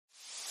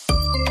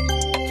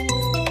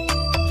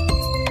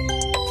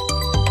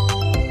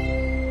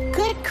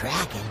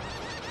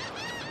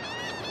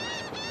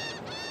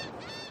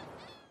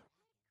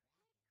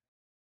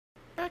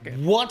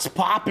cracking? What's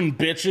poppin',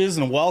 bitches,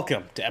 and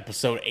welcome to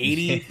episode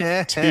 82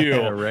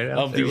 right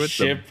of the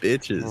Shipwreck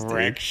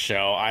bitches,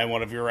 Show. I'm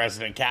one of your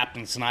resident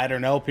captains tonight,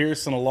 Arnell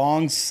Pearson,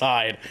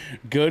 alongside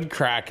Good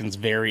Kraken's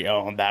very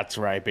own. That's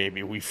right,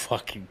 baby. We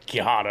fucking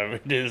got him.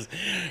 It is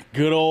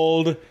good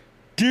old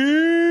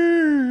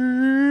DJ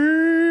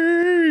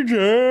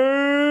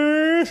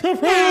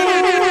Surprise.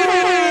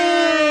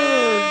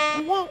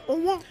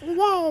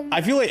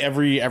 I feel like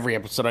every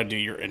episode I do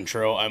your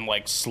intro, I'm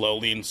like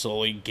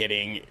slowly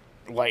getting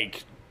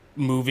like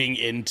moving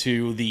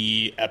into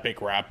the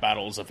epic rap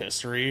battles of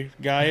history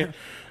guy.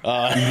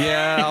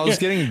 Yeah, I was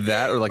getting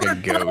that or like a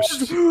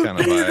ghost kind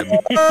of vibe.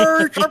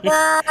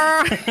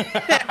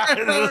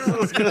 I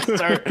was gonna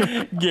start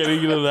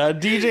getting into that.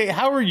 DJ,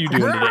 how are you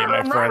doing today,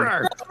 my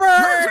friend?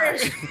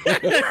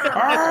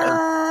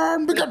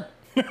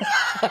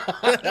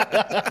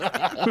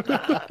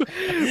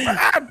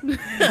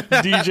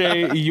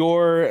 DJ,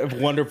 your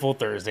wonderful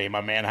Thursday,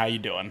 my man. How you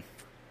doing?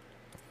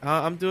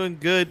 I'm doing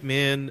good,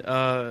 man.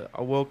 I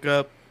woke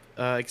up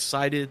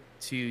excited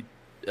to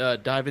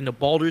dive into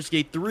Baldur's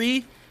Gate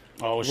 3.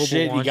 Oh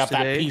shit! You got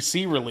today. That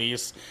PC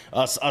release.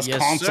 Us Yes,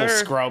 console sir.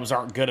 scrubs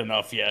aren't good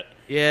enough yet.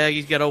 Yeah,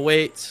 you gotta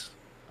wait.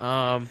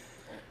 But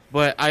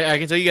I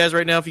can tell you guys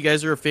right now, if you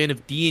guys are a fan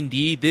of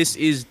D&D, this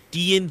is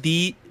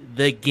D&D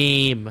the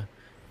game,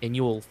 and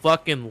you will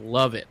fucking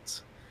love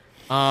it.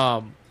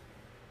 And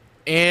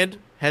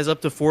has up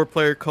to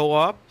 4-player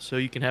co-op, so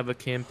you can have a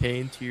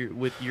campaign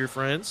with your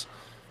friends.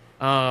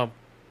 And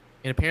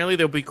apparently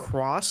there'll be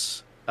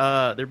crossplay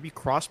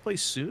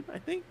soon, I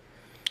think.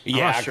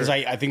 Yeah, because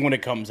I think when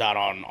it comes out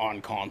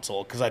on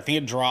console, because I think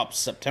it drops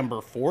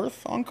September 4th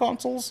on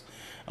consoles.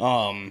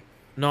 No,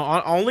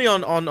 only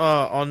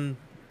on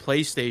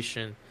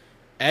PlayStation.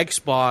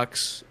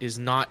 Xbox is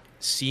not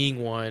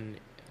seeing one.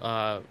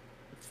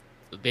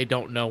 They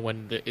don't know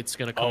when it's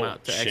going to come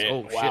out to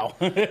Xbox. Wow.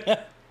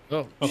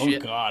 Oh,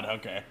 shit. God,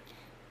 okay.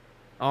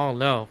 Oh,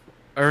 no.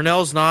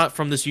 Ernell's not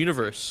from this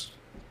universe.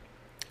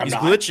 He's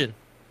glitching.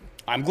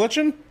 I'm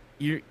glitching?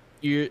 You're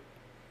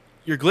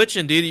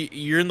glitching, dude.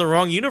 You're in the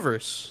wrong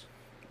universe.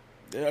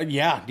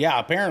 Yeah,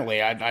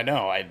 apparently. I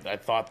know. I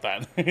thought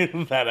that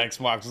that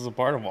Xbox was a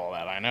part of all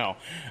that. I know.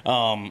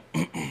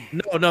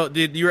 No,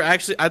 dude. You were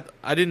actually...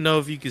 I didn't know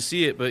if you could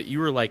see it, but you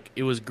were like...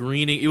 It was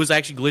greening. It was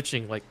actually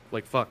glitching like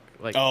fuck.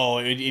 Like,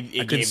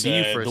 it gave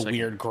the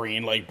weird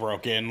green, like,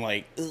 broken,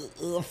 like,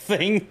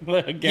 thing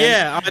again.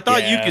 Yeah, I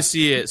thought you could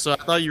see it, so I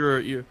thought you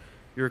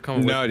were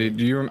coming. No, dude,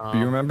 do you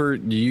remember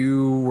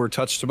you were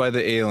touched by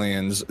the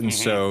aliens, and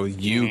so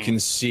you can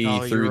see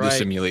through the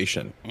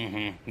simulation.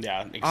 Mm-hmm.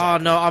 Yeah. Exactly. Oh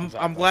no,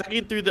 I'm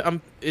lagging through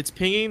it's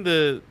pinging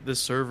the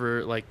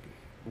server like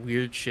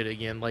weird shit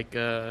again. Like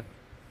I'm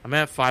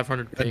at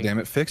 500 ping. God damn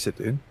it, fix it,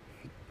 dude.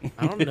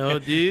 I don't know,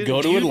 dude.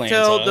 Go to Atlanta.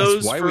 Tell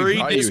those That's why furry we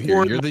brought you here.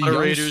 Discord You're the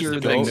moderators youngster to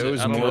that fix it.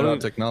 knows I don't more know.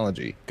 about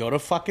technology. Go to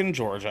fucking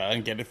Georgia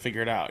and get it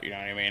figured out. You know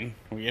what I mean?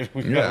 We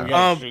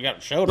got a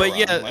show to But run,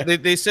 yeah,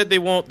 like. they said they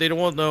won't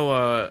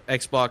know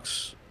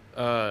Xbox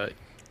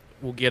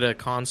will get a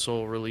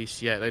console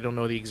release yet. They don't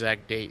know the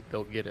exact date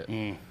they'll get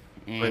it.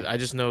 But I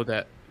just know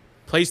that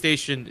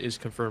PlayStation is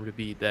confirmed to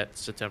be that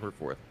September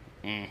 4th.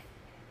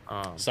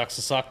 Sucks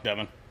to suck,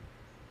 Devin.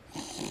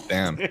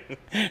 Damn.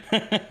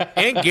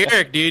 And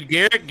Garrick, dude.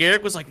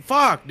 Garrick was like,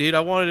 "Fuck, dude,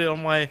 I wanted it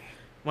on my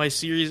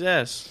Series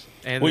S."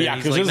 And Well, yeah,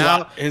 because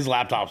like, his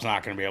laptop's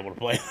not going to be able to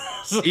play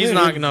this. he's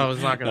not going to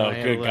handle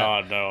good that.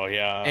 God, no,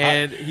 yeah.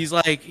 And he's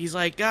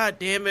like, God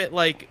damn it!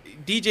 Like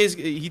DJ's,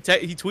 he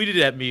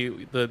tweeted at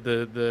me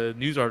the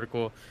news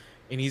article,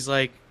 and he's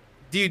like,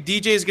 dude,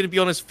 DJ's gonna be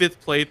on his 5th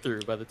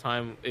playthrough by the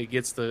time it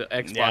gets to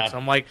Xbox. Yeah.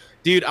 I'm like,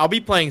 dude, I'll be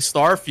playing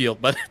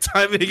Starfield by the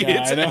time it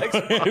gets to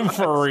Xbox.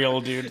 For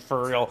real, dude,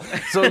 for real.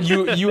 So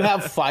you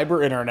have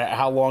fiber internet.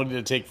 How long did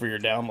it take for your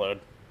download?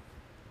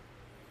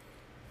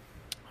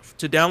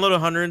 To download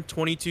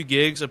 122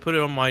 gigs, I put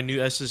it on my new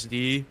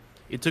SSD.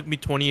 It took me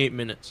 28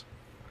 minutes.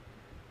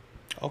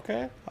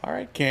 Okay, all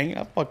right, King.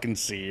 I fucking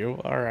see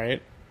you. All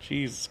right,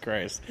 Jesus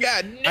Christ.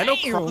 Yeah, I know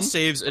cross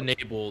saves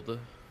enabled.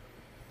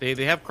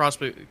 They have cross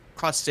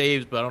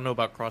saves, but I don't know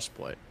about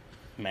crossplay.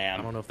 Man,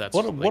 I don't know if that's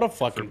what a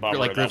fucking bummer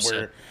like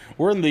that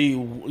we're in the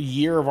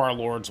year of our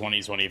Lord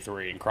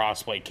 2023 and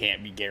crossplay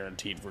can't be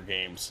guaranteed for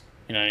games.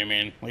 You know what I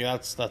mean? Like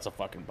that's a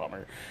fucking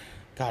bummer.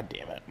 God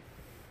damn it.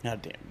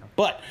 God damn it.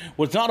 But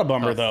what's not a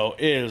bummer though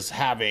is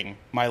having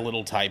my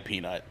little Thai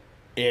peanut.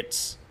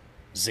 It's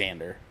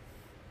Xander.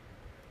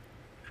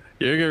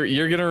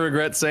 You're gonna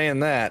regret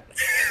saying that.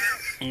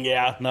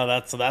 Yeah, no,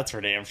 that's for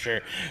damn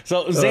sure.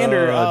 So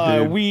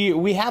Xander,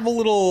 we have a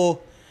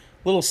little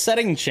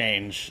setting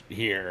change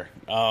here.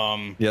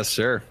 Yes,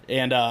 sir.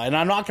 And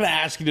I'm not going to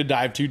ask you to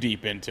dive too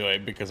deep into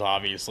it because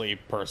obviously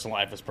personal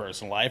life is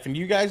personal life, and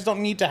you guys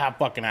don't need to have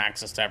fucking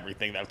access to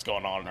everything that's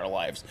going on in our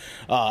lives.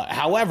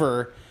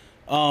 However,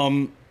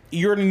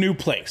 you're in a new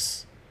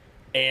place,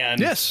 and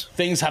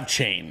things have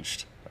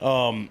changed.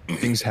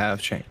 Things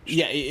have changed.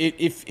 Yeah,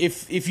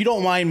 if you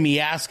don't mind me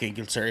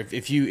asking, sir,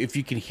 if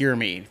you can hear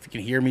me,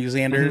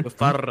 Xander, The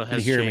far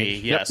has hear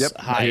changed. me. Yes. Yep.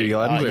 Hi. I hear you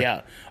loud and clear.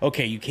 Yeah.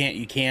 Okay. You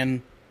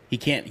can He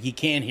can't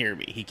hear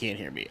me. He can't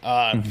hear me.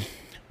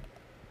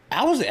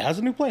 How's it? How's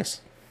the new place?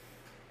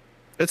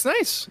 It's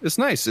nice. It's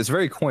nice. It's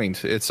very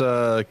quaint. It's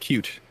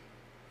cute.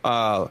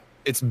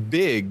 It's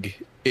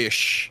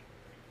big-ish.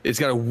 It's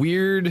got a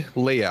weird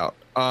layout.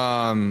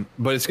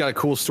 But it's got a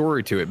cool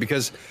story to it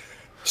because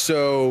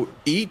so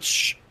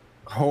each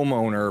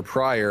homeowner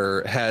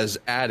prior has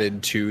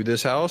added to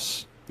this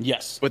house.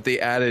 Yes. But they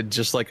added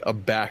just like a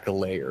back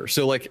layer.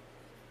 So like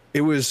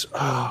it was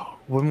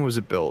when was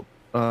it built?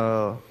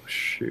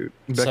 Shoot.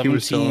 Becky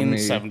was telling me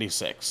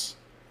 1776.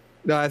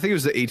 No, I think it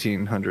was the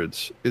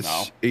 1800s. It's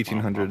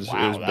 1800s.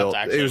 Wow, it was built.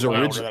 It was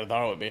originally. I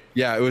thought it would be.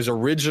 Yeah, it was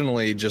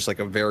originally just like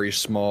a very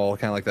small,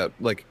 kind of like that,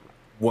 like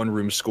one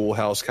room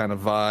schoolhouse kind of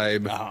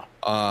vibe.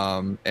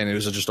 And it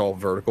was just all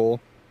vertical.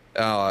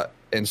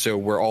 And so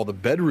where all the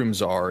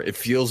bedrooms are, it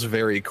feels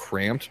very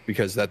cramped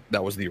because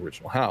that was the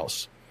original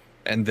house.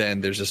 And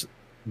then there's this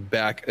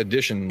back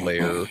addition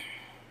layer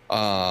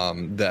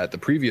that the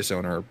previous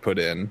owner put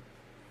in,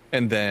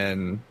 and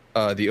then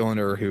the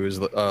owner who is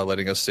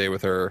letting us stay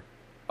with her.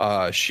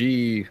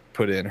 She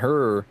put in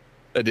her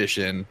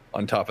addition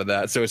on top of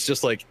that. So it's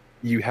just like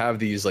you have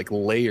these like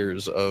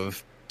layers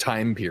of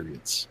time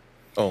periods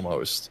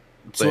almost.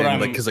 So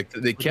and, like, cause like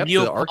they kept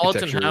the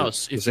architecture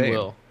house, if you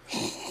will.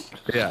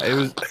 Yeah, it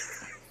was.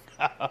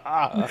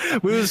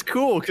 It was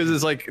cool because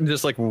it's like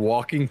just like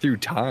walking through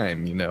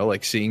time, you know,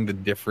 like seeing the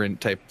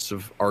different types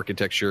of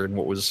architecture and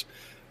what was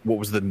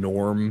the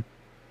norm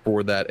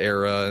for that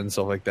era and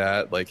stuff like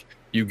that. Like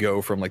you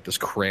go from like this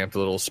cramped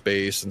little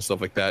space and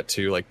stuff like that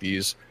to like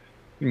these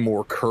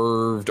more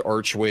curved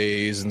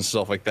archways and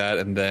stuff like that.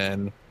 And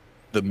then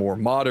the more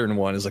modern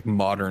one is like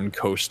modern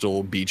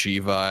coastal beachy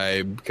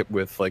vibe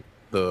with like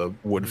the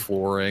wood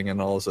flooring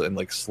and all this and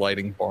like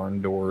sliding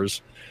barn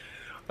doors.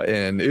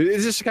 And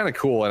it's just kind of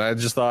cool. And I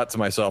just thought to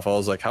myself, I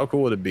was like, how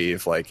cool would it be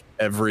if like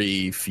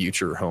every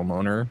future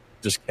homeowner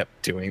just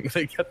kept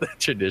that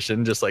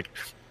tradition, just like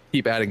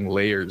keep adding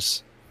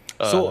layers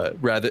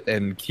rather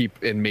and keep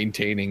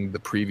maintaining the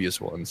previous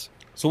ones.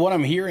 So what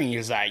I'm hearing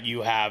is that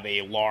you have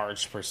a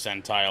large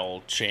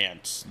percentile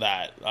chance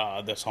that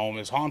this home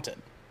is haunted.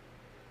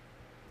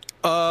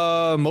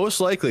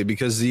 Most likely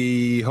because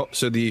the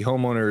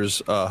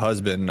homeowner's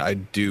husband, I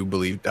do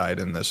believe, died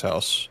in this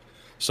house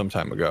some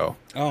time ago.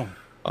 Oh.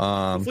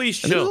 Please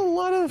show. There's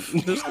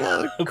a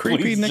lot of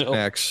creepy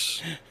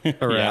knickknacks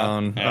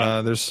around.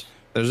 Yeah. There's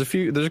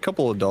a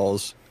couple of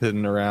dolls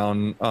hidden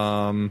around.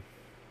 Quite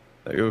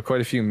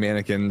a few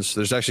mannequins.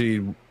 There's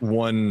actually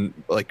one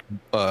like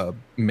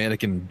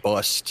mannequin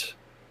bust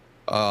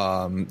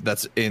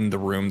that's in the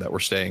room that we're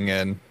staying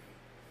in.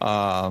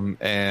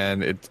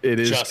 And it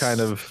is just, kind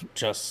of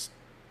just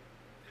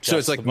so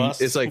it's like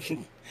bust? it's like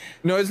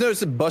no,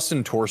 it's a bust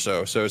and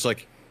torso. So it's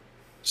like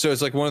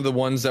one of the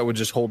ones that would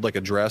just hold like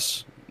a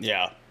dress.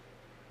 Yeah.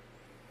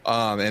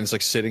 And it's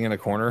like sitting in a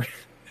corner.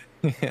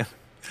 Yeah.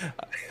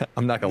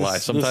 I'm not gonna lie.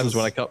 Sometimes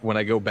when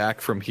I go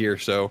back from here,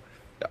 so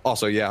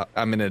also yeah,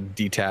 I'm in a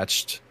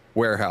detached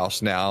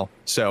warehouse now,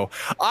 so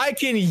I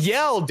can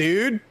yell,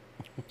 dude.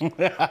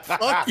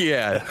 Fuck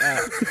yeah.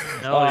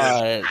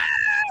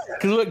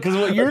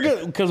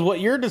 Because what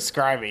you're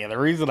describing, and the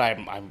reason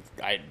I'm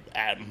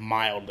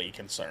mildly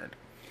concerned,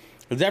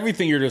 is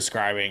everything you're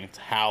describing. It's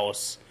a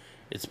house.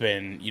 It's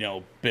been,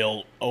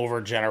 built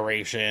over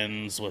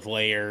generations with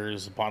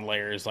layers upon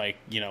layers, like,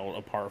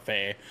 a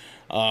parfait.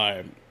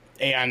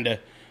 And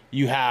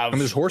you have... And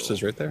there's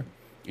horses right there.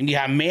 And you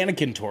have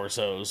mannequin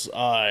torsos.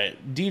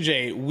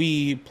 DJ,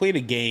 we played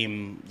a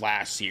game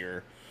last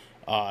year,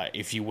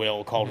 if you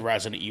will, called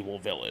Resident Evil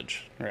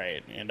Village,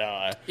 right? And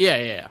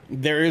yeah.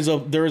 There is a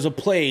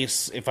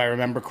place, if I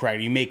remember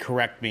correctly, you may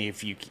correct me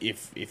if you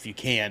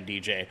can,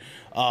 DJ,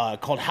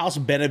 called House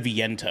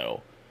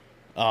Beneviento.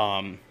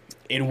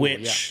 In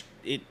which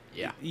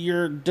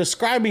you're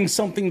describing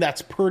something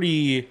that's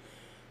pretty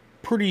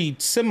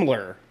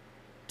similar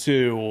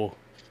to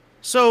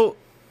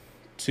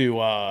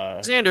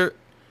Xander,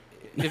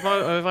 if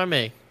I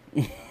may.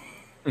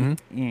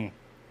 Mm-hmm.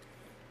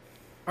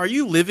 Are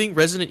you living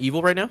Resident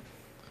Evil right now?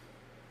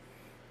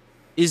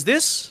 Is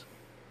this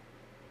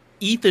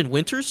Ethan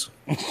Winters?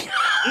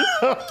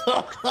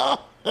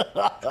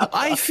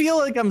 I feel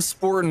like I'm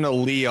sporting a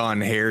Leon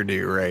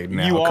hairdo right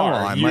now. You Come are.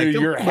 on,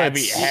 You're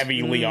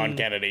heavy Leon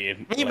Kennedy.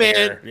 Hey,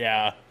 man.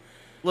 Yeah.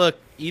 Look,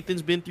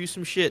 Ethan's been through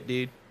some shit,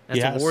 dude.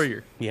 That's a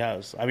warrior. He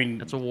has. I mean,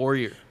 that's a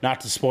warrior.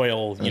 Not to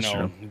spoil,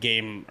 true.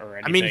 game or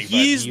anything. I mean,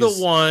 he's the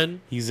one.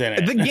 He's in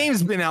it. The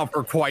game's been out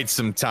for quite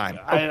some time.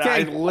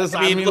 Okay, listen.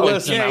 I'm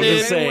just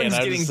saying. Everyone's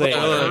getting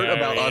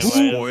about us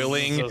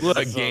spoiling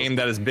a game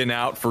that has been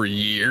out for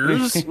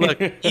years. Look,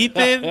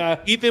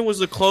 Ethan was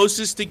the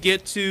closest to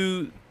get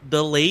to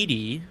the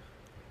lady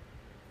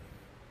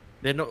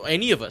than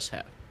any of us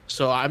have.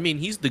 So I mean,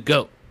 he's the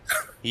GOAT.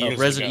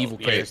 Resident Evil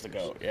player. He's the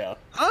GOAT. Yeah.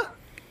 Huh?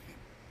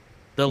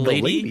 The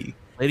lady.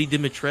 Lady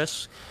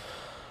Dimitrescu.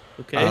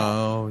 Okay.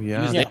 Oh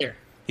yeah. He was there.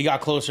 He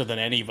got closer than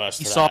any of us.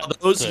 He saw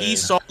those. He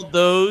saw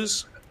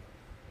those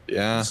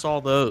Yeah. He saw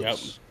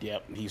those.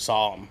 Yep. He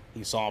saw them.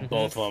 He saw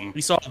both of them.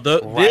 He saw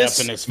right this,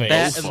 up in his face.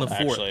 that, and the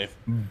fourth. Actually,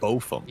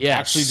 Both of them. Yeah,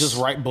 actually, just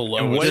right below.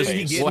 And what his did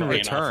he face, get in funny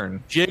return?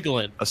 enough.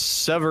 Jiggling. A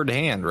severed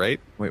hand, right?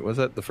 Wait, was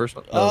that the first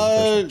one? That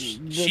was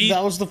the first one.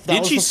 That was the that did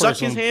was she the suck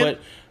first his one, hand?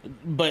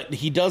 But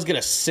he does get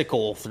a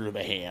sickle through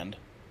the hand.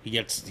 He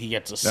gets a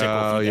sickle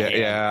Oh, through the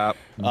yeah, hand.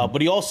 yeah.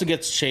 But he also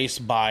gets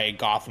chased by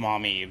goth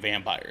mommy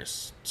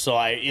vampires. So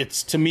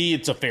to me,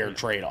 it's a fair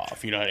trade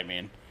off. You know what I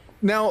mean?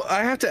 Now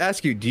I have to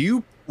ask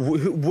you: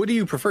 what do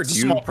you prefer? Do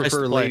you Small price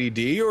prefer to play. Lady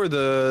D or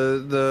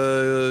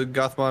the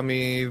Goth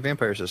Mommy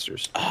Vampire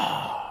Sisters?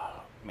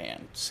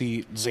 Man,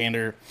 see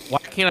Xander. Why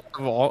can't I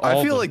have all I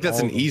of feel them? like that's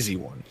All an of them. easy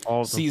one.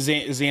 All of them. See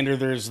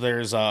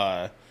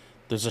Xander.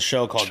 There's a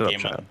show called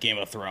Shut up, Game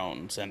of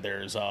Thrones, and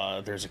there's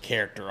a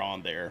character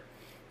on there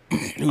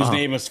whose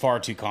name is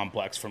far too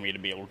complex for me to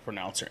be able to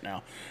pronounce right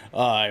now.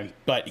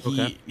 But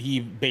he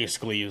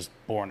basically is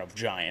born of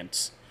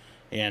giants,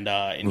 and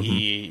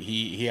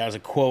he has a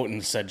quote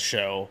in said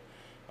show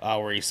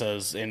where he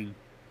says, and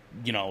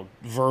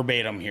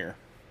verbatim here,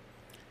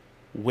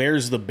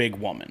 "Where's the big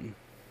woman?"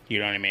 You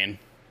know what I mean?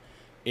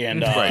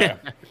 And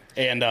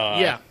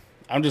Yeah.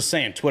 I'm just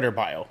saying, Twitter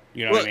bio.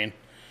 You know what I mean?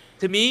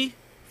 To me,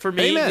 for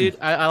me, Amen. dude,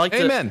 I like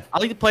Amen.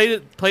 to play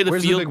the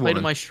Where's the field, big play to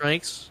woman? my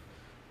strengths,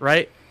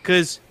 right?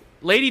 Because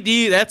Lady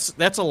D, that's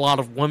a lot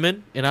of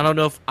women, and I don't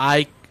know if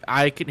I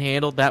can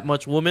handle that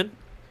much woman,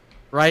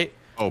 right?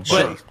 Oh,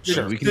 Sure.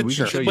 We can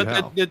show you but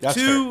how. That's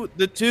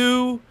the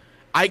two,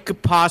 I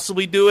could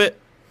possibly do it,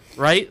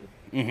 right?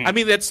 Mm-hmm. I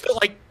mean, that's still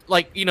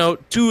like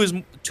two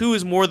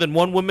is more than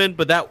one woman,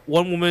 but that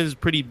one woman is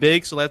pretty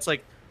big, so that's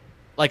like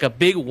a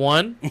big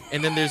one,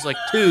 and then there's like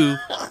two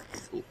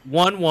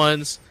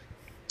ones,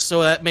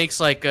 so that makes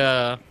like you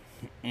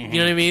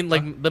know what I mean?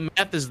 Like the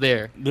math is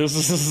there.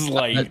 This is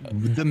like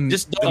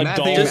Just the math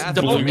adult ain't math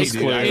don't for me, dude.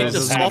 explain That to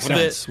doesn't solve make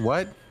it. sense.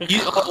 What?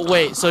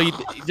 Wait, so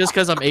just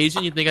because I'm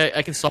Asian, you think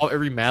I can solve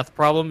every math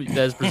problem that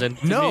is presented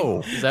to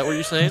No. me? Is that what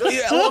you're saying?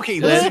 Yeah, okay,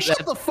 That-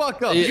 shut the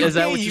fuck up. is You that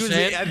can't what you're use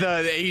saying?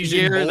 the Asian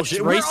You're the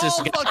bullshit. We're racist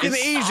all guys. fucking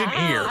Asian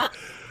here.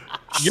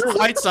 Your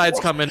white side's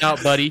coming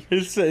out, buddy.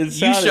 it sounded,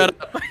 shut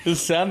up. It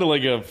sounded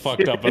like a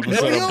fucked up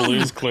episode of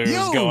Blue's Clues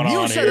going you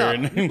on shut here. up.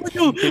 And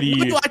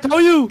I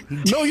tell you.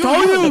 No, you.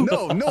 Told you.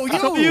 No,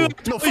 Told you. you.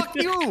 No, fuck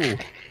you.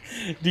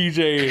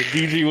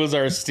 DJ was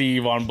our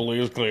Steve on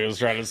Blue's Clues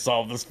trying to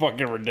solve this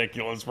fucking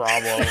ridiculous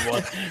problem.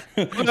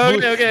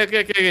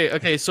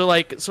 Okay. So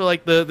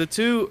the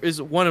two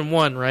is 1 and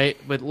 1, right?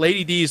 But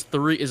Lady D is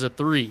a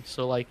 3.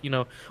 So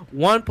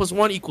 1 plus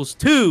 1 equals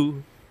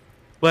 2.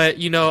 But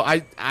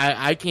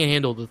I can't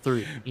handle the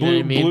 3. You know what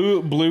I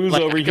mean? Blue's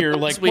over I can here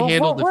like possibly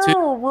handle the 2.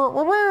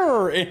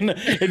 and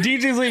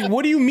DJ's like,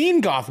 what do you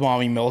mean, goth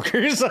mommy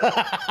milkers?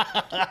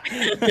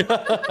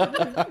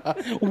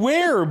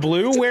 Where,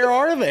 Blue? Where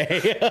are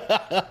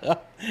they?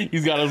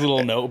 He's got his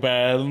little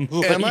notepad.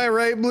 Am I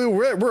right, Blue?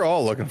 We're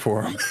all looking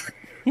for him.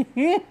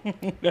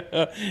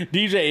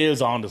 DJ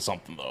is onto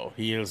something though.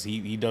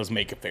 He does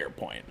make a fair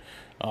point.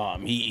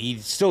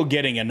 He's still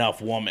getting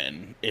enough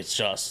woman. It's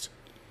just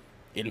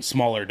in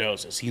smaller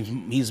doses.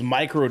 He's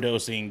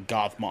microdosing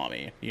goth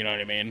mommy. You know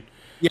what I mean?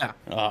 Yeah.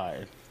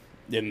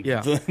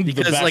 The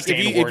Because best if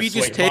and you worst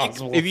just way take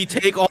possible. if you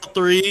take all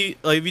 3,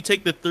 like if you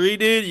take the 3,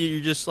 dude,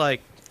 you're just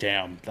like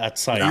Damn,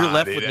 that's like You're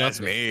left dude, with that's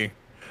nothing. me.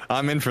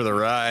 I'm in for the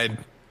ride.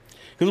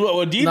 because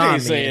what DJ Nah,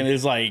 is saying man.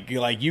 is like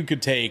you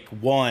could take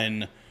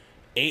one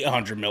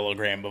 800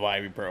 milligram of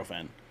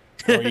ibuprofen,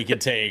 or you could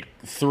take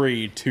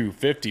 3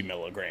 250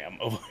 milligram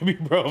of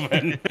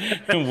ibuprofen.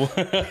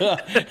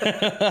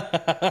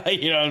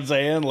 You know what I'm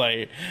saying?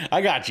 Like,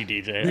 I got you,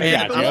 DJ. I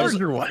Man, got The you.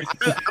 larger one.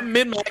 I'm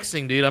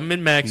min-maxing, dude. I'm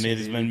min-maxing.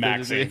 He's been dude.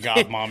 maxing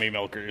goth mommy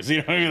milkers. You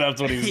know what I mean? That's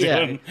what he's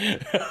Yeah. doing.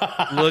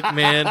 Look,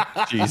 man,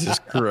 Jesus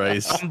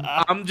Christ.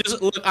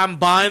 I'm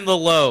buying the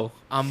low.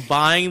 I'm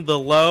buying the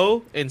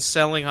low and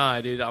selling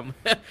high, dude.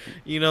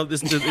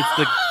 It's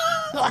the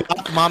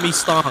mommy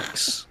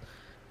stonks.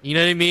 You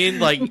know what I mean?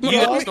 Like, you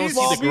guys don't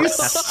see the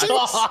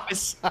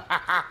graphs.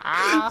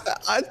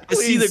 I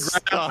see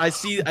the graph.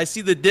 I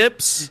see the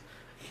dips.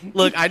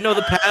 Look, I know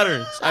the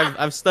patterns.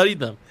 I've studied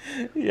them.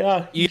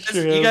 Yeah, You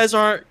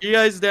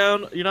guys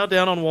down? You're not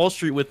down on Wall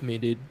Street with me,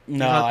 dude. You're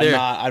No, not there.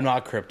 I'm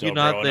not crypto You're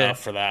not bro there. enough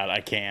for that. I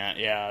can't.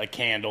 Yeah,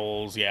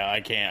 candles. Yeah, I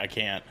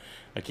can't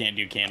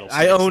do candles.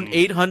 I own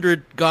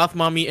 800 Goth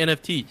Mommy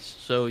NFTs.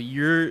 So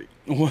you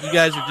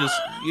guys are just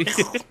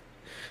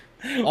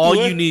all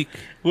What? unique.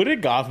 What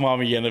did goth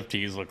mommy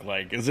NFTs look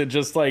like? Is it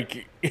just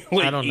like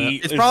I don't know.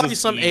 It's it's probably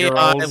just some e-girls,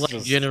 AI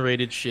just-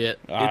 generated shit.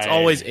 It's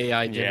always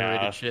AI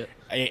generated yeah. shit.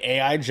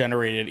 AI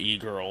generated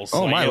e-girls.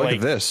 Oh like, my, look like,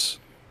 at this.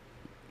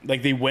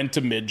 Like they went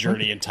to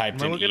Midjourney and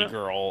typed Am I in looking at-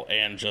 e-girl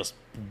and just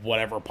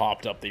whatever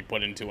popped up they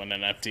put into an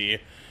NFT.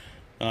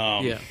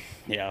 Yeah.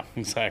 Yeah,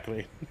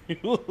 exactly.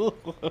 It's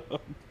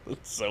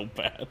so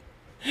bad.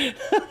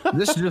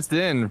 This just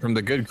in from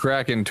the Good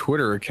Kraken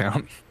Twitter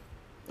account.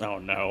 Oh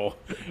no.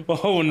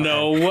 Oh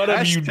no. What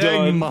have you Hashtag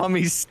done?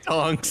 mommy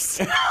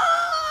stonks.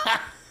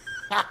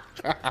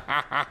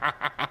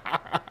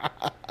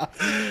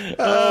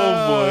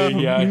 Oh boy.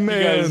 yeah,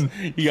 man.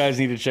 you guys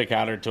need to check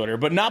out our Twitter,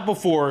 but not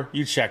before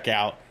you check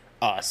out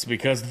us,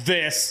 because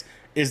this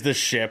is the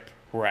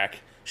Shipwreck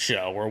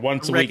Show, where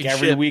once a week,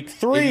 every week,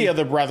 three of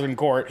the Brethren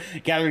Court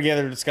gather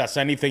together to discuss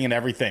anything and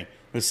everything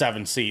the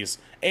Seven Seas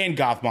and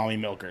Goth Mommy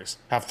Milkers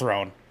have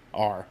thrown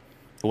our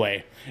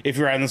way. If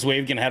you're riding this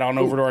wave, you can head on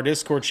over to our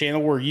Discord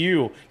channel, where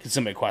you can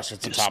submit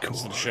questions and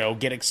topics to the show,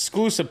 get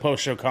exclusive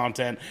post-show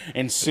content,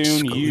 and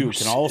soon you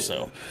can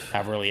also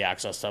have early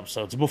access to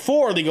episodes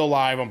before they go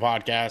live on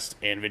podcast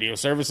and video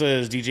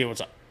services. DJ,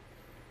 what's up?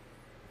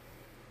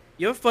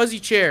 You have a fuzzy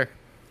chair.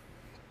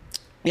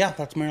 Yeah,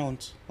 that's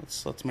Marilyn's.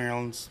 That's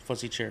Marilyn's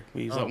fuzzy chair.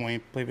 We use that when we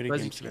play video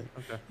games together.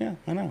 Okay. Yeah,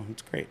 I know.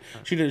 It's great.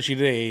 She did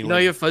a... You know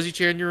you have a fuzzy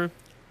chair in your room?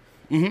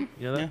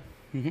 Mm-hmm. You know that?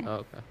 Yeah. Mm-hmm. Oh,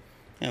 okay.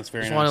 Yeah, it's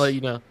very Just nice. want to let you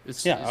know.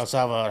 I also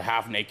have a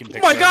half-naked picture.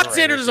 Oh my God, of her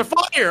Xander, there's a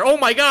fire! Oh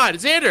my God,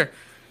 Xander!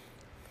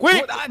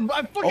 Quick! I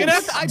Oh, fucking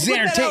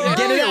Xander,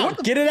 get it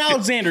out! Get it out,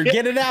 Xander!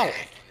 Get it out!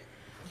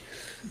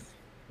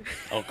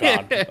 Oh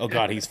God! Oh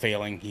God! He's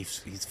failing. He's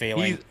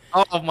failing.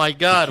 Oh my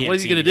God! What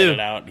is he gonna do? Get it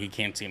out. He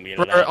can't seem to get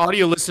For it our out.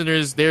 audio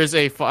listeners, there's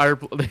a fire.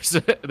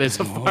 There's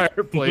a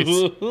fireplace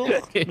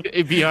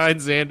behind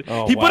Xander.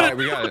 Oh, He wow. put it.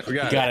 We got it. We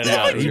got He got it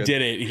out. He Good.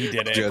 did it. He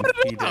did it. Good.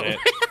 He did it.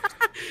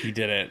 He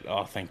did it.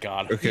 Oh, thank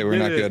God. Okay, we're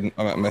not good.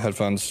 I'm at my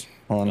headphones.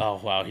 Hold on. Oh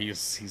wow,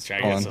 he's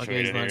trying Hold to on. get Okay,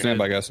 he's situated not here. Stand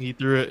by, guys. He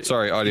threw it.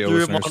 Sorry, audio he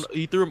threw him listeners.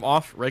 he threw him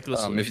off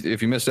recklessly.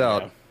 If you missed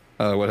out,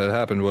 what had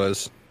happened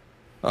was,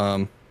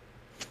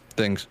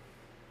 things.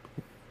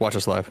 Watch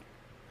us live.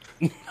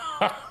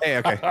 Hey,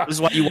 okay. This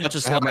is why you watch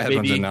us I have my live,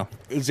 headphones baby. in now.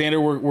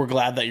 Xander, we're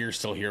glad that you're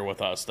still here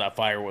with us. That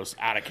fire was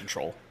out of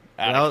control.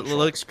 Now it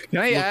looks Can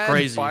I look add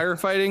crazy.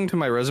 firefighting to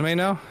my resume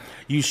now?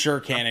 You sure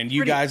can, and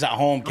you guys at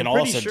home can I'm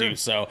pretty also sure. do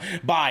so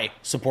by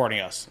supporting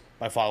us,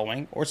 by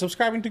following or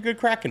subscribing to Good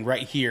Kraken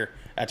right here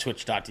at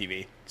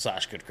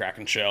twitch.tv/Good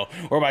Kraken Show,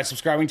 or by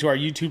subscribing to our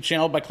YouTube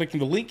channel by clicking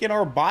the link in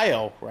our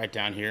bio right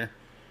down here.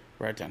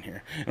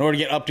 In order to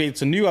get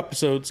updates and new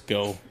episodes,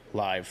 go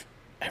live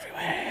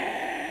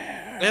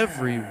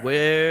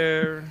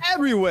everywhere.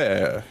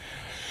 Everywhere.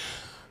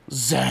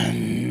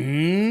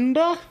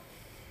 Zenda.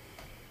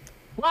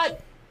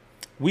 What?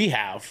 We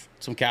have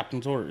some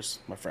captain's orders,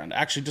 my friend.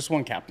 Actually, just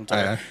one captain's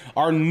order. yeah.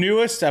 Our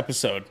newest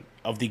episode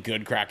of the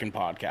Good Kraken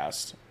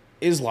podcast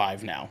is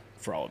live now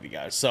for all of you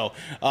guys. So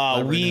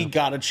we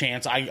got a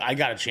chance. I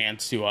got a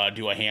chance to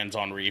do a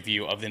hands-on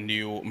review of the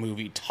new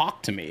movie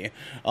Talk to Me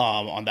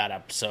on that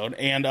episode.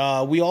 And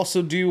we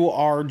also do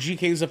our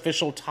GK's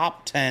official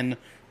top 10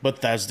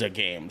 Bethesda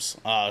games.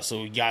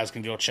 So you guys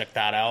can go check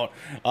that out.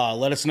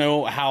 Let us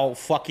know how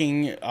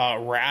fucking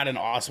rad and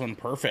awesome and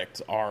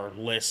perfect our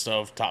list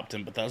of top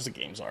 10 Bethesda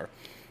games are.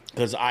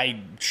 Because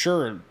I'm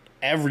sure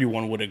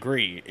everyone would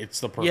agree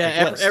it's the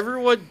perfect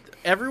list.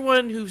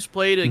 Everyone who's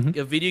played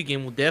a video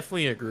game will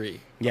definitely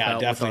agree. Yeah,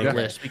 with definitely. our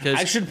list, because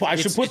I should put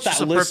it's that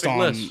just a list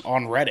perfect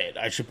on list. Reddit.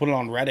 I should put it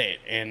on Reddit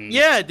and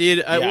Yeah,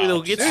 dude, Yeah,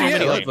 we'll get so yeah,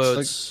 many like-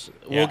 upvotes.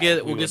 yeah, we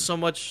We'll would. get so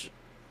much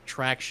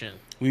traction.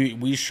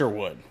 we sure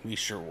would. We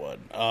sure would.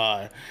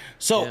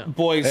 So Yeah.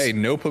 boys, Hey,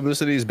 no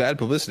publicity is bad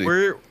publicity.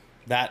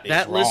 that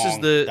that list is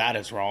wrong. That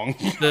is wrong.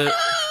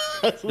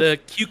 The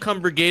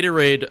cucumber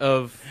Gatorade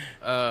of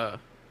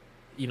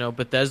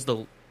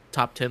Bethesda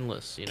top 10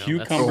 lists. You know,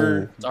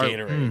 Cucumber that's our-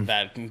 Gatorade,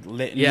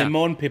 that Yeah.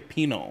 limon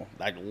pepino.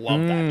 I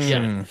love that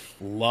shit. Yeah.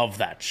 Love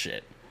that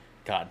shit.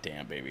 God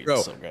damn, baby, Bro.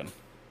 it's so good.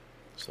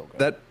 So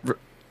good.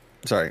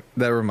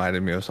 That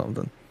reminded me of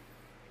something.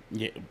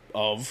 Yeah,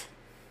 of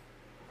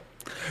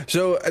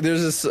So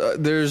there's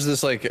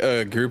this like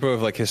group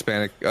of like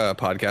Hispanic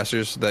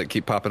podcasters that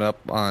keep popping up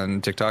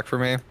on TikTok for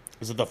me.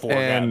 is it the four?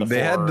 And they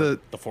had the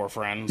four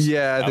friends.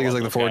 Yeah, I think it's love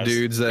like the those four guys.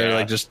 dudes that are Yeah.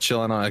 like just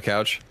chilling on a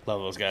couch.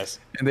 Love those guys.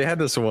 And they had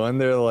this one.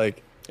 They're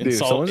like, dude,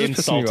 someone's just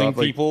pissing me Insulting off,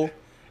 like, people.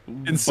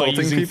 insulting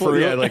using people.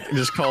 fruit. Yeah, like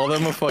just call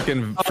them a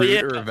fucking fruit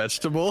yeah. or a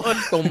vegetable.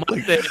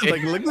 Tomate.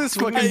 like look at this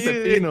fucking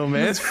pepino,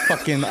 man.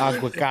 Fucking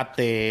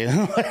aguacate.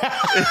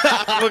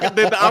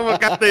 The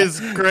avocado is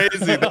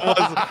crazy.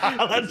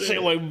 That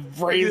shit went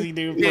crazy,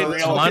 dude. For Yeah,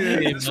 real.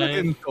 tomate. It's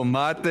fucking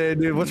tomate,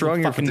 dude. What's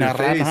wrong Fucking with your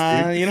face,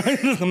 naranja, dude? you know,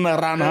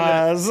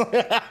 naranjas.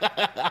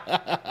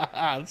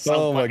 So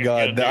Oh my fucking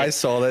god, good, dude. I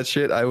saw that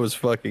shit. I was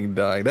fucking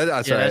dying.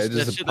 Sorry, it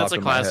just that's popped a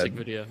in my classic head.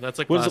 video. That's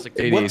a What's, classic.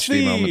 ADHD what's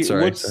the moment,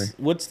 sorry, what's, sorry.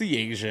 what's the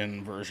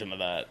Asian version of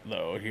that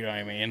though? You know what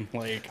I mean?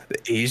 Like The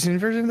Asian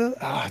version of that?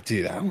 Ah,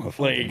 dude, I don't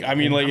know. I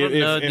mean, like I don't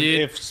know, dude.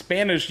 if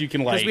Spanish, you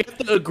can Because like. we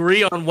have to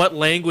agree on what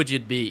language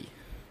it'd be.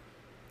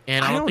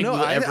 And I I don't don't think know.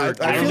 we'll ever. I I don't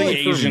feel think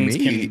like for Asians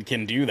me-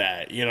 can do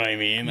that. You know what I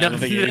mean? No, I don't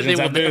think they Asians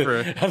will have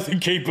never. have the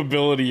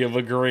capability of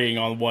agreeing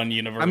on one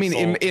universal. I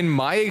mean, in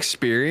my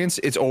experience,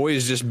 it's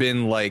always just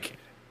been like,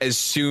 as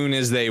soon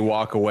as they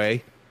walk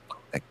away,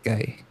 that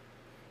guy,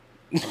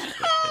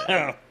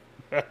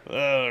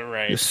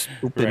 right. you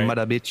stupid Right.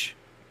 mother bitch,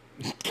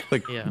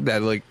 like Yeah.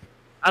 that, like.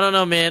 I don't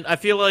know, man. I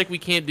feel like we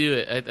can't do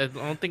it. I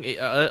don't think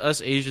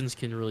us Asians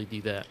can really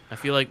do that. I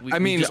feel like we. I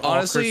mean, we just all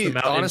curse honestly, them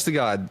out honest to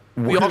God,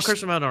 we all worst-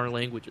 curse them out in our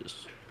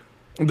languages.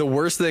 the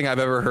worst thing I've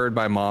ever heard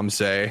my mom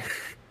say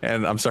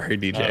And I'm sorry,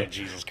 DJ. Oh,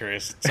 Jesus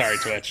Christ. Sorry,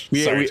 Twitch.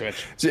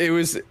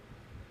 Twitch.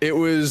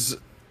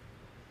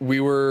 We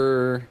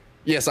were,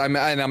 yes, I'm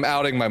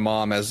outing my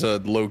mom as a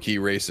low-key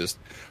racist.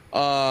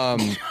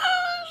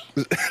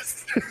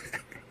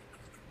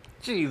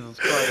 Jesus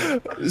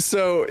Christ.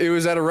 So it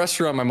was at a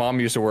restaurant my mom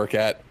used to work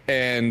at,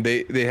 and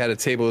they had a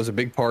table. It was a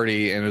big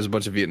party, and it was a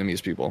bunch of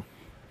Vietnamese people.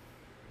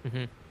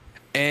 Mm-hmm.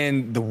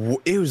 And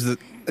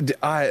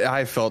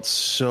I felt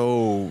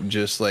so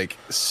just like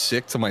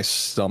sick to my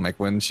stomach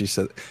when she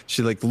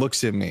like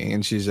looks at me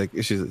and she's like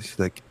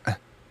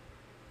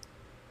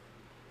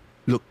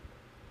look,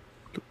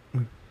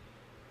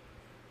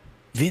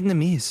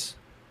 Vietnamese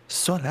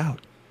so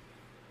loud.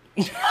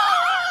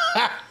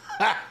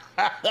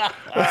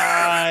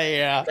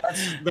 Yeah,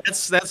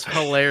 that's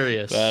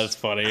hilarious. That's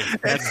funny.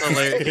 That's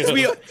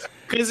hilarious.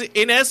 Because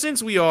in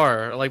essence, we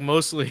are like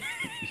mostly.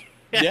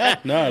 Yeah,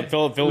 no,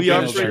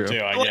 Filipinos are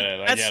too.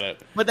 I get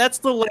it. But that's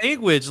the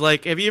language.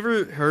 Like, have you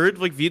ever heard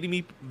like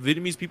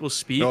Vietnamese people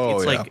speak?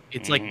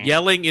 It's like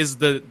yelling is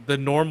the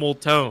normal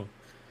tone,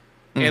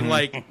 and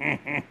like,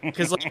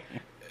 because like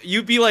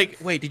you'd be like,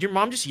 wait, did your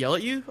mom just yell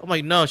at you? I'm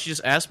like, no, she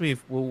just asked me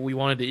if we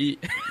wanted to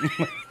eat.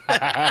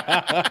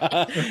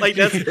 Like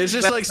it's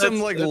just like some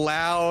like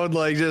loud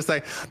like just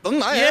like and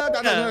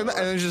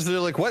it's just they're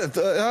like what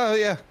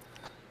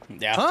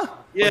yeah. Huh?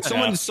 Yeah.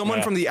 Like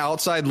someone from the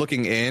outside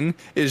looking in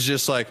is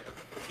just like,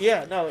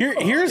 yeah, no.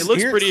 It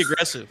looks pretty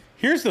aggressive.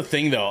 Here's the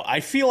thing, though. I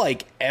feel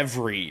like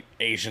every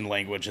Asian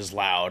language is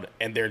loud,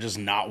 and they're just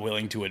not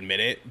willing to admit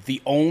it.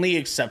 The only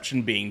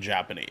exception being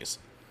Japanese.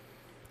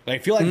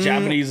 Like, I feel like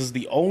Japanese is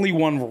the only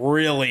one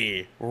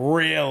really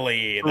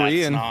Korean.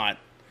 That's not.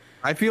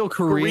 I feel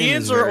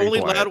Koreans are only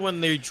loud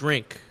when they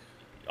drink.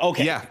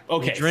 Okay. Yeah.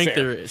 Okay. They drink,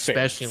 fair, they're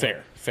especially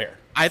fair.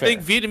 I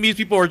think Vietnamese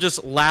people are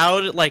just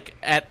loud, like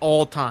at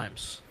all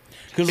times,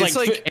 because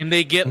and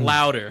they get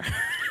louder.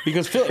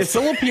 Because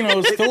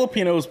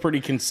Filipinos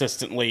pretty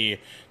consistently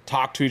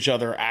talk to each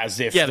other as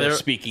if they're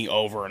speaking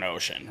over an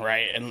ocean,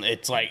 right? And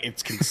it's like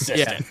it's consistent.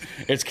 Yeah.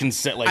 It's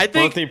consistent. Like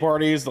birthday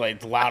parties, like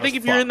the loudest. I think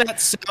if you're in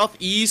that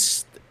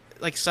southeast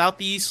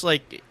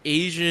like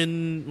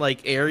Asian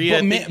like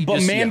area,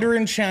 but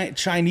Mandarin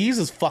Chinese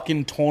is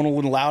fucking tonal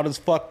and loud as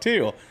fuck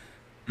too.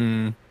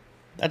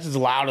 That's just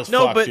loud as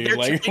fuck, but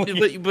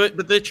dude.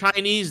 But the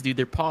Chinese, dude,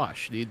 they're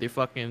posh, dude. They're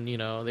fucking,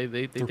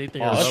 they think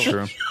posh.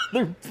 they're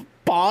They're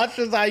posh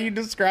is how you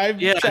describe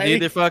Chinese?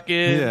 Dude, they're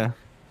fucking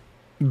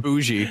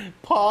bougie.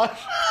 Posh.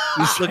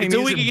 Look,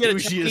 until we can get a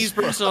Chinese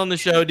person on the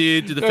show,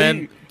 dude, to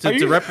defend,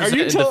 to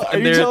represent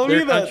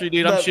their country,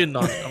 dude, I'm shitting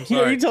on it. I'm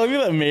sorry. Are you telling me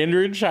that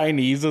Mandarin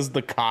Chinese is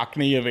the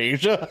Cockney of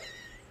Asia?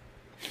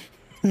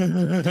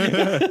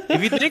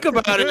 If you think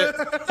about it,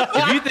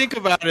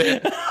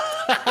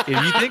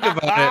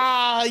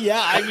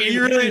 yeah, I mean,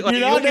 you're really like, you're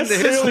not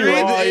necessarily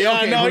wrong.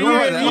 Yeah, no, you're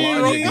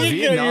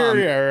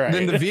right.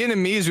 Then the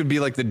Vietnamese would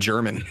be like the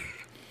German.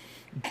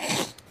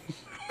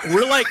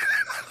 We're like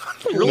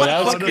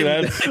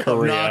that's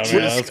Korea.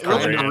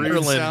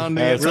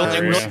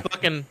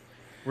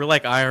 We're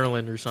like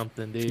Ireland or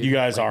something, dude. You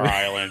guys are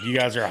Ireland. You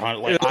guys are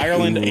like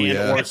Ireland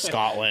or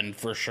Scotland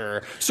for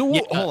sure. So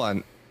hold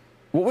on.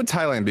 What would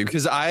Thailand be?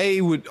 Because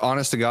I would,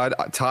 honest to God,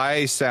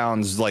 Thai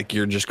sounds like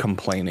you're just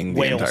complaining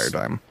the entire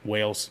time.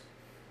 Wales.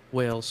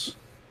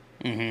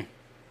 Mm-hmm.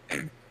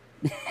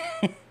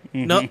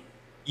 No,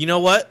 you know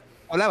what?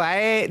 What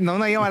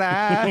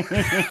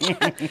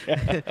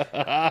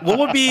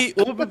would be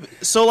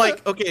so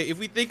like, okay, if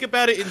we think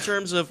about it in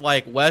terms of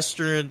like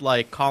Western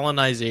like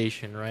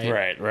colonization,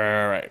 right?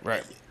 Right.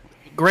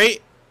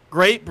 Great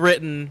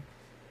Britain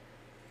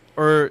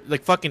or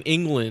like fucking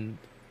England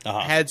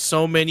had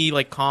so many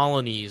like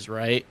colonies,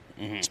 right?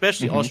 Mm-hmm.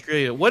 Especially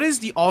Australia. What is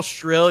the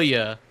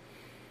Australia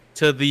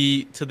to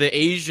the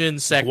Asian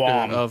sector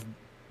Guam. of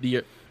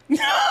the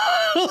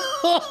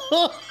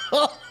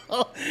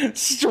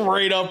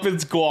Straight up,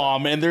 it's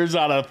Guam, and there's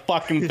not a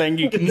fucking thing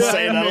you can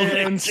say that.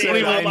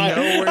 I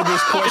know where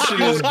this question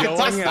is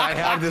going, and I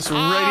have this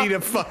ready to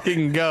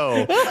fucking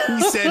go.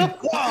 He said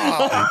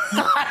Guam.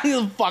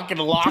 He's fucking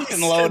locked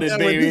and loaded,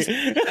 baby.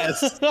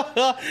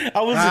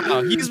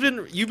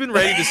 You've been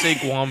ready to say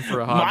Guam for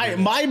a hot minute.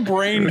 My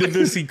brain did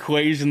this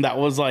equation that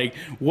was like,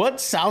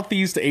 what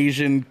Southeast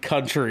Asian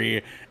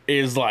country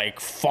is like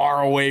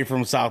far away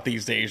from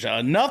Southeast Asia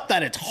enough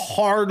that it's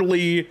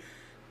hardly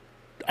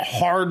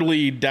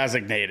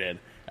designated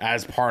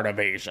as part of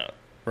Asia,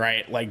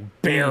 right? Like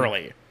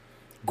barely.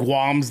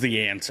 Guam's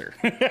the answer.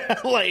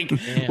 Like,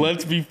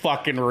 let's be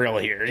fucking real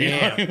here. You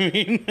know what I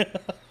mean?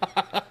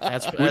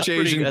 Which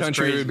Asian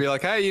country would be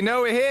like, hey,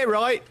 we're here,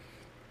 right?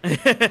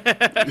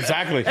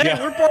 Exactly. Hey,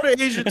 we're part of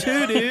Asia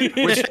too, dude.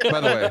 Which, by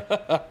the way,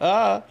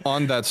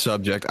 on that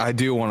subject, I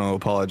do want to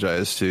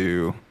apologize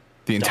to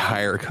the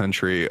entire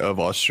country of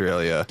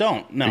Australia. They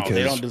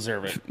don't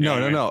deserve it.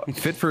 No.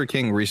 Fit for a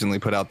King recently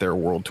put out their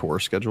world tour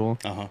schedule.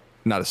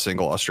 Not a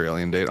single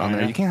Australian date on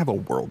there. You can't have a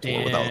world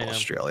tour without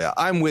Australia.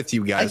 I'm with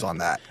you guys on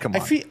that. Come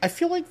on. I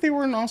feel like they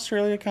were in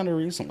Australia kind of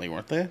recently,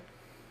 weren't they?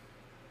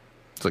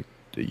 It's like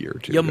a year or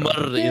two. You ago.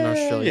 muttered in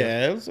Australia.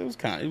 Yeah, it was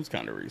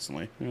kind of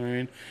recently. You know what I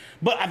mean?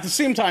 But at the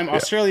same time,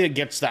 Australia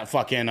gets that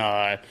fucking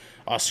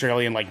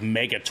Australian like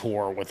mega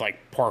tour with like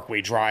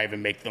Parkway Drive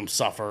and Make Them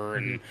Suffer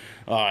and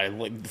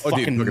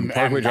fucking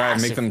Parkway Drive,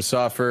 massive- Make Them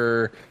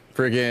Suffer,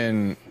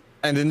 friggin',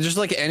 and then just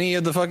like any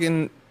of the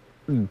fucking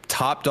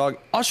top dog.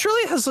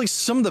 Australia has like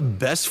some of the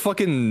best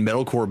fucking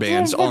metalcore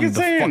bands on the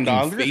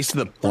fucking face of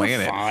the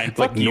planet. Fine. Like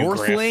Fuck you, North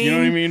Griff. Lane, You know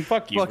what I mean?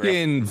 Fuck you,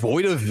 fucking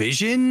Void of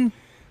Vision.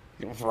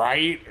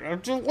 Right?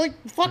 Just like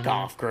fuck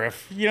off,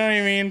 Griff. You know what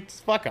I mean?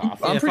 Fuck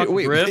off. I'm Yeah, pretty. fuck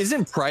Wait, Griff.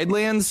 isn't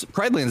Pridelands?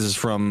 Pridelands is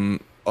from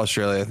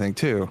Australia, I think,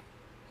 too.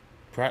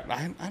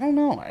 I don't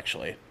know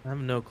actually. I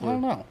have no I clue.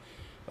 don't know.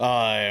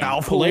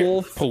 Alpha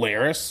Wolf?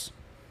 Polaris.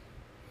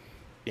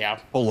 Yeah.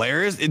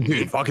 Polaris,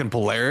 dude, fucking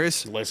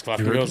Polaris. The list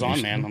fucking You heard goes the on,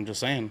 news? man. I'm just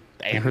saying.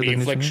 heard And the the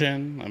news?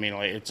 Affliction. I mean,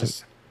 like, it's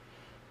just.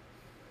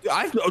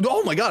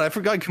 Oh my god,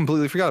 I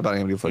completely forgot about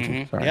Amity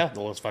Affliction. Sorry. Yeah,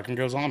 the list fucking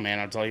goes on, man.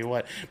 I'll tell you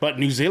what. But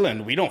New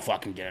Zealand, we don't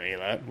fucking get any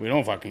of that. We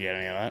don't fucking get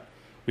any of that.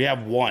 We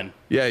have one.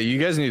 Yeah, you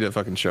guys need to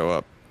fucking show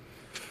up.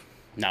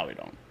 No, we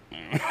don't.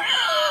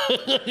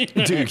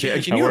 Dude,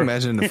 can you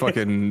imagine the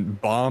fucking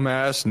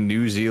bomb-ass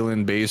New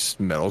Zealand-based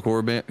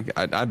metalcore band?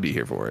 I'd be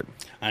here for it.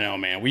 I know,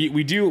 man.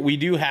 We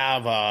do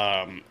have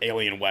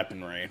alien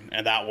weaponry,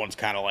 and that one's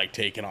kind of like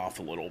taken off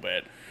a little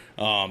bit,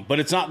 but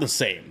it's not the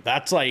same.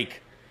 That's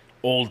like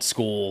old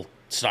school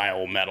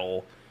style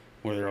metal,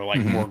 where they're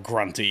like more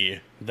grunty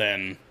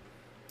than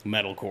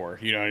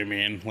metalcore. You know what I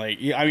mean? Like,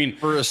 yeah, I mean,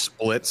 For a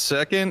split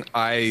second,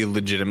 I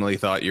legitimately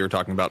thought you were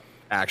talking about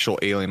actual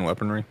alien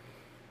weaponry.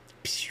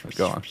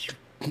 Go on.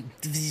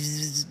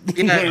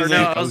 Yeah, or no,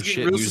 I Oh, was shit,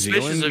 getting real New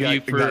suspicious Zealand of you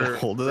got for,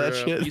 hold of that for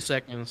shit? a few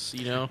seconds,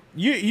 you know?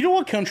 you know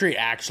what country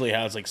actually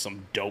has like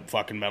some dope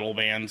fucking metal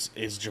bands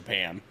is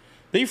Japan.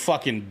 They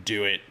fucking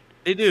do it.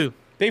 They do.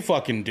 They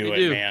fucking do They it,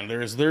 do. man.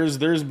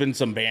 There's been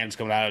some bands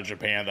coming out of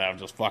Japan that have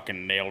just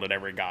fucking nailed it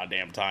every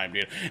goddamn time,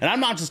 dude. And I'm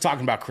not just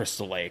talking about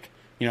Crystal Lake.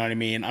 You know what I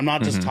mean? I'm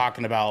not just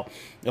talking about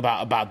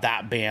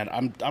that band.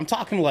 I'm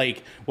talking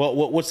like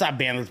what's that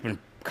band that's been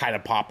kind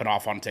of popping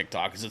off on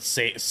TikTok? Is it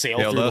Sail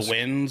Through Dust? the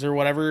Winds or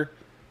whatever?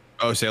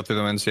 Oh, Sail Through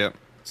the Winds, yeah.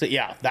 So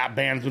yeah, that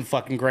band's been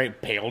fucking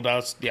great. Pale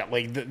Dust, yeah,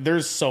 like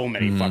there's so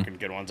many fucking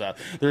good ones out.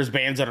 There's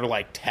bands that are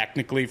like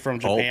technically from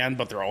Japan,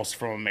 but they're also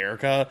from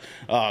America.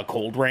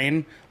 Cold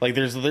Rain, like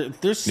there's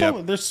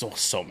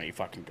so many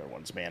fucking good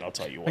ones, man. I'll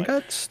tell you I what.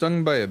 got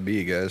stung by a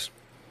bee, guys.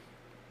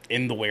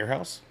 In the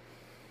warehouse,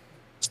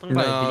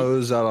 No, it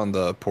was out on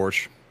the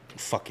porch.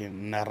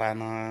 fucking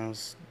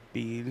naranas,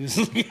 bees.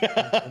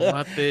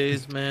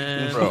 Aguacates,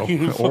 man. Bro,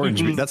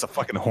 orange bee. That's a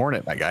fucking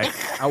hornet, my guy.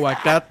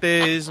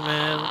 Aguacates,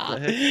 man.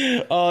 What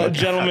the heck?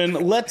 Gentlemen,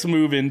 let's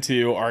move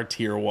into our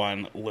tier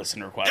 1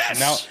 listener question.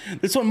 Now,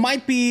 this one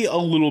might be a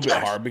little bit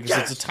hard because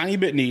it's a tiny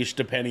bit niche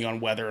depending on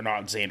whether or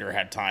not Xander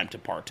had time to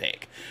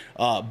partake.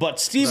 But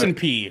Stephen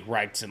P.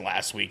 writes in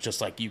last week,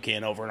 just like you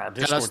can over in our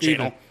Discord Steven.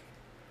 channel.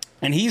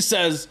 And he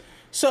says,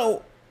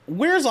 so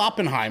where's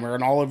Oppenheimer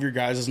in all of your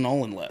guys'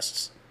 Nolan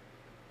lists?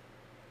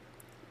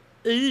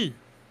 Ew.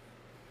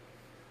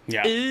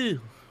 Yeah. Ew.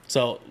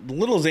 So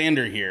little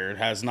Xander here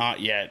has not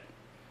yet,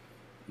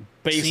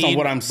 based on Seen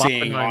what I'm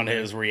seeing on Barbenheimer.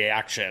 his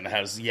reaction,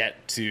 has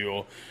yet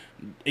to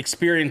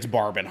experience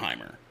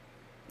Barbenheimer.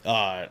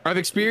 I've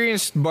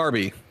experienced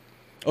Barbie.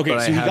 Okay, But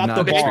so I he have got not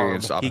the barb.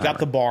 experienced He got Oppenheimer.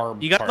 the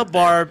barb. You got the part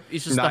there. barb.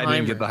 It's just No, the I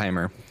didn't Heimer. get the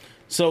Heimer.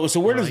 So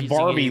where does he's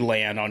Barbie eating.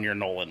 land on your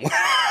Nolan?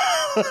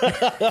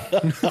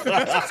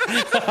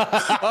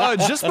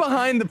 Just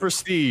behind the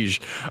Prestige.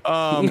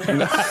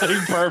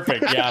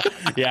 Perfect.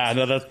 Yeah.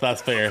 No,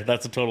 that's fair.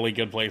 That's a totally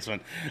good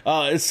placement.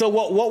 So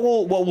what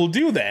we'll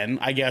do then?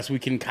 I guess we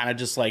can kind of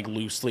just like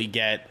loosely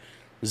get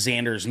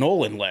Xander's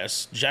Nolan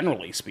list,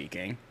 generally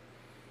speaking,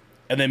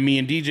 and then me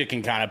and DJ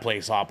can kind of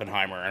place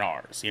Oppenheimer in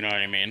ours. You know what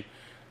I mean?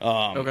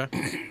 Okay.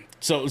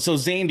 So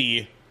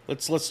Zandy,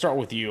 let's start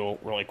with you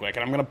really quick,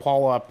 and I'm gonna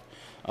pull up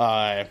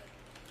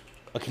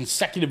a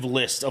consecutive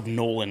list of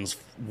Nolan's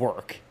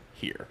work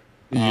here.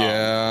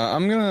 Yeah,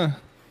 I'm gonna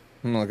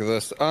look at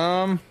this.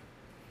 Oh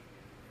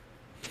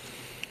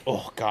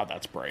God,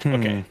 that's bright.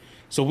 Okay,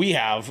 so we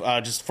have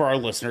just for our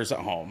listeners at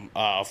home,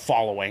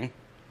 following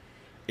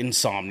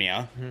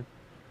Insomnia,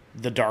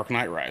 The Dark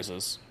Knight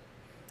Rises,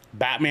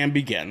 Batman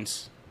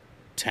Begins,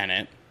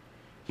 Tenet,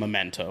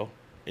 Memento,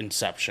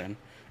 Inception,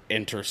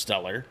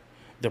 Interstellar,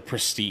 The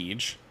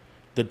Prestige,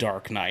 The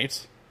Dark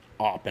Knight,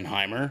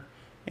 Oppenheimer,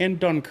 and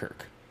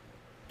Dunkirk.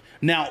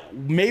 Now,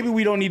 maybe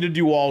we don't need to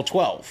do all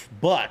 12,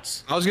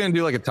 but I was gonna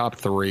do like a top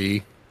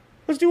 3.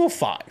 let's do a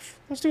 5.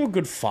 Let's do a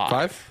good 5.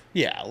 5?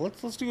 Yeah,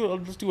 let's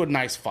do a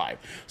nice 5.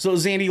 So,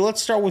 Zandy,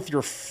 let's start with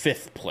your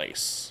 5th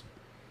place.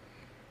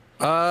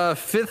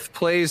 5th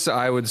place,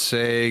 I would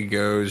say,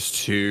 goes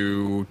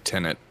to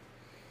Tenet.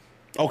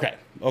 Okay,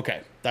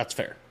 that's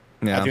fair.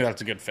 Yeah. I think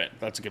that's a good fit.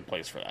 That's a good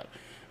place for that.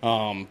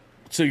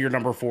 So you're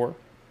number 4.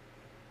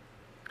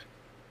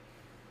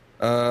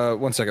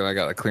 1 second, I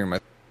gotta clear my.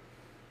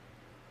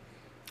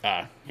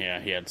 Yeah,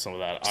 he had some of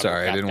that.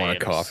 Sorry, I didn't want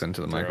to autocaffeinated cough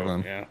into the throat,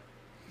 microphone. Yeah.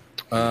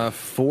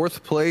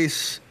 4th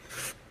place.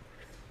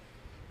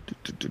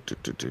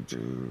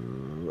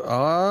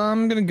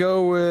 I'm gonna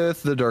go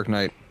with The Dark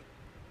Knight.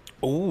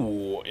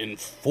 Ooh, in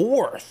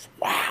fourth.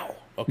 Wow.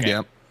 Okay.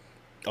 Yeah.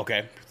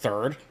 Okay.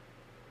 Third.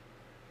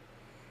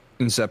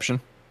 Inception.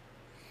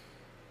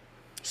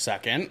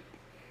 Second.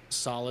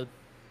 Solid.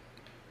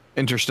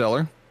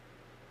 Interstellar.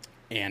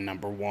 And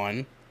number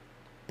one,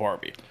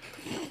 Barbie.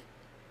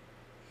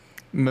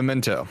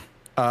 Memento.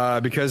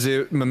 Because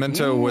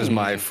Memento was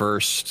my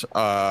first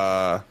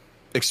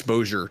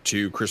exposure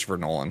to Christopher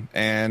Nolan,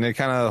 and it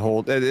kind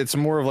of it's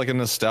more of like a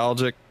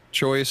nostalgic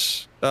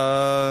choice,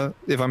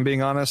 if I'm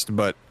being honest,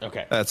 but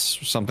Okay.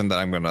 that's something that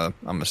I'm gonna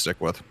stick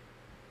with.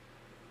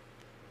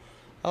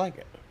 I like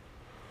it.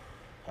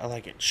 I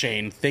like it.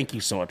 Shane, thank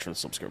you so much for the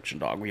subscription,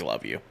 dog. We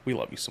love you. We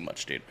love you so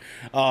much, dude.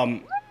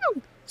 So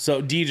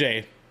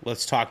DJ,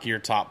 let's talk your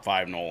top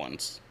 5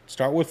 Nolans.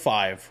 Start with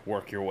 5,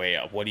 work your way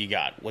up. What do you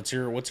got? What's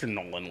your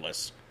Nolan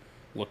list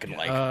looking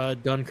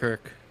like?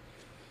 Dunkirk.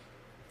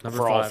 Number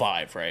For 5. all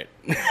 5, right?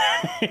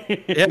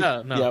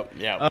 Yeah, no.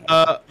 Yep.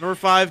 Number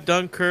 5,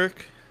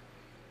 Dunkirk.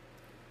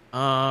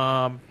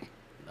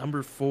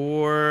 Number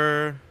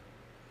 4,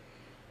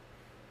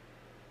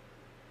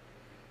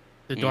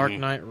 The Dark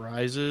Knight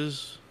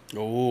Rises.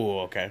 Oh,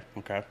 okay.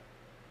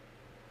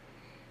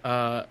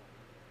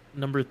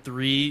 Number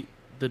 3,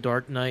 The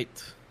Dark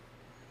Knight.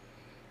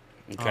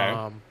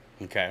 Okay.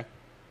 Okay.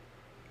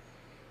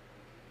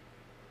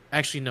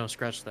 Actually, no,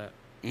 scratch that.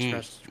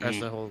 Scratch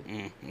that whole.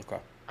 Okay.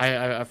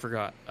 I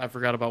forgot. I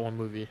forgot about one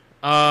movie.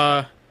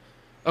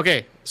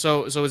 Okay,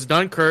 so it's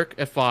Dunkirk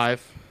at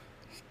 5.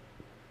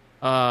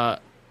 The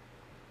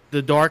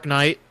Dark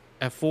Knight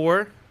at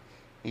 4.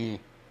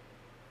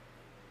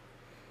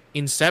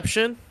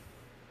 Inception.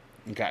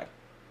 Okay.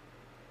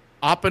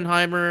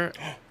 Oppenheimer,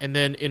 and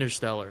then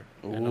Interstellar.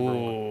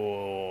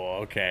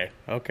 Ooh, okay.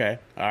 All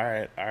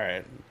right.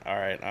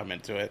 I'm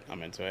into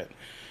it.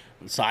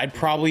 So I'd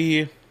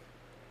probably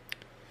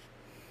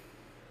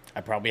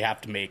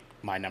have to make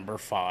my number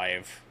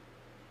 5.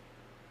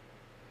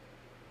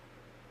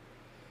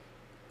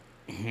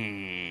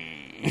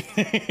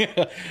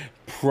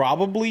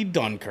 Probably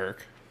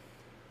Dunkirk.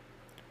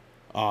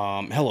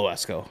 Hello,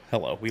 Esco.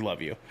 Hello, we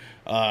love you.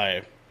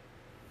 Why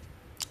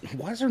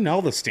is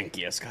Ernell the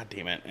stinkiest? God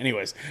damn it.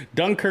 Anyways,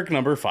 Dunkirk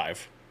number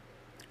 5.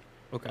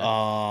 Okay.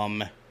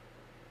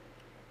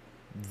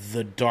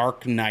 The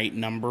Dark Knight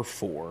number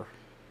 4.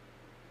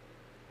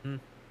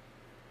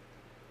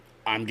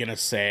 I'm gonna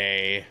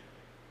say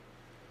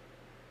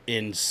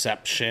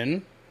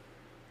Inception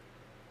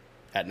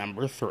at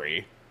number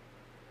 3.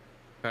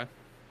 Okay.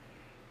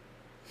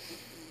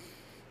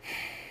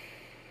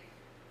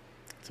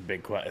 It's a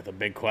big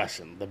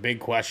question. The big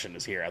question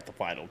is here at the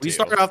final 2. We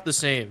started off the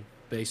same,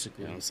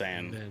 basically. You know what I'm saying?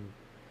 And then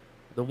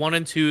the 1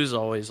 and 2 is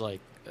always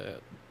like...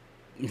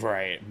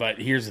 right, but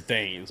here's the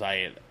thing: is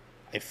I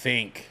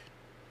think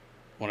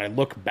when I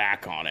look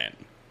back on it,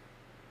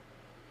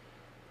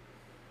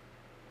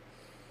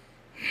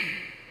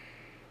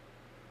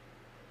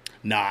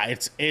 nah,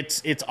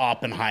 it's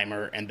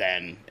Oppenheimer and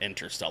then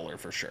Interstellar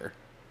for sure.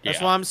 That's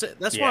what I'm saying.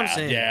 That's what I'm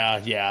saying.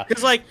 Yeah.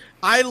 Because like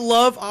I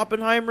love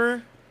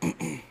Oppenheimer,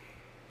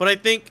 but I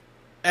think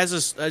as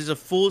a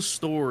full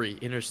story,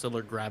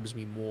 Interstellar grabs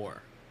me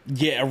more.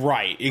 Yeah,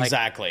 right.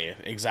 Exactly.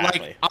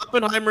 Like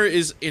Oppenheimer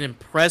is an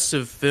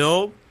impressive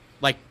film.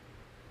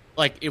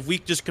 Like if we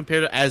just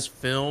compare it as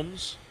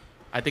films,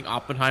 I think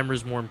Oppenheimer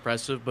is more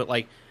impressive. But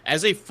like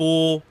as a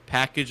full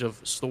package of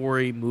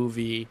story,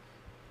 movie,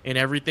 and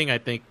everything, I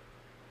think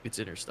it's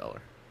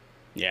Interstellar.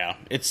 Yeah,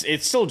 it's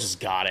still just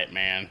got it,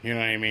 man. You know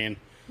what I mean?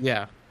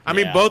 Yeah, I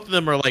mean both of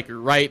them are like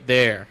right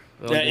there.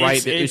 Like,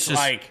 right there. It's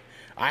just like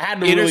I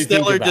had to really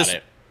think about just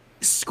it.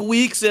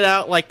 Squeaks it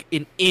out like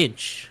an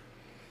inch.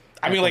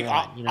 I mean, like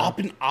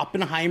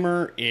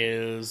Oppenheimer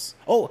is.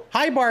 Oh,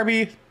 hi,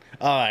 Barbie.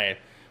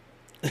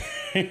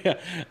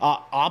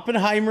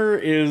 Oppenheimer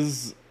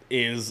is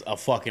a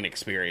fucking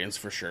experience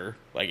for sure.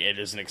 Like it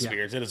is an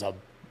experience. Yeah. It is a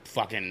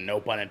fucking,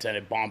 no pun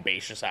intended,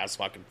 bombacious ass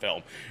fucking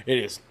film. It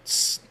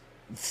is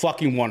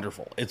fucking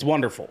wonderful. It's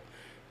wonderful,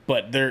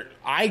 but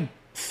I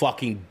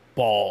fucking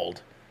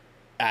bawled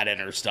at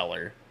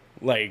Interstellar.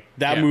 Like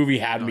that movie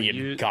had me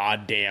in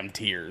goddamn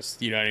tears.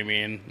 You know what I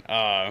mean?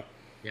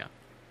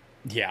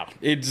 Yeah,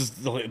 it just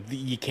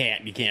you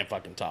can't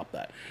fucking top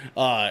that.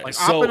 Like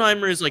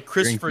Oppenheimer is like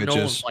Christopher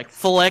Nolan's like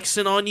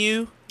flexing on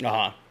you.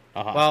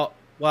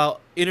 While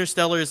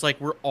Interstellar is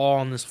like we're all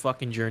on this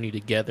fucking journey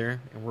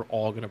together and we're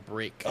all gonna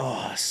break.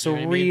 Oh,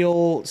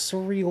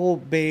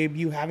 surreal, babe.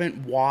 You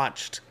haven't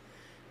watched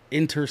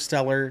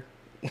Interstellar.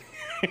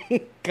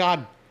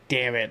 God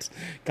damn it.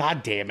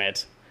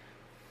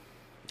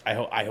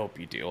 I hope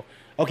you do.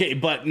 Okay,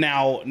 but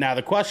now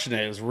the question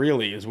is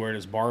where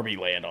does Barbie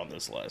land on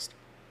this list?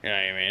 You know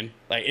what I mean?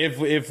 Like if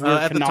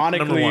we're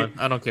canonically,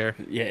 I don't care.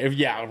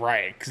 Yeah,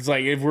 right. Because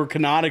like if we're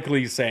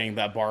canonically saying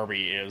that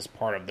Barbie is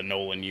part of the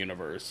Nolan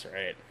universe,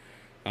 right?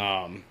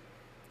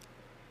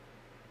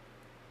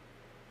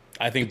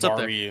 I think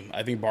Barbie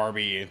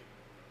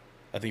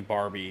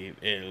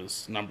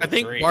is number 3. I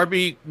think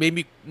Barbie made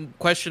me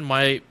question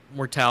my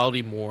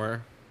mortality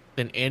more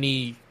than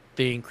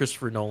anything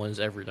Christopher Nolan's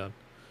ever done.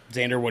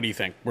 Xander, what do you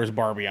think? Where's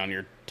Barbie on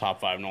your top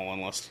 5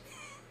 Nolan list?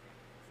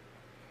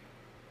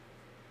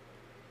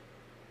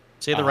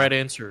 Say the right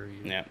answer.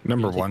 Yeah.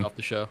 Number you take one. off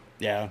the show.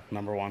 Yeah,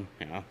 number 1.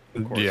 Yeah.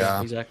 Of course.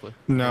 Yeah. Exactly.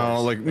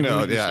 No, like, no,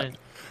 What you're yeah. saying.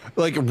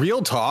 Like,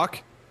 real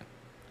talk,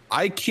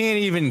 I can't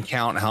even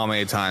count how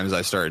many times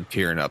I started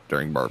tearing up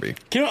during Barbie.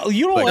 You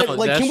know Like, what? no,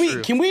 Like, that's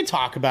true. can we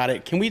talk about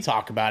it? Can we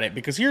talk about it?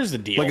 Because here's the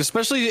deal. Like,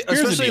 especially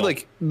deal.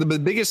 like, the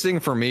biggest thing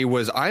for me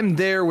was I'm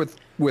there with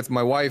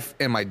my wife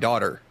and my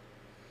daughter.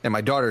 And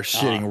my daughter's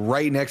sitting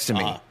right next to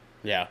me.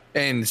 Yeah.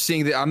 And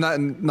seeing that,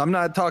 I'm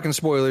not talking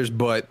spoilers,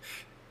 but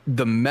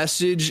the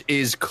message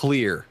is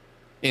clear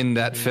in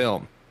that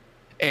film,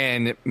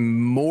 and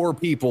more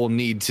people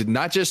need to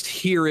not just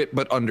hear it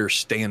but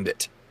understand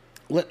it.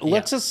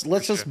 Let's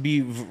just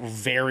be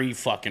very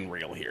fucking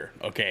real here,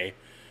 okay?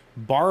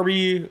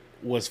 Barbie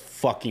was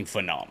fucking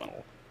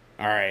phenomenal.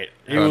 All right,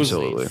 it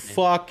Absolutely. was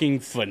fucking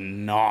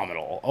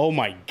phenomenal. Oh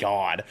my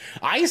god,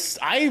 I've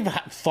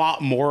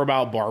thought more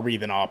about Barbie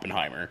than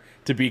Oppenheimer.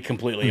 To be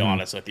completely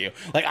honest with you,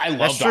 like I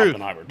loved true.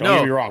 Oppenheimer. Don't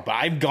get me wrong, but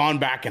I've gone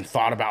back and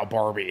thought about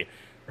Barbie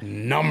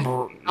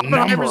number of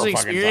fucking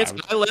experience.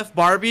 times. I left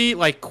Barbie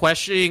like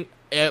questioning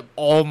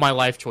all of my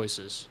life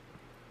choices.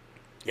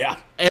 Yeah,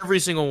 Every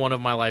single one of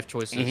my life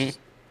choices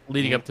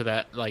leading up to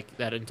that, like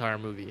that entire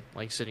movie,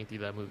 like sitting through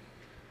that movie.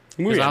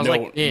 we I had was no,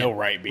 like, man, no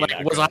right being like,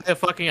 that was good. I a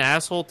fucking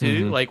asshole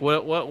too? Like,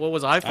 what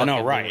was I I fucking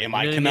know, right? doing? Am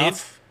I You know what I mean?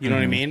 enough? You know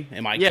what I mean?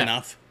 Am I Yeah.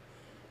 enough?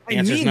 I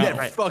Answer's need no. that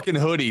Right. fucking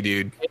hoodie,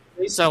 dude.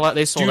 They sold out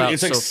Dude, it's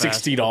like so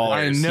fast. $60.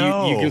 I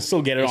know. You can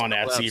still get it on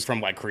It's Etsy collapsed.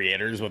 from like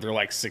creators, but they're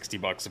like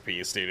 $60 a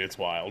piece, dude. It's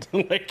wild.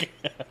 Like,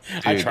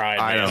 I Dude, tried.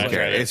 I man. don't care.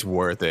 tried it. It's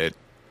worth it.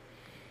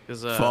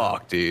 'Cause,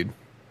 Fuck, dude.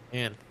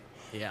 man,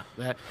 yeah.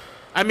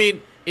 I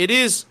mean, it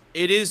is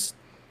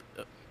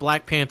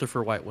Black Panther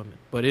for white women,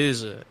 but it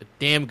is a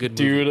damn good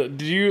movie. Dude,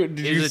 did you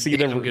It's a see the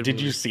damn good did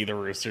you movie. see the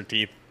Rooster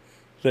Teeth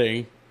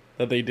thing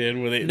that they did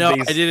with it? No,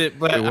 They- I didn't.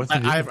 But Wait, what's the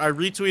I deal?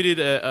 retweeted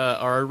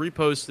or I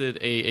reposted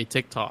a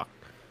TikTok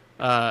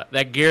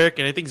that Garrick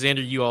and I think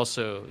Xander you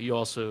also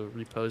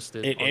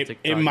reposted on TikTok.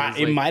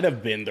 It might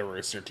have been the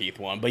Rooster Teeth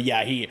one, but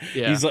yeah,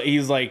 Yeah.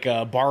 he's like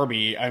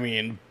Barbie. I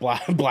mean,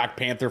 Black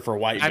Panther for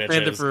white Black bitches.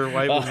 Panther for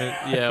white women.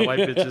 Yeah, white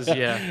bitches.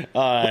 Yeah.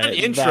 What an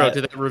intro to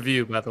that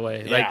review, by the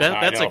way. Like Yeah,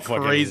 I that's know, like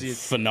fucking crazy.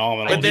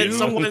 phenomenal. But then dude.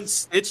 someone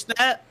stitched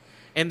that,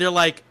 and they're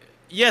like,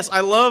 "Yes, I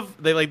love."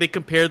 They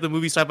compared the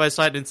movie side by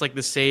side, and it's like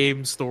the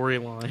same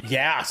storyline.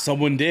 Yeah,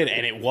 someone did,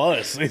 and it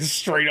was. It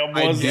straight up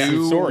I was the same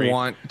do story.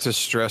 want to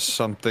stress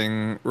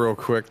something real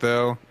quick,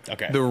 though.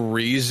 Okay. The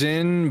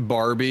reason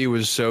Barbie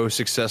was so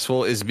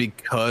successful is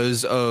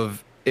because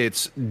of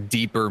its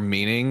deeper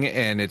meaning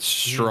and its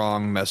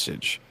strong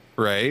message,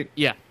 right?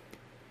 Yeah.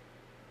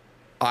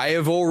 I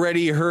have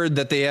already heard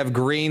that they have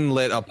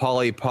greenlit a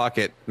Polly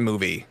Pocket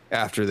movie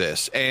after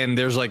this, and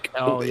there's like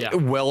Oh, yeah.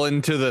 well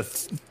into the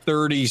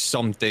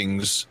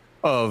 30-somethings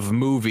of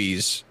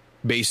movies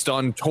based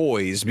on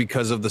toys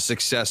because of the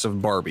success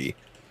of Barbie.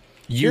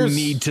 You Here's-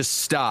 need to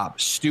stop.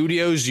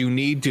 Studios, you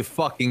need to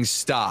fucking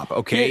stop,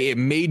 okay? Yeah. It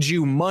made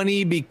you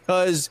money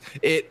because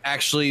it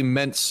actually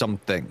meant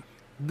something.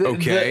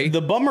 Okay.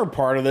 The bummer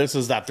part of this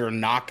is that they're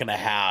not going to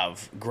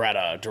have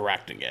Greta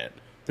directing it.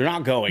 They're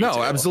not going to.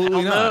 No,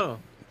 absolutely not. No,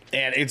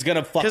 And it's going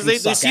to fucking because they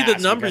suck see the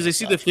ass numbers, they because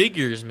see of the stuff.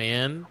 figures,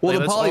 man. Well, Like, the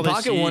that's Polly all they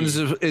Pocket see.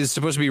 one is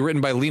supposed to be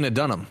written by Lena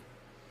Dunham.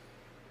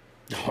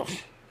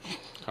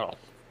 Oh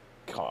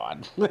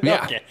God.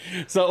 Yeah. Okay.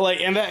 So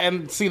like,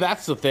 and see,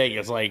 that's the thing.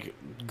 Is like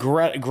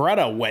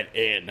Greta went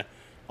in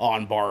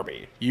on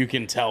Barbie. You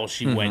can tell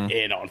she went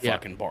in on Yeah.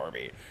 fucking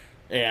Barbie.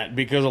 And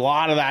because a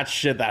lot of that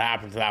shit that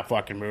happened to that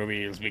fucking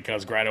movie is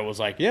because Greta was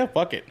like, yeah,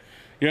 fuck it.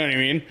 You know what I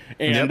mean?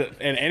 And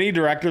and any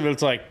director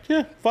that's like,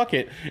 yeah, fuck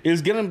it,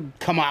 is gonna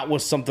come out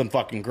with something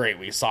fucking great.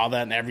 We saw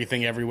that in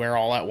Everything Everywhere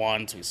All at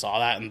Once. We saw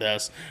that in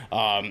this,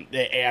 and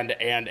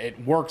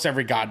it works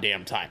every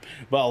goddamn time.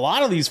 But a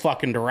lot of these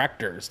fucking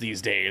directors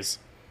these days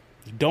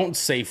don't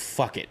say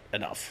fuck it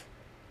enough.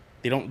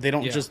 They don't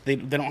just they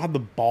don't have the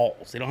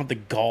balls. They don't have the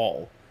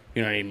gall.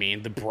 You know what I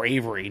mean? The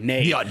bravery,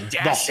 nay, The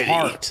audacity. the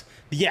heart.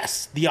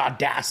 Yes, the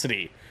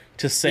audacity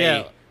to say.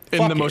 Yeah. In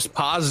fuck the it. most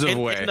positive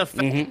And, way. and the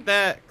fact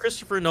that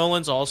Christopher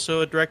Nolan's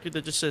also a director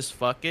that just says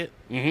 "fuck it,"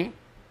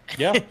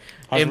 Yeah,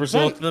 and 100%.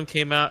 both of them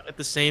came out at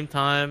the same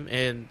time,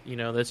 and you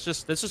know that's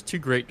just two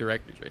great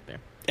directors right there.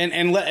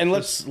 And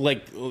let's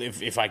like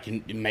if I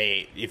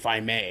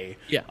may,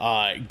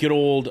 Yeah. good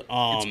old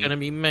It's gonna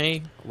be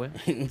May. Well,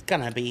 it's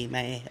gonna be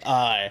May.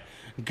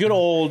 Good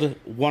old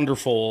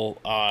wonderful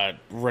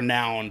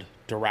renowned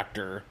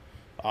director,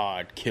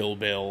 Kill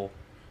Bill,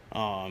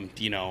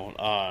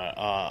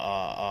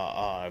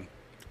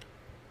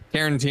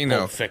 Tarantino.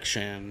 Pulp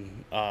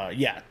Fiction,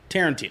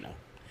 Tarantino.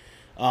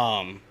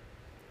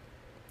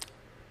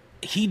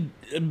 He,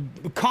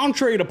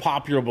 contrary to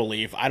popular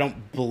belief, I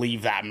don't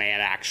believe that man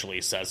actually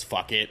says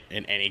fuck it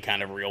in any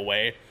kind of real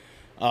way.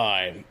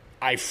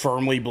 I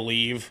firmly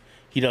believe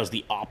he does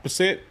the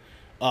opposite.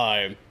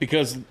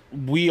 Because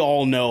we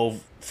all know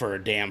for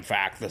a damn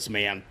fact this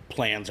man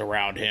plans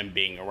around him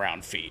being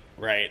around feet,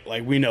 right?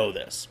 Like, we know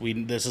this.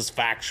 This is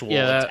factual.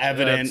 It's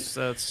evident.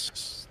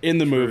 That's in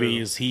the true.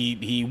 movies.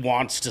 He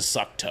wants to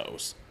suck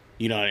toes.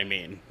 You know what I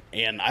mean?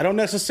 And I don't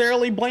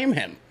necessarily blame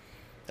him.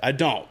 I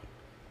don't.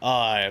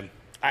 I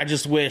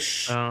just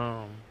wish.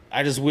 Oh.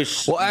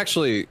 Well,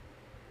 actually,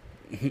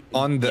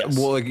 on the Yes.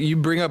 well, like, you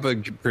bring up a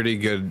pretty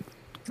good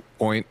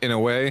point in a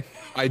way.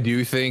 I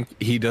do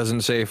think he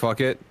doesn't say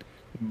fuck it,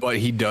 but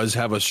he does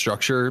have a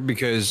structure,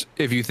 because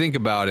if you think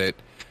about it,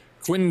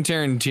 Quentin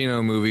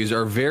Tarantino movies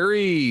are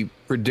very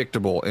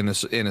predictable in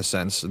a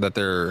sense that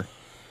they're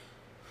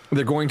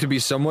going to be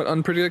somewhat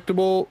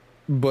unpredictable,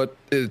 but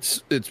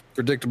it's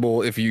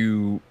predictable if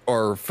you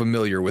are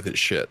familiar with his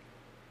shit.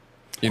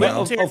 You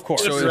know, of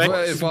course. so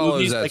it follows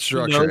Movies, that like, he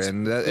structure,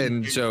 knows-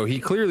 and so he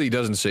clearly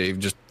doesn't say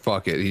just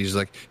fuck it. He's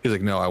like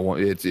no, I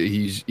want it.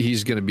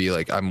 He's gonna be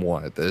like, I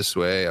want it this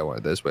way. I want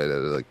it this way.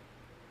 Like,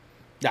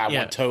 I Yeah.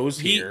 want toes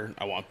here.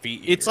 I want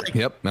feet. It's here. like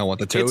yep, I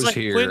want the toes like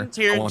here.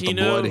 Quentin I want the Tarantino-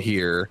 blood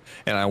here,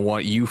 and I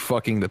want you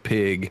fucking the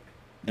pig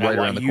And right I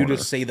around want the you corner.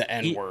 to say the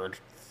N word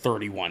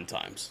 31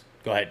 times.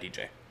 Go ahead,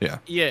 DJ.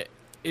 Yeah,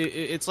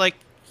 it's like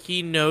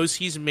he knows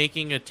he's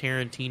making a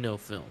Tarantino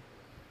film,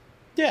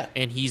 Yeah.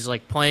 and he's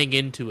like playing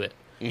into it.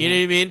 You know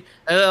Mm-hmm.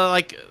 what I mean?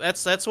 Like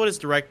that's what his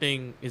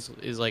directing is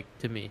like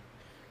to me,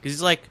 because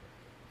he's like,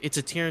 it's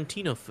a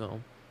Tarantino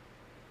film.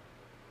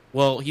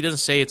 Well, he doesn't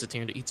say it's a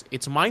Tarantino.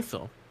 It's my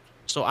film,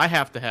 so I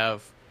have to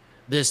have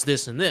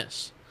this, and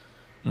this.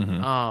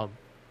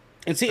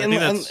 And see, I and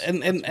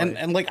think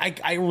that's and like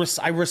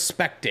I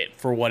respect it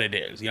for what it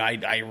is. You know,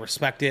 I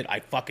respect it.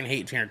 I fucking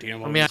hate Tarantino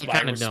movies. I mean, I but kinda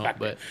don't, respect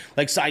but- it.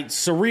 Like,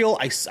 surreal.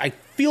 I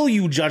feel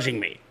you judging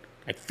me.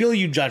 I feel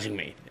you judging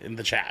me in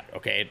the chat.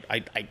 Okay,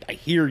 I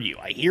hear you.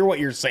 I hear what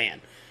you're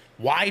saying.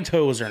 Why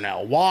toes,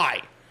 Ernell?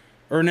 Why,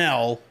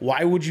 Ernell?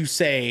 Why would you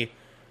say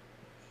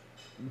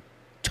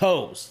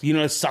toes? You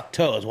know, suck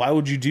toes. Why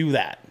would you do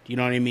that? You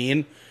know what I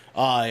mean?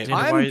 why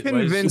I'm is-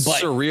 convinced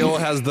but- Surreal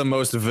has the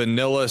most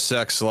vanilla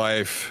sex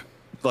life.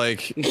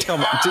 Like, come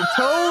on, to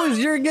toes,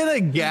 you're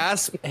gonna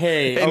gasp.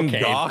 Hey, and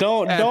okay, gawk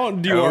don't at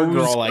do our toes.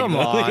 girl like Come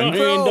this. on, I mean,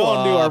 grow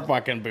don't do our up.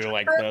 fucking boo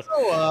like this.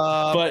 Grow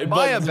up. But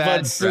Buy a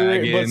bad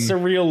dragon.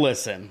 Surreal,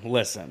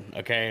 listen,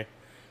 okay?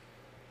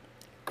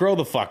 Grow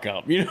the fuck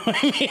up, you know what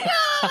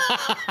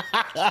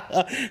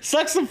I mean?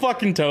 Suck some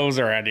fucking toes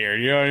around here,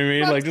 you know what I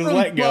mean? Suck Like, just some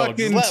let go, just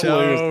fucking let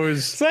toes.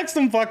 loose. Suck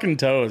some fucking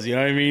toes, you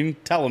know what I mean?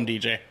 Tell them,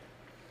 DJ.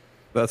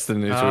 That's the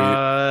new tweet.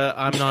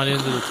 I'm not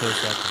into the toe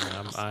sucking.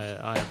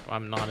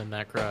 I'm not in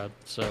that crowd,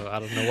 so I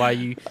don't know why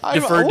you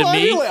deferred to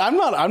me. I'm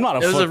not a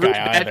It was a foot really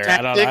guy bad either.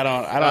 tactic. I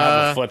don't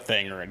have a foot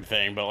thing or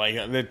anything, but like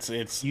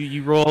it's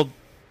You rolled.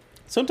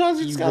 sometimes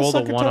you just You gotta rolled a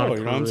suck a one on toe. You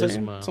know what I'm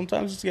saying? charisma.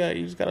 Sometimes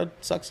you just gotta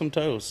suck some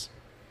toes.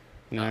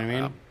 You know what I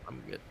mean?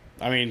 I'm good.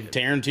 I mean,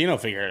 Tarantino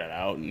figured it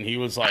out, and he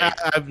was like,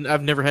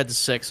 I've never had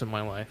sex in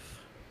my life.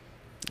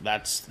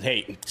 "That's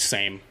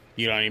same."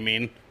 You know what I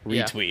mean?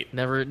 Yeah. Retweet.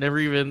 Never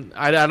even.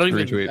 I don't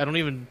even. Retweet. I don't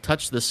even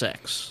touch the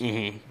sex.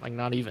 Like,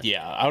 not even.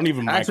 Yeah, I don't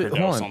even Actually, microdose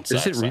hold on on.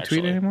 sex. Is it retweet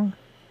actually. anymore?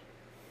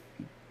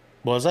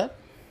 What was that?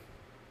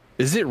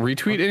 Is it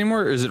retweet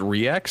anymore, or is it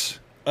rex?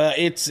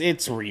 It's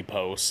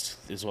repost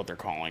is what they're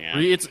calling it.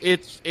 It's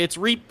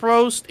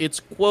repost. It's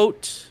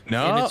quote. and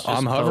No, it's just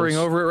I'm hovering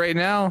post. over it right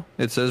now.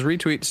 It says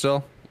retweet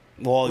still.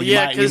 Well,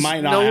 yeah, you 'cause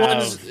might not no have.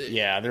 one's-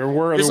 Yeah, There's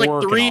they're like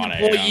working 3 on it,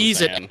 you know what I'm employees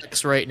saying? at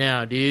X right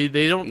now, dude.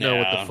 They don't know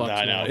what Yeah, the fuck's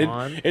I know. going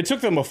on. It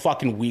took them a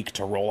fucking week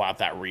to roll out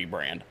that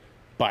rebrand,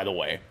 by the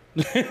way.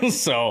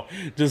 So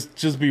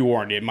just be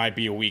warned. It might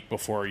be a week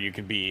before you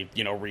could be,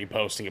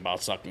 reposting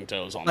about sucking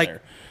toes on Like,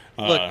 there.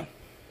 Look,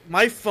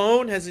 my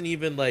phone hasn't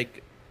even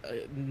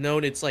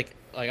known it's like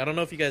I don't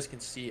know if you guys can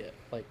see it.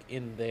 Like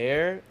in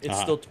there, it's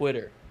still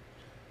Twitter.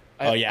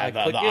 the click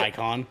it,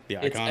 icon.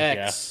 The It's icon.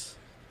 X.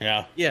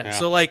 Yeah. Yeah.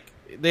 So like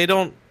they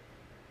don't.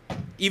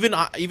 Even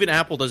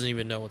Apple doesn't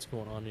even know what's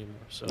going on anymore.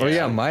 So Oh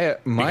yeah, my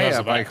Because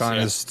app of X, icon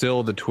yeah. is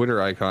still the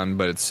Twitter icon,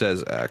 but it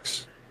says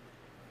X.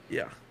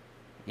 yeah.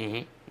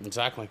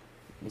 Exactly.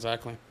 It's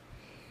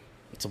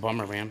a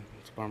bummer, man.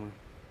 It's a bummer.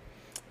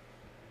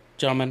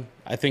 Gentlemen,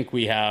 I think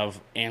we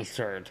have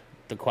answered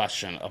the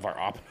question of our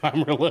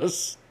Oppenheimer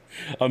list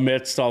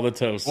amidst all the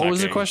toes. What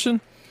was the question?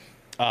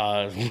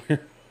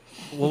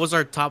 What was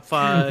our top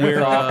 5?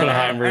 We're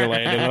Oppenheimer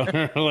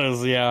related.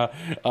 Liz, yeah.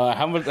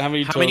 How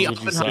many toes many would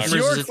you suck? Oppenheimers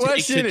does it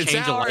take to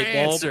change a light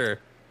bulb?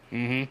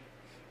 Exactly.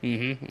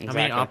 How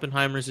many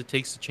Oppenheimers it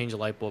takes to change a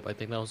light bulb? I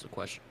think that was the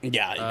question.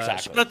 Yeah,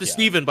 exactly. Shout out to yeah.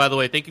 Steven, by the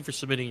way. Thank you for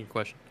submitting your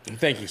question.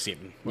 Thank you,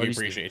 Steven. We Love you,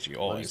 appreciate Steven.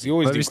 you always. You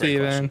always Love do you, great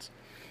Steven. questions.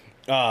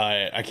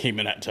 I came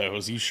in at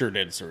toes. You sure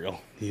did, Surreal.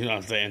 You know what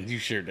I'm saying? You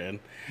sure did.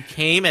 You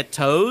came at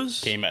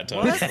toes? Came at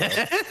toes.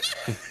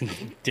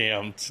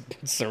 Damn,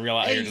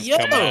 Surreal out here Hey, just yo.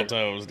 coming at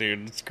toes,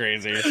 dude. It's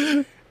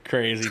crazy.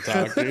 Crazy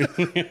talk, dude.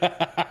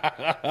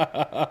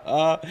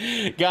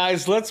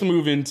 Guys, let's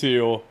move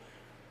into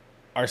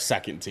our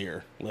second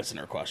tier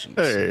listener questions.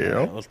 Hey,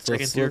 yo. All right,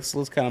 Second tier.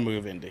 let's kind of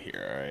move into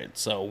here. All right.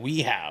 So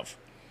we have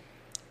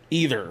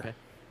either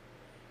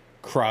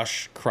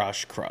Crush,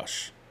 Crush,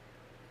 Crush.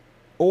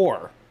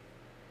 Or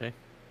Okay.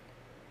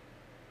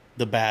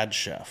 The Bad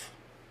Chef.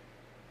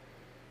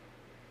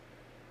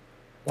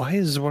 Why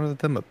is one of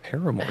them a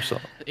Paramore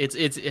song? It's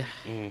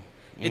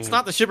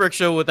not the Shipwreck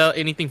show without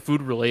anything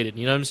food related.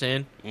 You know what I'm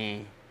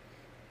saying?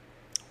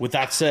 With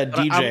that said,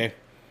 DJ,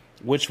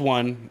 which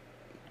one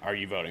are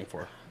you voting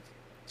for?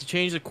 To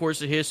change the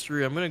course of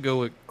history, I'm gonna go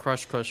with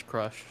Crush, Crush,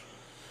 Crush.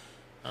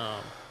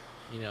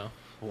 You know.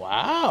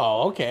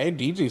 Wow. Okay.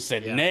 DJ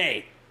said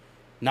nay.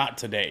 Not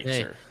today,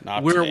 Hey, sir.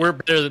 Not we're today. we're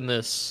better than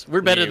this.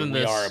 We're better than We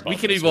this. are above We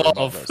can this. We're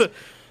above evolve. this.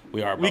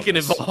 We are. Above We can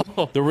this.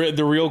 evolve.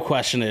 The real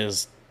question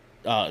is,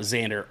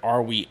 Xander,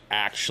 are we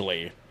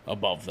actually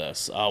above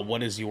this?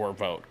 What is your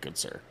vote, good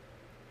sir?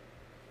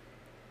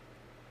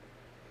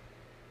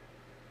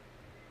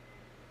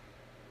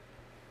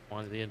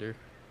 On the ender.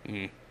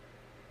 Mm.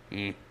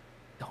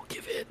 Don't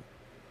give in.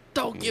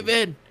 Don't give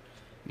in.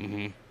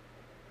 Mm-hmm.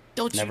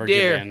 Don't Never you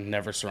dare. give in.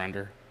 Never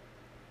surrender.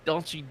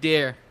 Don't you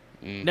dare.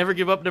 Never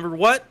give up. Never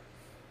what?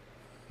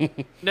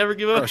 Never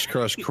give up. Crush,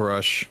 crush,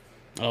 crush.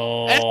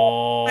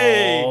 Oh,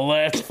 Hey.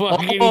 let's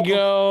fucking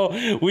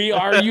go. We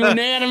are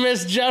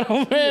unanimous,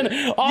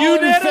 gentlemen. All in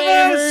Unanimous.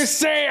 favor,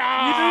 say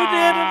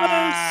aye.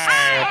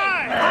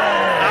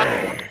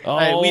 Oh,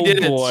 Hey, we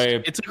did boy.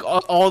 it. It took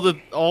all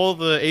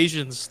the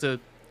Asians to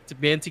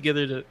band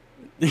together to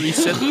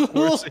reset the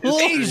course.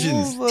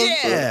 Asians,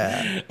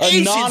 yeah.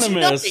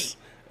 Anonymous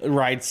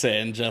writes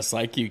in just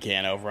like you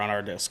can over on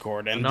our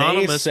Discord, and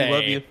Anonymous, they we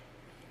love you. say,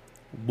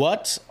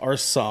 "What are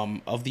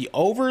some of the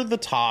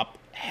over-the-top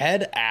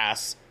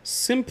head-ass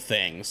simp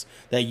things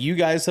that you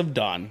guys have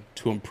done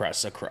to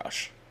impress a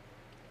crush?"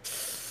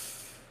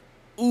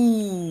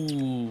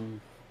 Ooh.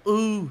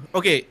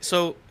 Okay,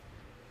 so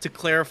to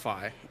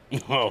clarify,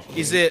 Oh,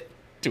 is it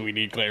do we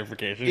need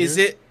clarification? is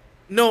here? it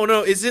no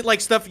is it like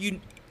stuff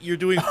you're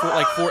doing for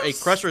a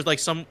crush, or is like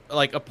some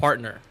like a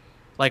partner,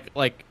 like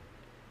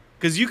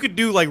because you could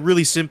do like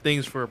really simp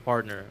things for a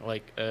partner,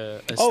 like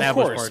established of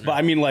course, partner. but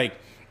I mean, like,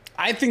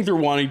 I think they're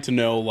wanting to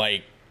know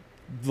like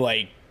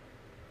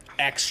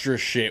extra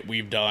shit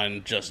we've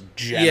done, just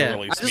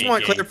generally I just speaking.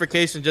 want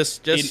clarification,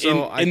 just in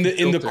so I the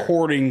can in the filter.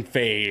 courting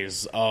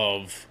phase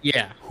of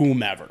Yeah.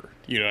 whomever,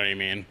 you know what I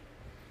mean?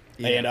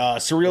 Yeah. And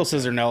Surreal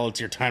says, "No, it's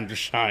your time to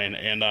shine."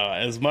 And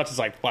as much as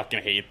I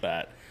fucking hate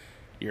that,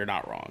 you're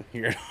not wrong.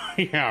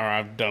 Yeah,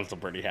 I've done some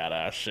pretty hat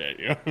ass shit.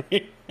 You know what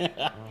I mean?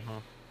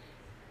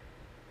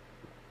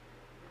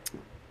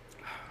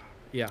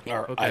 Yeah.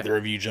 Are Okay. either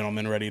of you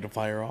gentlemen ready to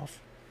fire off?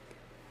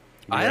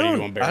 You I ready to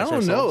don't embarrass know.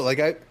 ourselves?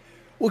 Like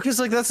because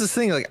like that's the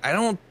thing. Like I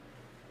don't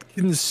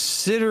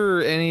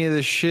consider any of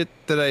the shit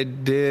that I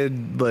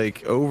did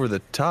like over the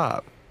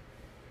top.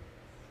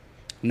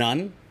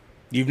 None.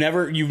 You've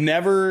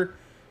never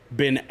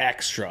been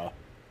extra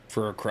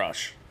for a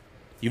crush.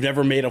 You've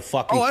never made a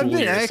fucking Oh, I've fool of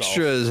been yourself.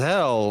 extra as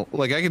hell.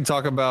 Like I can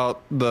talk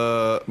about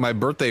my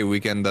birthday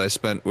weekend that I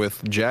spent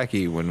with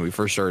Jackie when we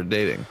first started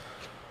dating.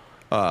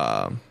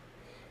 I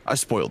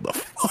spoiled the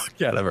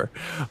fuck out of her.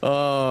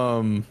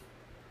 I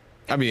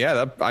mean,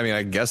 yeah.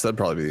 I guess that'd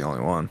probably be the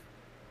only one.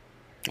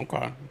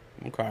 Okay.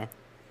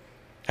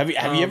 Have you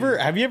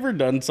ever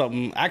done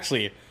something?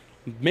 Actually,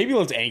 maybe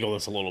let's angle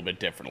this a little bit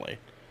differently.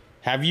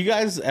 Have you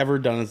guys ever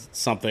done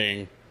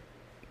something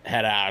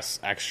head ass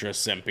extra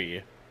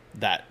simpy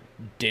that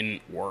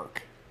didn't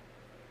work,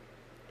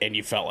 and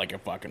you felt like a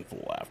fucking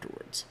fool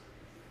afterwards?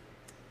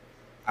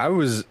 I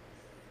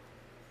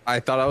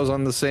thought I was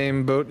on the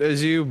same boat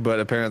as you, but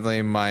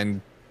apparently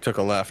mine took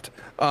a left.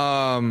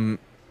 Because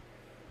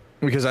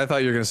I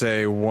thought you were gonna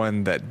say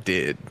one that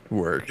did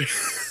work.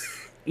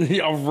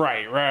 Yeah,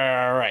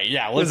 right.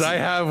 Yeah, Because I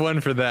have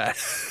one for that.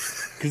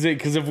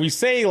 because if we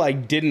say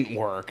like didn't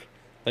work,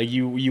 like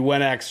you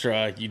went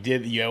extra, you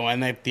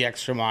went the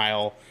extra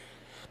mile,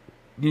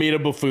 made a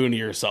buffoon of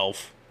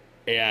yourself,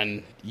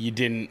 and you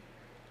didn't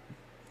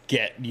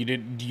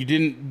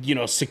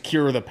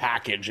secure the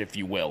package, if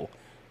you will,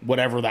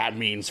 whatever that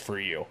means for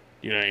you.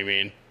 You know what I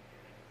mean?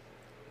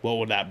 What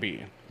would that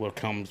be? What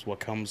comes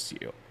to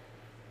you?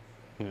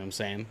 You know what I'm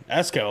saying?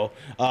 Esco,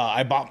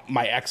 I bought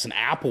my ex an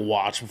Apple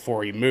Watch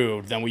before he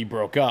moved. Then we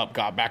broke up,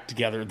 got back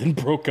together, then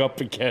broke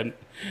up again.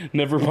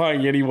 Never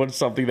buying anyone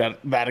something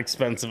that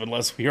expensive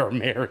unless we are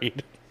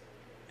married.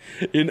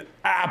 An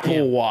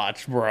Apple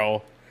Watch,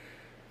 bro.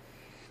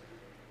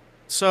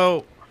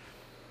 So,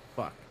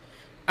 fuck.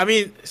 I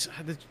mean,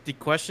 the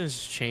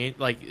questions changed.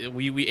 Like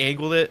we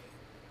angled it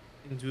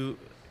into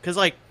because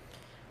like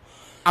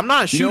I'm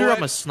not a You know shooter. what?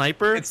 I'm a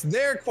sniper. It's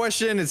their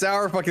question. It's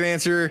our fucking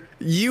answer.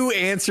 You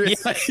answer it.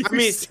 Yeah, I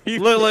mean,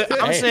 look.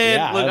 I'm Hey, saying,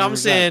 yeah, look. I'm 100%.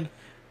 saying,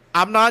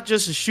 I'm not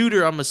just a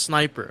shooter. I'm a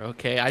sniper.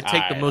 Okay, I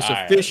take the most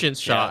efficient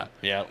shot.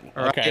 Yeah.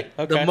 All Okay.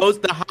 right? Okay.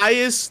 The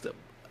highest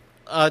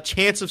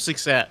chance of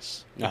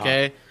success.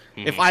 Okay.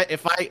 If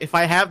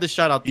I have the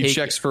shot, I'll He take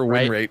checks it, for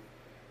win right? rate.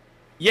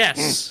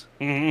 Yes.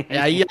 Yeah,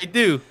 I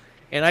do,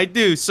 and I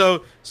do.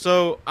 So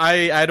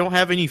I don't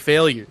have any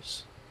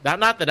failures.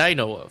 Not that I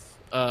know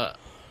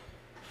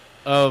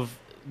of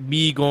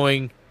me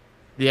going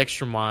the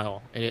extra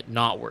mile and it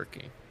not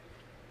working.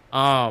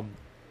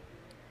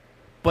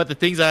 But the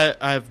things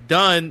I've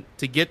done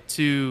to get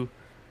to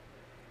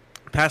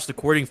past the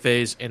courting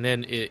phase, and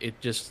then it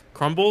just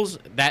crumbles,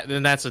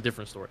 then that's a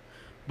different story.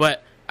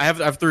 But I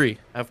have three.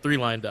 I have three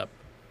lined up.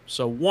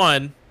 So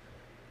one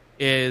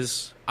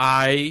is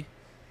I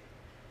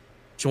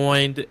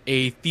joined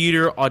a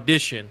theater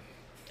audition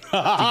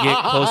to get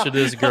closer to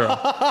this girl.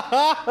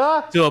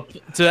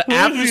 to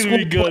after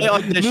school play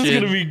audition. This is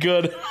gonna be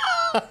good.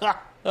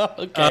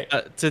 Okay.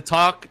 To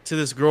talk to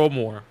this girl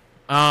more.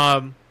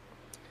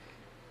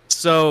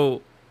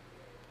 So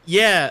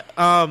yeah.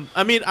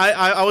 I mean,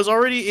 I was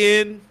already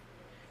in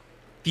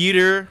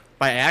theater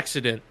by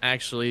accident.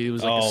 Actually, it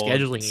was like a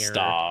scheduling error.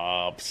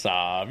 Stop!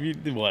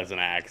 It wasn't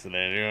an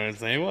accident. You know what I'm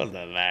saying? It wasn't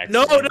an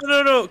accident.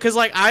 No. Because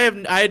like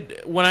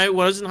when I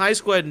was in high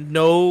school, I had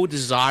no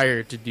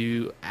desire to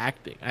do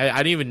acting. I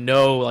didn't even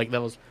know like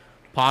that was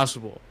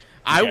possible. Okay.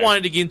 I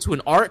wanted to get into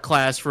an art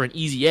class for an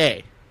easy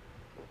A.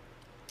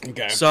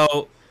 Okay.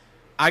 So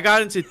I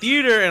got into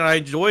theater and I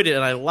enjoyed it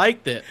and I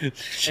liked it.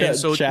 And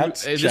so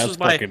Chat's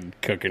fucking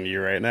cooking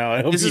you right now.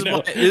 I hope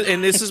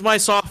this is my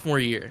sophomore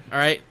year. All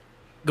right,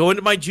 going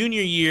into my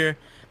junior year,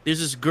 there's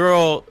this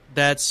girl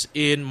that's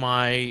in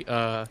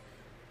my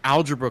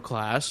algebra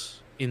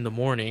class in the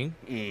morning,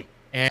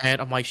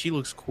 and I'm like, she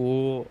looks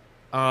cool,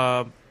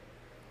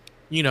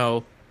 you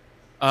know.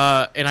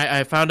 And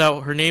I found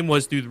out her name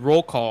was through the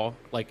roll call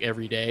like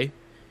every day,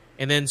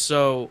 and then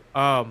so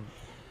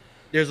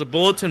there's a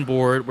bulletin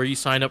board where you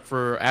sign up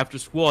for after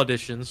school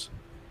auditions,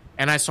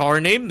 and I saw her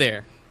name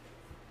there,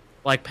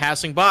 like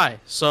passing by.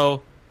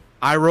 So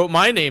I wrote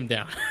my name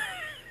down.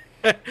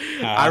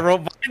 I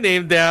wrote my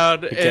name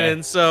down,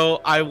 and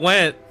so I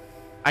went.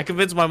 I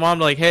convinced my mom,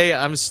 like, hey,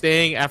 I'm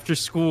staying after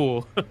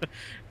school.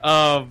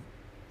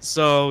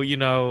 So, you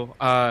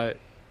know,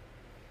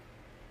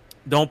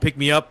 don't pick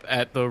me up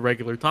at the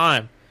regular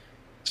time.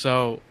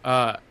 So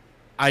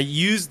I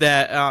used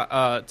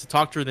that to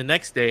talk to her the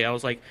next day. I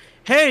was like,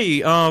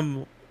 hey,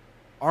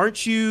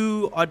 aren't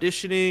you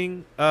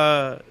auditioning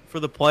for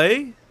the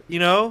play? You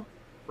know,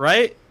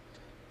 right?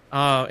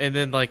 And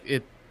then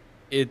like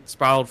it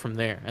spiraled from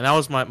there, and that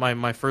was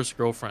my first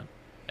girlfriend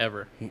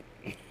ever.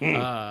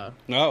 Oh,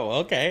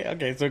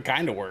 okay, so it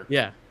kind of worked.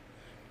 Yeah,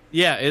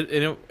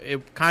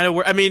 it kind of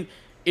worked. I mean,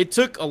 it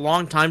took a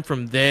long time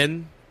from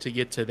then to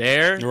get to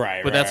there,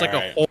 right? But that's like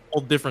a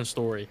whole different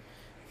story.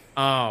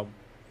 But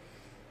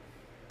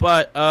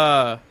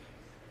my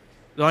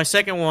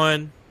second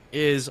one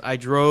is I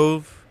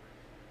drove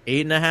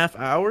 8.5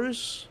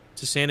 hours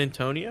to San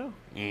Antonio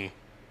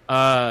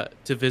to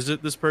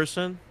visit this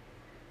person.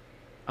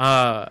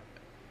 To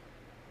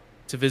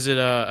visit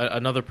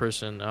another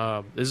person.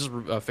 This is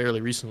fairly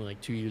recently,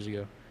 like 2 years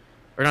ago.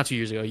 Or not 2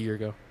 years ago, a year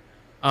ago.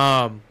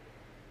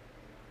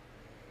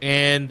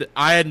 And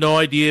I had no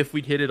idea if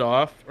we'd hit it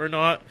off or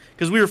not.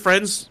 Because we were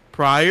friends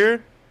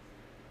prior.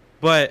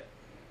 But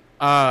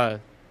I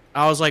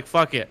was like,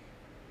 fuck it.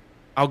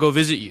 I'll go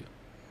visit you.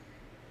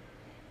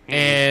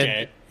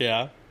 And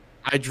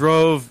I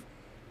drove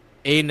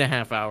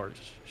 8.5 hours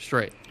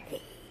straight.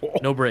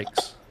 No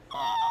breaks.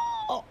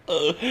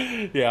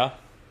 Yeah.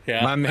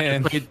 My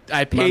man,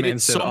 I paid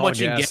it so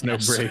much in gas. No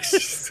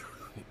brakes.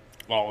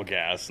 All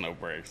gas, no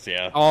brakes.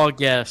 Yeah, all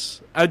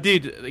gas.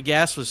 Dude, the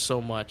gas was so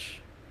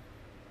much.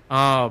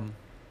 And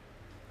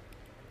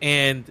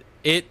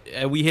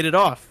we hit it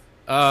off.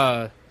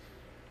 And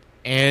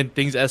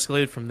things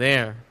escalated from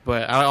there.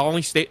 But I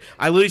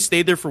literally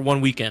stayed there for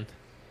 1 weekend.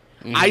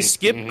 I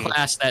skipped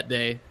class that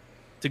day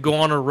to go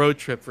on a road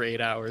trip for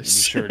 8 hours.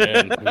 You sure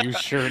did. You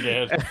sure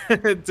did.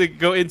 To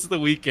go into the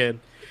weekend.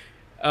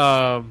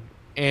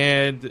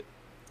 And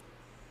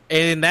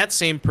that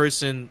same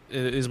person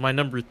is my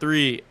number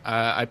 3.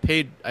 I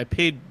paid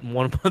 1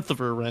 month of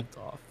her rent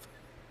off.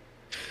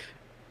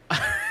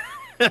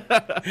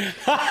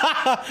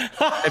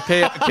 I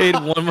paid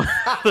 1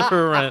 month of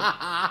her rent.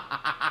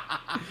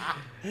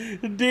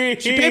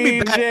 DJ. She paid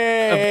me back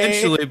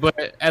eventually,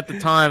 but at the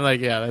time,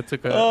 like, yeah, that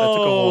took a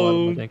whole lot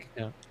of my bank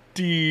account.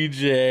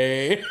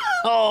 DJ.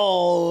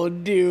 Oh,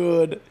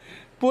 dude.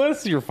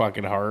 Bless your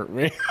fucking heart,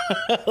 man.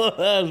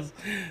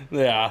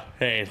 Yeah.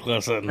 Hey,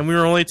 listen. And we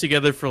were only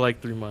together for like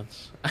 3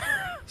 months.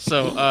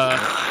 So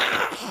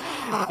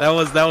that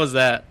was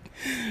that.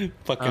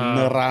 Fucking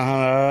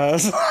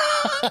naranjas.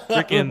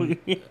 Freaking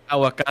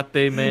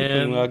aguacate,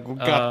 man.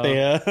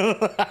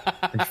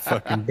 Aguacate.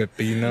 Fucking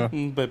pepino.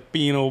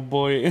 Pepino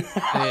boy.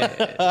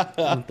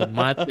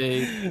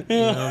 Tomate. You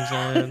know what I'm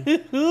saying?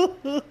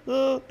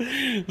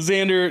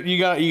 Xander,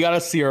 you gotta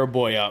see our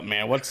boy up,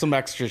 man. What's some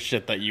extra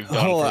shit that you've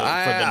done for the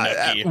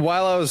nookie?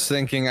 While I was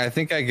thinking, I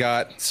think I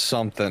got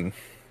something.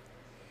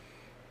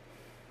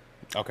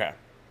 Okay.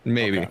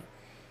 Maybe. Okay.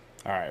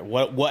 All right.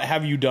 What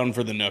have you done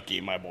for the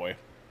nookie, my boy?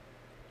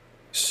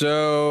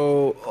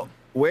 So,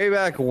 way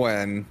back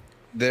when,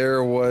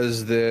 there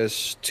was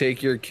this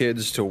take your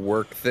kids to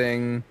work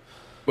thing,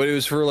 but it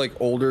was for like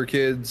older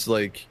kids,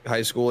 like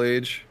high school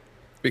age,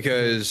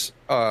 because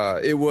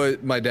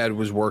my dad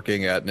was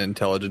working at an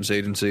intelligence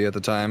agency at the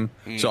time,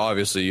 so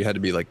obviously you had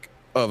to be like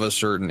of a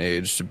certain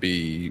age to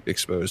be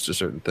exposed to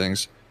certain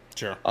things.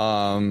 Sure.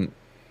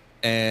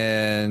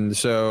 And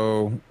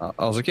so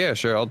I was like, yeah,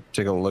 sure, I'll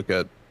take a look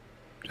at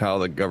how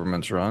the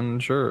government's run.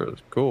 Sure,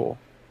 it's cool.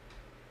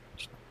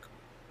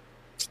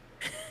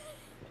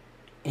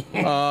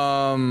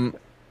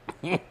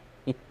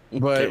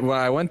 But when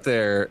I went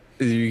there,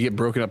 you get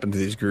broken up into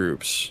these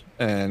groups,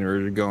 and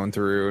we're going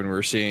through and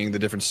we're seeing the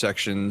different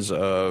sections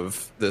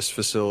of this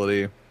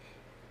facility.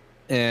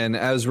 And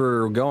as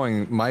we're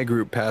going, my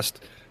group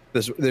passed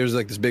this. There's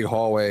like this big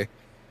hallway.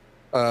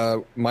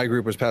 My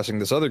group was passing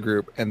this other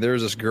group, and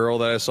there's this girl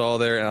that I saw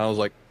there, and I was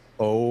like,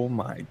 oh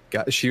my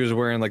God. She was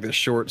wearing like this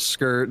short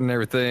skirt and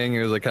everything.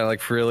 It was like kind of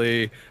like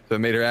frilly, so it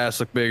made her ass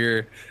look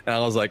bigger. And I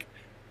was like,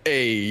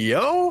 hey,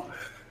 yo.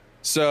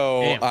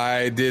 So damn.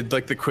 I did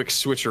like the quick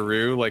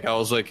switcheroo. Like I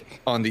was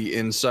like on the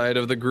inside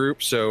of the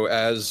group. So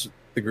as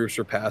the groups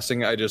were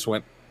passing, I just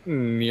went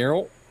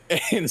near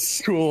and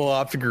school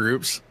off the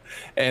groups,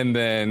 and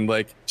then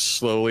like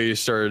slowly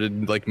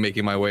started like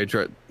making my way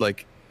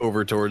like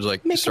over towards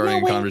like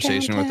starting a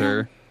conversation with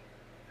her.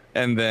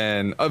 And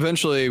then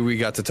eventually we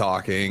got to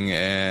talking,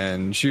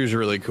 and she was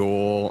really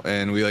cool,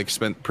 and we like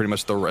spent pretty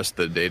much the rest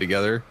of the day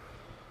together.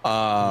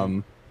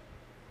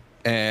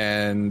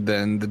 And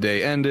then the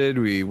day ended,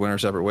 we went our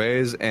separate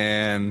ways,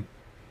 and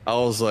I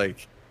was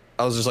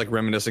just like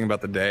reminiscing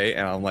about the day,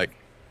 and I'm like,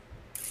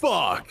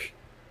 fuck,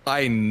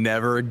 I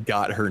never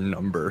got her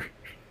number.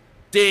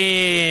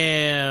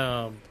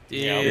 Damn.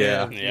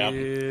 Yeah.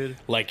 Dude.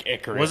 Like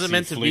Icarus. Wasn't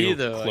meant to be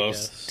though.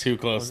 Close, too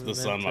close to the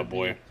sun, my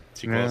boy.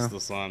 Too close to the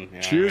sun. You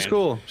know she was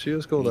cool. She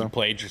was cool though. You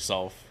played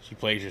yourself. You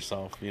played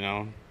yourself. You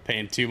know,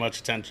 paying too much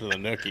attention to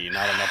the nookie,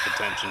 not enough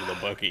attention to the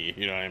bookie.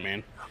 You know what I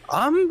mean?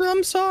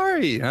 I'm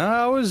sorry. It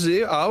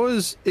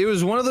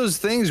was one of those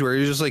things where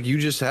you're just like, we're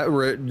just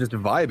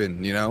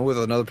vibing, you know, with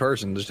another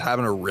person, just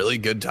having a really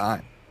good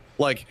time.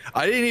 Like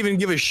I didn't even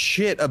give a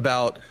shit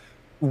about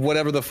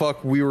whatever the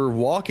fuck we were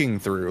walking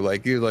through.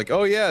 Like you're like,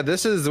 oh yeah,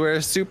 this is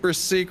where super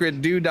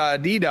secret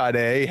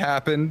do-da-dee-da-day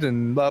happened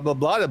and blah blah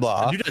blah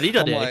blah.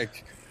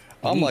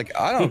 I'm like,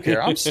 I don't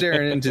care. I'm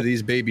staring into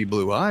these baby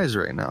blue eyes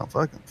right now.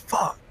 Fucking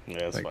fuck. Yeah,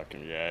 it's like,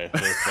 fucking yeah.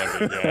 It's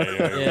fucking yeah. You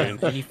know what I mean?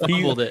 And he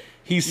fumbled it.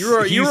 You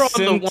were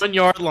on the 1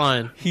 yard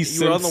line. He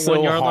simped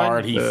so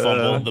hard he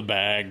fumbled the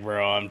bag,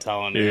 bro. I'm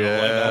telling you.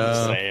 Yeah. Like I'm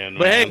just saying,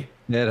 but man. hey,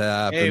 it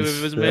happens. Hey,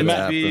 it was meant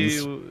to be.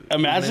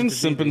 Imagine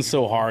simping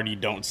so hard you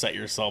don't set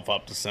yourself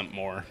up to simp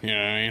more. You know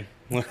what I mean?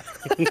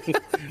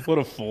 What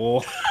a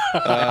fool.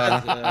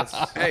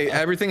 Hey,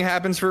 everything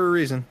happens for a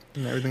reason.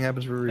 Everything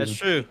happens for a reason. That's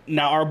true.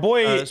 Now, our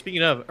boy...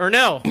 speaking of,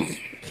 Ernell.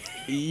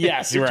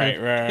 Yes,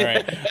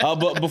 right.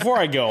 But before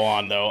I go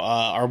on, though,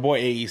 our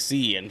boy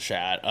AEC in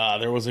chat,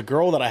 there was a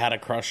girl that I had a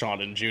crush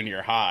on in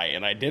junior high,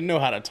 and I didn't know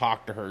how to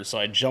talk to her, so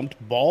I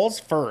jumped balls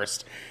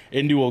first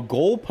into a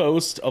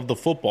goalpost of the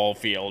football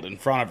field in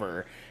front of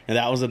her, and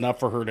that was enough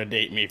for her to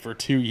date me for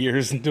 2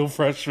 years until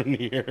freshman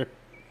year.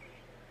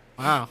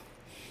 Wow.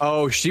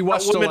 Oh, she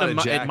watched a lot of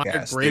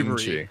Jackass, didn't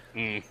she?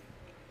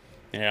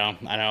 Yeah,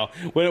 I know.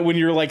 When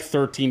you're like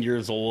 13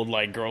 years old,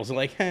 like girls are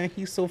like, "Hey,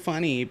 he's so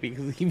funny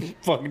because he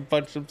fucking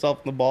punched himself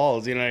in the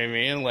balls." You know what I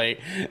mean?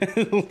 Like,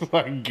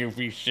 fucking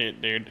goofy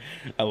shit, dude.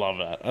 I love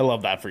that. I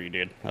love that for you,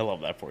 dude. I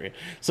love that for you.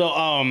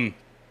 So,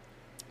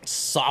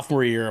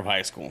 sophomore year of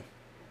high school.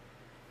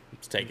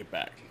 Let's take it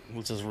back.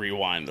 Let's just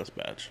rewind this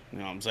bitch. You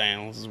know what I'm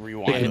saying? Let's just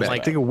rewind this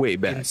back. Take it way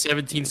back. In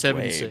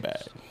 1776. Way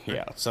back.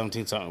 Yeah,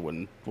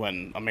 1770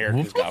 when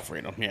Americans got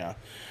freedom. Yeah.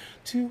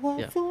 To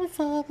our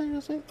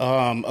forefathers.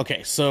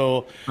 Okay,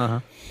 so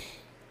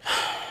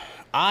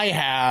I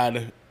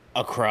had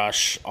a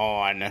crush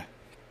on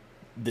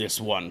this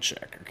one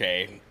chick,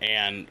 okay?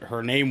 And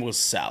her name was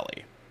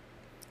Sally.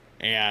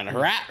 And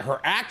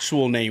her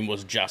actual name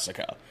was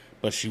Jessica,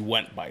 but she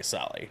went by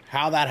Sally.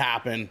 How that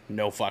happened,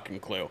 no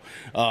fucking clue.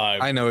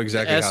 I know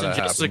exactly how that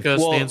Jessica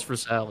happened. stands for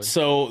Sally.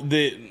 So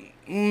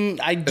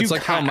I do. It's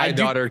like how my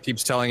daughter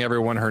keeps telling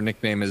everyone her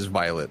nickname is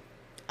Violet.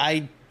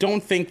 I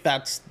don't think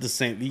that's the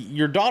same.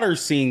 Your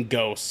daughter's seeing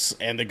ghosts,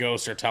 and the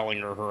ghosts are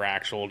telling her her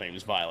actual name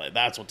is Violet.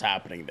 That's what's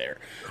happening there.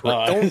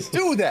 Don't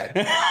do that.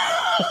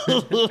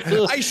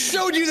 I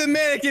showed you the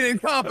mannequin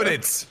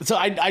incompetence. So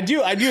I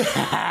do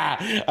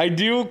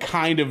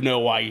kind of know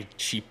why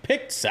she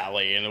picked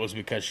Sally, and it was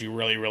because she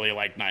really, really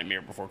liked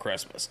Nightmare Before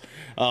Christmas.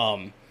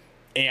 The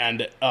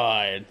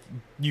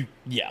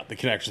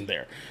connection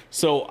there.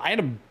 So I had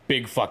a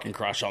big fucking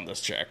crush on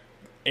this chick,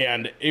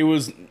 and it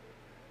was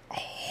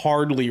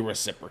hardly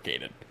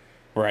reciprocated,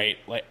 right?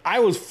 Like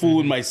I was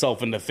fooling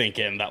myself into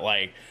thinking that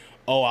like,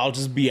 oh, I'll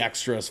just be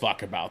extra as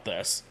fuck about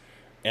this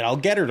and I'll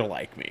get her to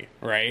like me,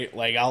 right?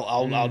 Like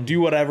I'll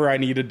do whatever I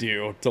need to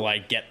do to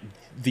like get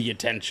the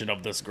attention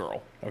of this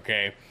girl,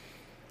 okay?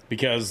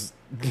 Because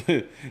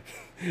the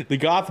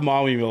goth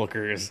mommy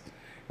milkers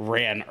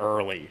ran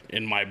early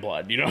in my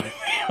blood, you know?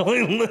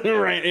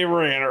 It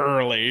ran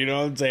early, you know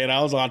what I'm saying?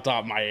 I was on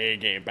top of my A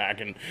game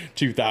back in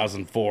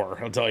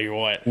 2004, I'll tell you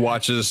what.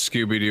 Watches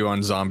Scooby-Doo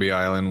on Zombie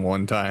Island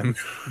one time.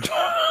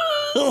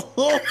 Yeah,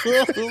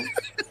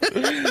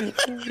 we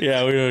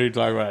know what you're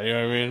talking about, you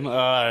know what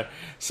I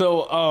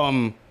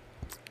mean?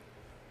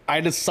 I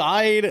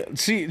decide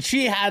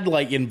she had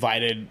like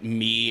invited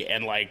me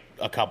and like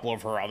a couple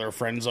of her other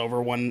friends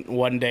over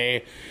one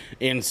day,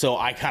 and so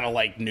I kind of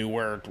like knew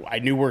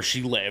where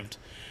she lived,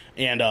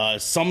 and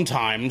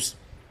sometimes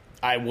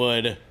I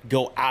would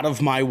go out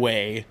of my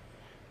way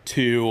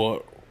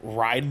to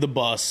ride the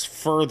bus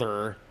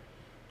further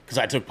because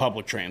I took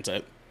public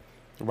transit.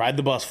 Ride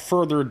the bus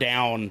further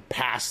down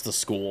past the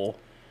school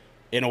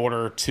in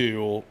order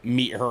to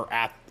meet her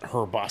at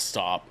her bus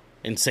stop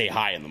and say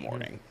hi in the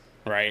morning,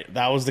 right?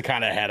 That was the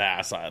kind of head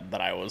ass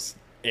that I was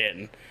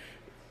in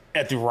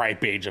at the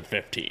ripe age of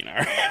 15,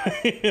 all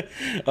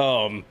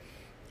right?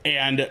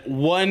 And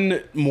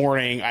one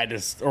evening,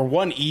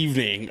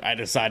 I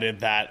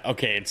decided that,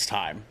 okay, it's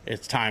time.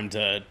 It's time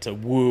to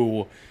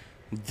woo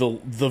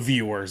the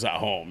viewers at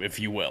home, if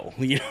you will.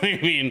 You know what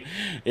I mean?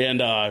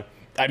 And I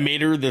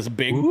made her this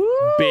big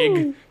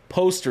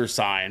poster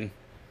sign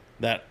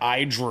that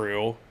I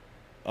drew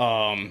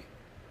of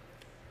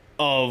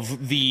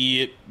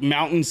the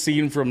mountain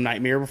scene from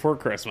Nightmare Before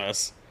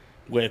Christmas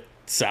with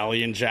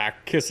Sally and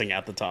Jack kissing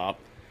at the top.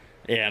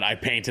 And I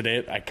painted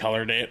it, I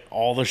colored it,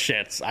 all the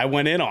shits. I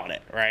went in on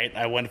it, right?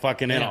 I went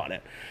fucking in on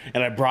it.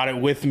 And I brought it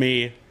with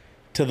me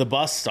to the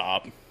bus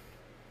stop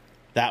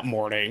that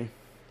morning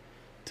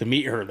to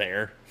meet her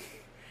there.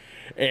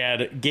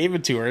 And gave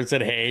it to her and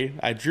said, hey,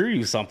 I drew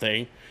you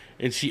something.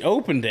 And she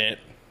opened it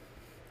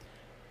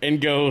and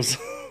goes,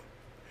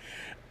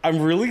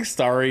 I'm really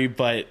sorry,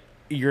 but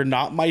you're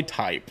not my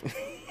type.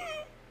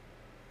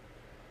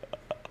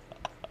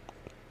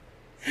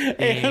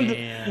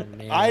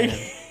 And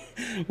I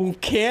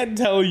can't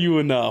tell you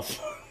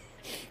enough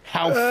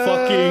how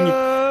fucking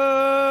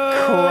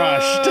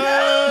crushed.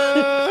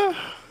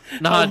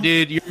 Nah,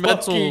 dude, your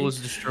mental was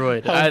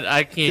destroyed.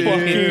 I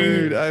can't.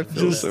 Dude, I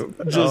feel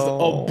just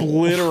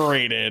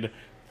obliterated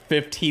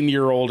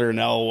 15-year-old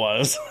Ernell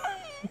was.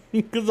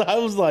 Because I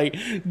was like,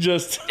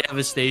 just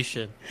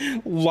devastation.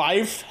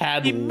 Life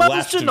had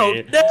left me.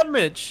 No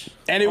damage.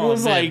 And it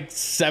was like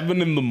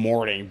 7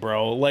 a.m,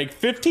 bro. Like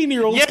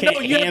 15-year-olds can't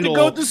handle. You had to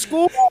go to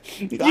school.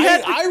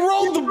 I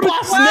rode the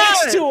bus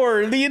next to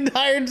her the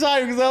entire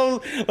time because I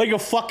was like a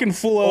fucking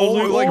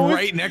fool. Like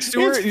right next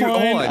to her. It's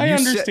fine. I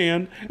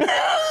understand.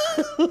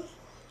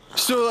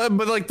 So,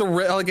 but like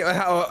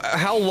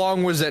how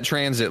long was that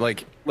transit?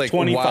 Like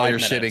 25 while you're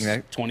minutes. Sitting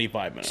there,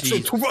 25 minutes. So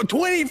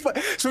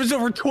 25. So it's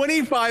over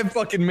 25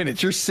 fucking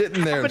minutes. You're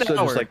sitting there, so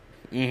just like.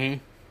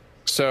 Mm-hmm.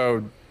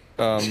 So,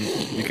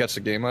 you catch the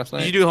game last night?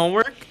 Did you do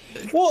homework?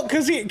 Well,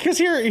 because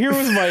here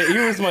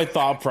was my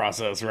thought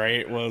process.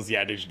 Right? Did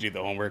you do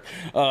the homework?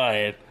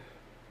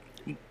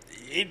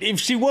 If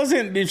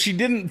she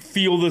didn't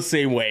feel the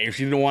same way, if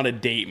she didn't want to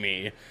date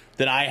me,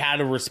 that I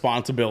had a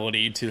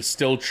responsibility to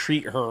still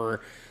treat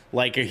her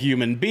like a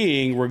human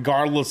being,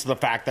 regardless of the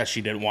fact that she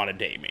didn't want to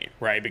date me,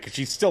 right? Because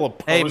she's still a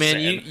person. Hey,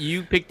 man,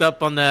 you picked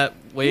up on that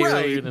way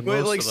earlier than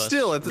most like of us.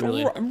 Still,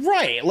 really.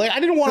 Right? Like I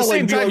didn't want to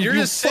like be like, you're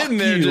just sitting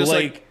there, just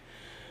like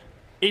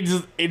it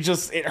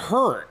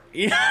hurt.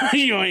 You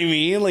know what I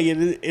mean? Like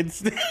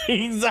it's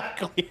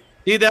exactly.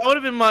 Dude,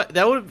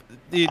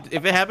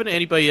 if it happened to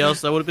anybody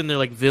else, that would have been their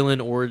like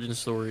villain origin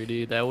story,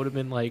 dude. That would have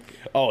been like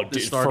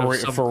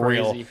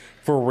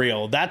for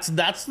real. That's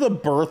the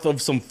birth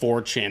of some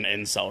 4chan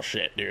incel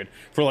shit, dude.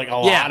 For like a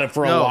lot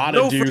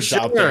of dudes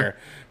out there,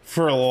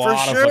 for a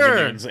lot of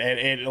fucking dudes,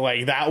 and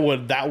like that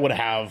would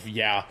have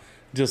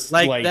just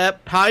like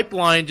that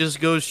pipeline just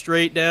goes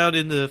straight down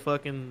into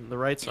fucking the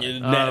right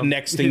side.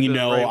 Next thing you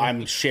know,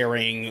 I'm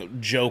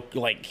sharing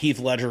Heath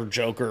Ledger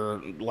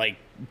Joker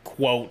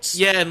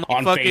quotes and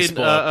on fucking,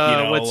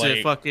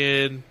 Facebook.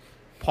 Fucking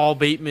Paul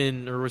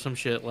Bateman or some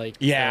shit like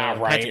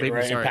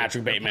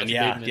Patrick Bateman.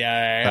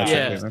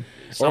 Yeah.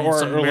 Some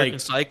American like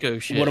Psycho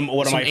shit.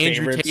 One of my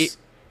favorites.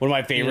 One of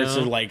my favorites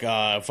is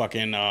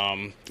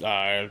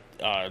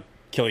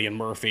Cillian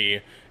Murphy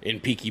in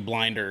Peaky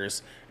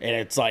Blinders, and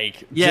it's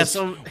like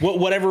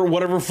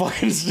whatever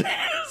fucking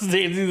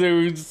Stancy there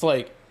was just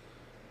like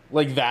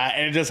that,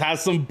 and it just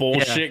has some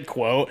bullshit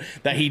quote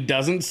that he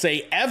doesn't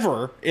say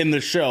ever in the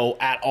show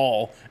at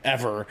all,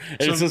 ever.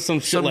 And it's just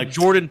some shit like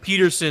Jordan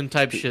Peterson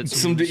type shit.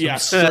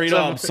 Straight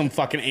up some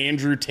fucking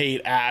Andrew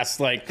Tate ass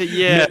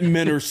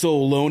men are so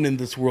alone in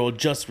this world,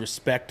 just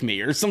respect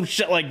me, or some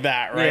shit like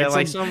that, right? Yeah,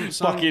 like some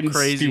fucking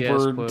crazy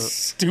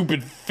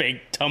stupid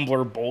fake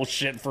Tumblr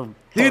bullshit for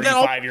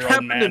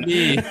 35-year-old men.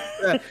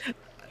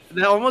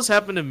 That almost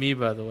happened to me,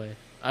 by the way.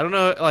 I don't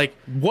know, like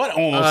what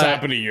almost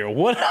happened to you.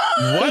 What?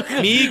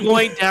 Me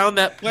going down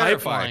that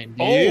pipeline,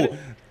 dude. Oh,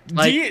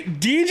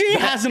 DJ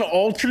has an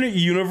alternate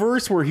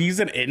universe where he's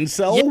an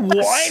incel.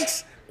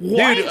 Yes.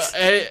 What?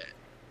 Dude,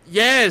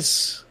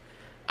 yes.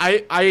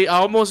 I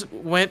almost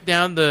went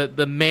down the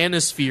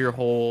manosphere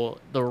hole,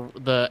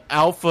 the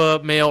alpha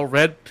male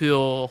red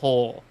pill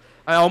hole.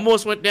 I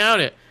almost went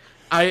down it.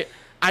 I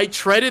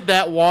treaded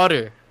that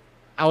water.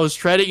 I was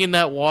treading in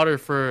that water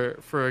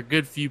for a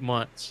good few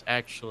months,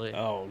 actually.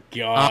 Oh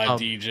God,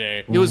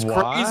 DJ! It was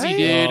crazy,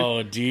 dude.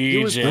 Oh, DJ!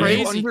 It was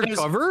crazy.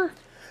 Undercover?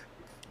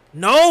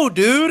 No,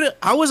 dude.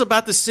 I was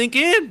about to sink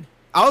in.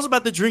 I was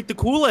about to drink the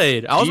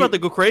Kool-Aid. I was about to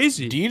go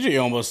crazy.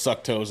 DJ almost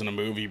sucked toes in a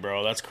movie,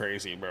 bro. That's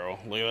crazy, bro.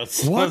 Like,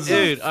 What,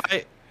 dude?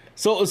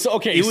 So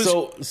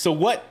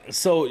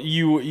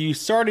you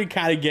started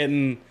kind of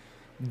getting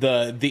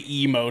the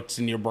emotes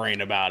in your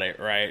brain about it,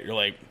 right? You're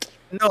like,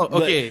 no,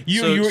 okay.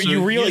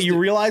 You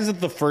realize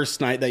that the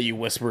first night that you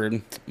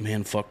whispered,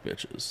 "Man, fuck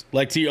bitches,"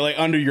 like to like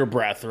under your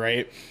breath,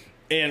 right?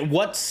 And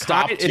what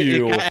stopped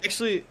you?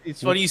 Actually,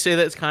 it's funny you say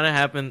that. It's kind of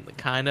happened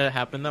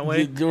that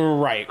way.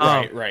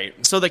 Right.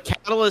 So the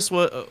catalyst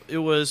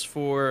was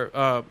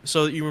for.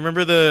 So you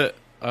remember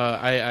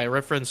I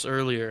referenced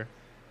earlier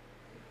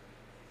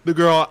the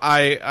girl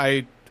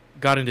I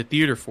got into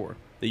theater for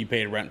that you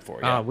paid rent for.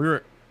 Yeah.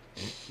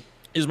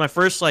 It was my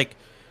first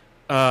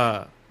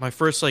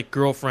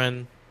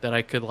girlfriend that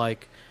I could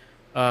like.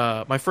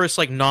 My first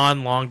like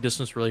non-long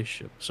distance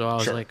relationship. So I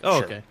was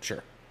okay,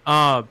 sure.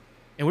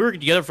 And we were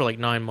together for like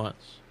 9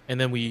 months, and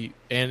then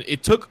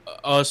it took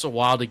us a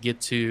while to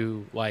get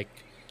to like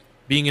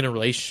being in a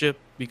relationship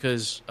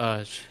because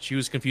she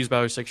was confused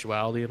about her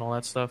sexuality and all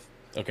that stuff.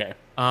 Okay.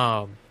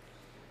 But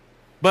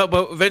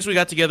eventually we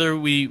got together.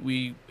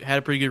 We had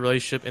a pretty good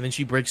relationship, and then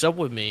she breaks up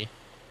with me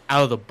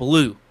out of the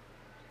blue,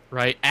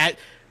 right at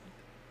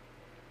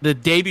the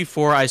day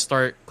before I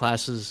start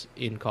classes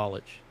in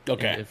college.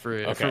 Okay.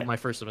 For my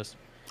first semester.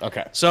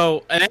 Okay.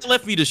 So and that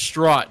left me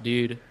distraught,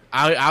 dude.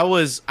 I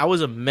was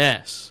a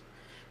mess,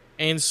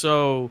 and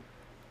so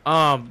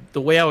the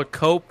way I would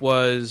cope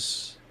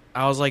was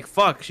I was like,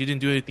 fuck, she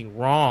didn't do anything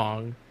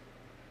wrong,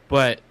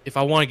 but if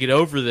I want to get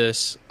over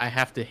this, I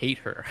have to hate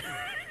her.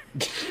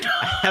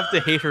 I have to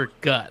hate her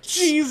guts.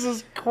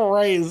 Jesus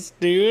Christ,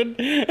 dude.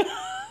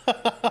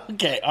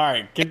 Okay, all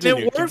right,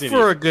 continue. It worked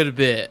for a good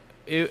bit.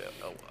 And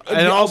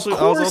I was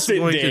also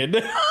going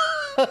into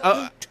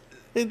therapy.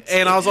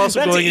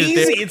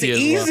 It's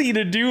easy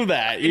to do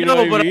that. You know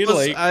what but I mean?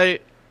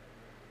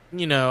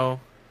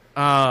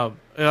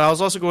 I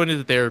was also going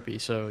into therapy,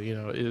 so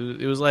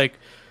it was like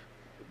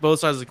both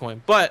sides of the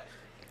coin. But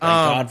thank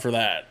God for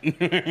that.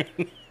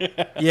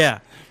 Yeah.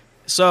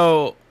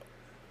 So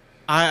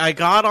I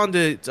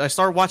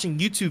started watching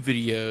YouTube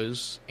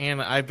videos,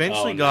 and I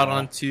eventually got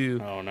onto.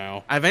 Oh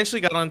no! I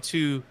eventually got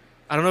onto.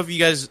 I don't know if you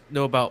guys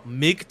know about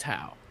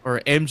MGTOW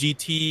or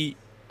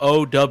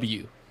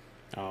MGTOW,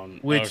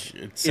 which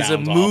is a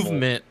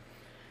movement.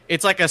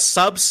 It's like a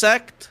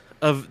subsect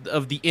of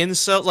the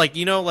incel, like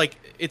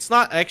it's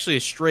not actually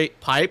a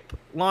straight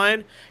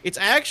pipeline. It's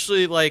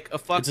actually like a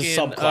fucking. It's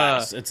a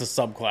subclass. It's a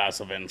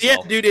subclass of incel. Yeah,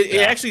 dude.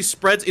 It actually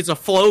spreads. It's a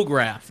flow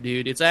graph,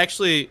 dude. It's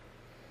actually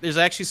there's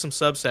actually some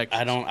subsections.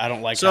 I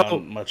don't like how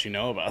much you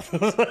know about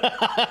this.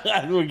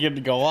 We get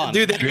to go on,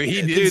 dude.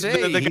 He did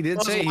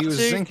say he was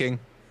thinking.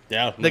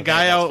 Yeah, the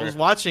guy I was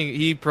watching,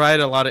 he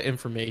provided a lot of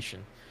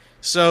information.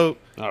 So,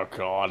 oh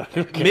god,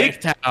 okay.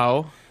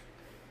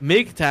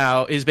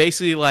 MGTOW is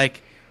basically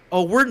like,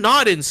 oh, we're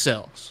not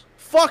incels.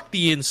 Fuck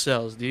the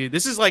incels, dude.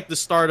 This is like the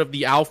start of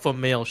the alpha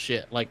male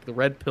shit, like the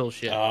red pill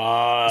shit.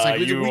 It's like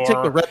we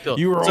take the red pill.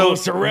 You were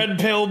almost a red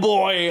pill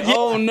boy. Yeah,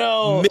 oh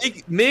no.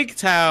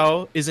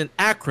 MGTOW is an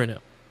acronym,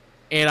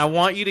 and I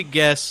want you to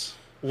guess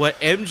what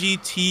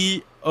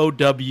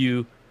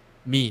MGTOW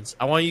means.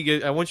 I want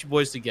you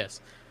boys to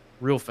guess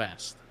real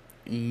fast.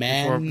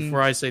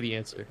 Before I say the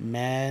answer.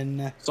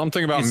 Men.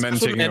 Something about men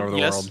taking over the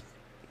world.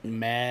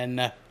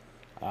 Men.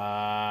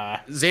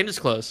 Xander's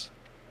close.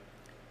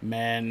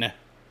 Men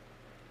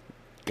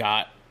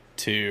got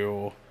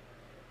to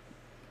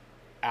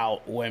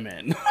out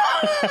women.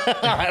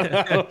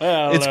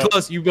 It's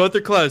close. You both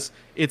are close.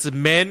 It's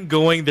men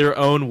going their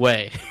own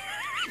way.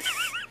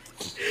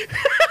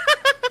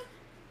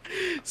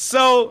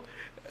 So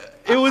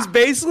it was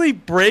basically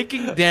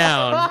breaking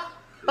down.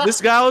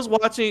 This guy I was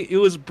watching, it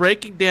was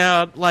breaking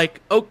down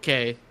like,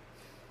 okay,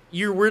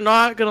 we're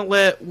not gonna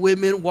let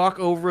women walk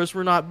over us.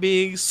 We're not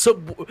being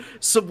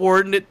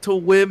subordinate to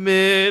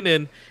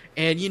women,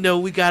 and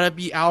we gotta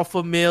be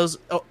alpha males.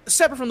 Oh,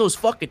 separate from those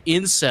fucking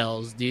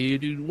incels,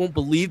 dude. You won't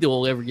believe they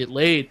will ever get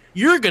laid.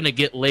 You're gonna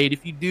get laid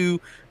if you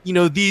do,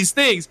 these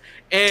things.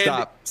 And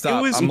stop!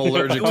 I'm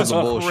allergic to the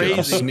bullshit.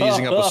 I'm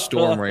sneezing up a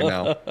storm right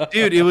now,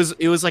 dude. It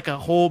was like a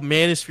whole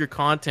manosphere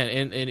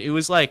content, and it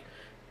was like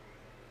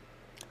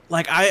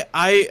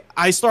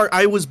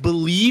I was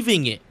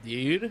believing it,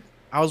 dude.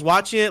 I was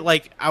watching it,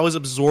 like I was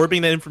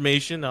absorbing that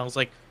information. And I was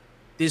like,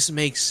 this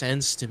makes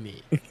sense to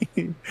me.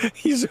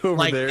 He's over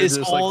like, there, this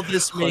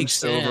just makes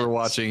sense. Over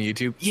watching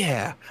YouTube.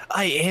 Yeah,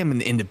 I am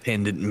an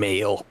independent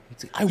male.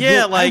 I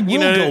will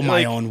go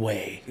my own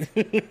way.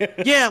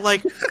 Yeah,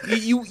 like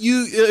you.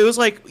 It was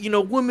like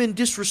women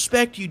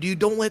disrespect you, dude.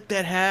 Don't let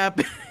that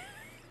happen.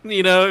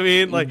 You know what I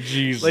mean? Like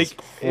Jesus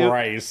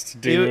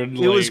Christ, dude.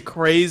 It was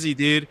crazy,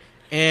 dude.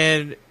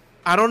 And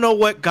I don't know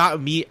what got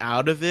me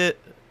out of it,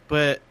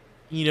 but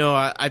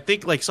I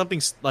think like something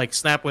like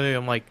snapped with me.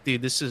 I'm like,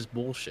 dude, this is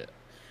bullshit.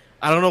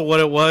 I don't know what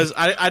it was.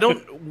 I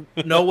don't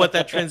know what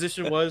that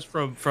transition was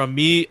from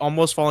me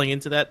almost falling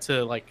into that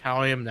to like how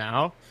I am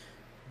now.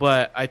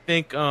 But I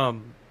think, I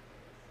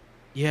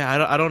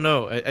don't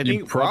know. I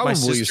think probably my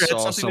sister had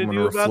saw something to someone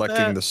do about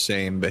reflecting that. the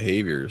same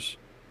behaviors.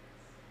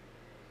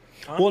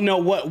 Well, no,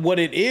 what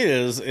it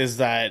is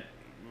that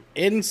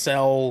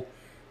incel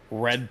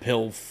red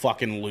pill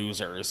fucking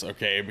losers,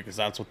 okay? Because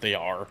that's what they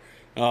are.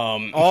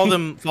 All of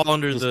them fall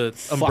under the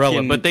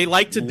umbrella, but they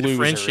like to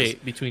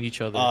differentiate between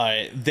each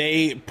other.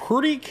 They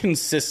pretty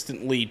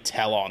consistently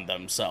tell on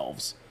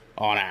themselves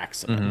on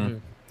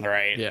accident,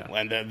 right? Yeah.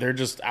 And they're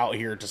just out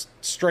here just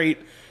straight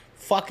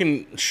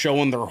fucking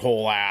showing their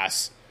whole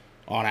ass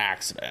on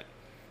accident.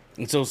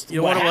 And so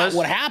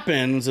what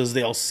happens is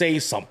they'll say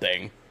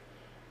something,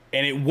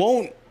 and it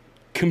won't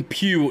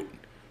compute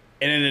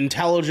in an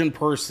intelligent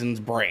person's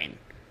brain,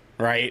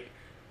 right?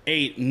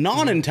 A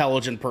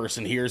non-intelligent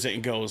person hears it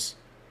and goes,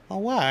 oh,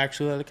 wow,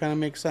 actually, that kind of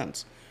makes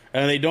sense.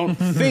 And they don't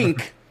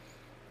think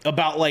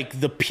about, like,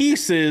 the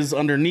pieces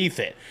underneath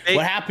it.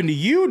 What happened to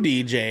you,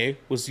 DJ,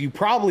 was you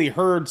probably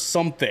heard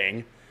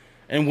something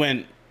and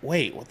went,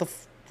 wait, what?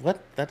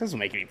 That doesn't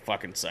make any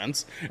fucking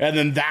sense. And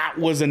then that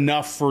was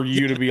enough for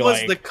you to be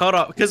like... the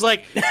cutoff. Because,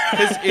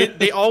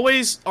 they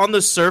always, on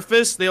the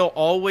surface, they'll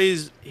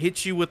always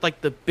hit you with, like,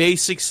 the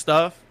basic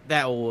stuff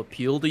that will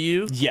appeal to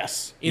you.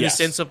 Yes. In the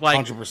sense of,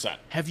 like,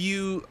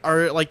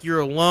 100%. You're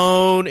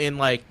alone and,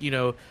 like, you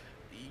know,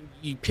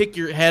 you pick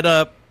your head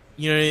up,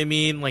 you know what I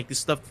mean? Like, this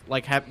stuff,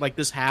 like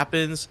this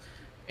happens,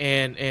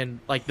 and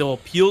like, they'll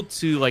appeal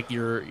to, like,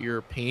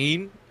 your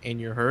pain and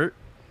your hurt.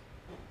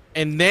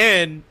 And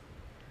then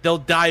they'll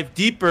dive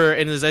deeper,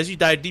 and as you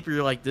dive deeper,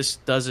 you're like, this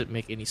doesn't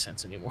make any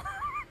sense anymore.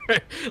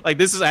 Like,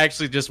 this is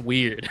actually just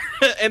weird.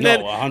 And then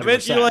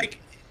 100%. you're like,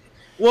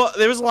 well,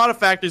 there was a lot of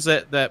factors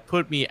that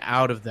put me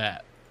out of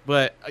that,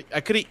 but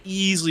I could have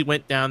easily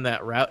went down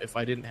that route if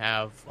I didn't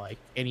have, like,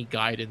 any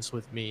guidance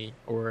with me,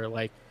 or,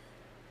 like,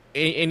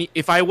 any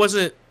if I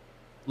wasn't,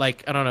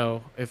 like, I don't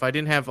know, if I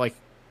didn't have, like,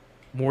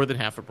 more than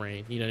half a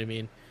brain, you know what I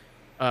mean?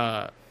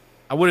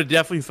 I would have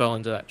definitely fell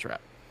into that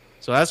trap.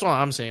 So that's what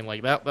I'm saying.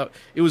 Like, that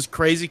it was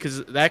crazy,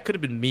 because that could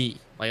have been me.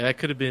 Like, that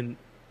could have been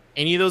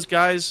any of those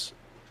guys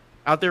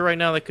out there right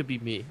now. That could be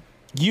me.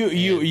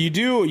 You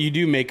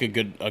do make a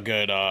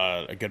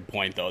good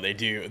point, though.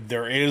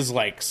 There is,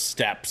 like,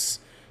 steps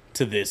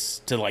to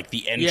this, to, like,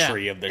 the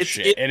entry of this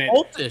shit. It's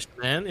cultish,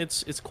 man.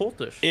 It's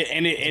cultish.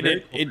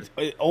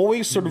 It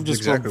always sort of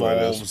just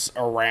revolves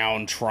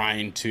around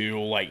trying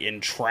to, like,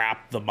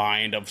 entrap the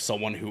mind of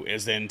someone who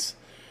isn't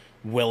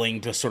willing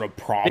to sort of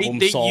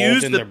problem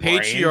solve in their brain. They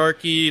use the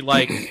patriarchy,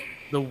 like,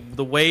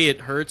 the way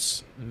it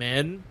hurts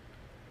men.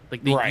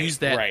 Like, they use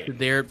that to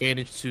their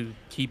advantage to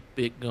keep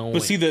it going.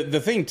 But see,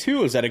 the thing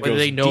too is that it goes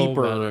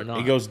deeper.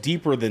 It goes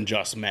deeper than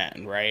just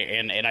men, right?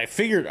 And I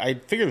figured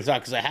this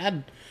out because I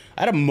had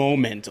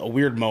a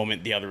weird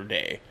moment the other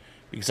day,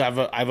 because I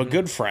have a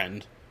good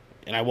friend,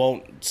 and I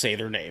won't say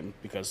their name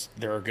because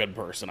they're a good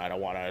person. I don't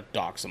want to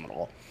dox them at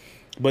all.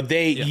 But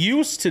they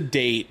used to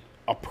date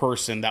a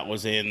person that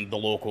was in the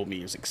local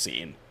music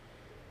scene,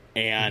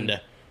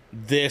 and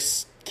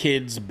this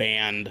kid's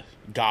band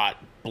got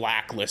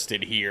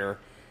blacklisted here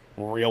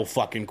real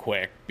fucking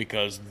quick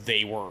because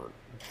they were,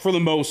 for the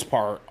most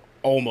part,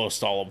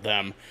 almost all of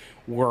them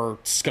were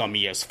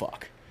scummy as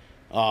fuck.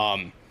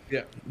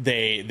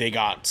 They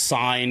got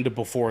signed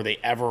before they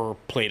ever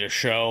played a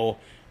show,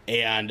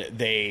 and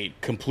they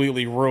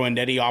completely ruined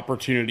any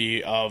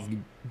opportunity of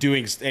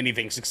doing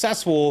anything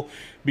successful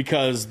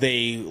because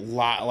they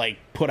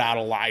put out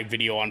a live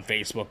video on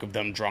Facebook of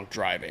them drunk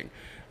driving.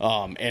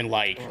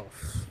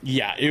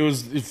 It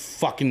was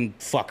fucking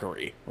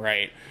fuckery,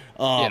 right?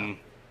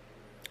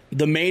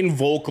 The main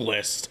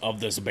vocalist of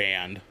this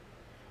band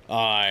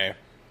was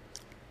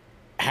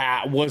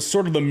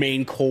sort of the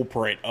main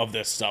culprit of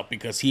this stuff,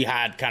 because he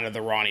had kind of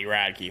the Ronnie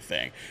Radke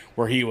thing,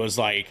 where he was,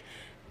 like,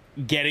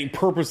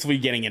 purposefully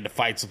getting into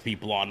fights with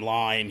people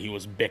online. He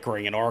was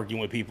bickering and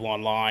arguing with people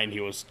online.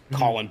 He was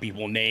calling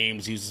people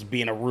names. He was just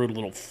being a rude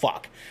little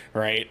fuck,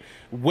 right?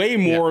 Way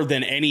more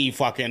than any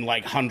fucking,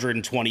 like,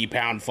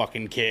 120-pound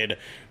fucking kid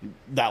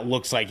that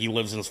looks like he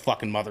lives in his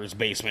fucking mother's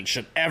basement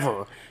should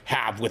ever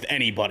have with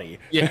anybody.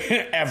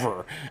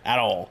 Ever. At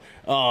all.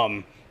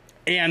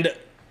 And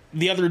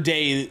the other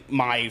day,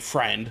 my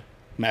friend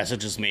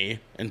messages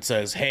me and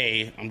says,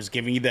 hey, I'm just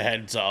giving you the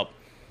heads up.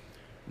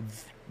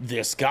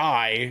 This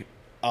guy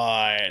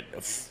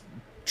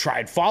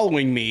tried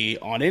following me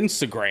on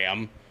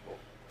Instagram,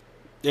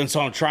 and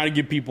so I'm trying to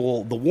give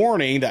people the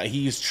warning that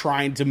he's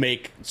trying to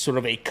make sort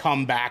of a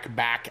comeback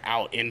back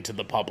out into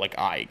the public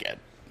eye again,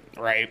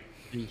 right?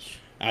 And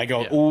I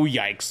go, oh,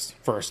 yikes,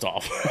 first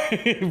off,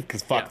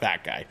 because fuck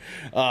that guy.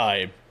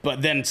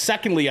 But then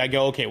secondly, I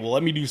go, okay, well,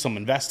 let me do some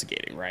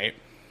investigating, right?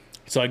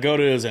 So I go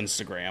to his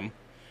Instagram,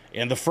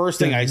 and the first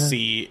thing I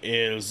see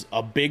is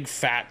a big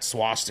fat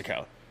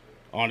swastika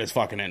on his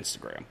fucking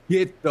Instagram.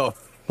 Get the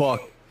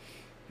fuck.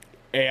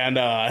 And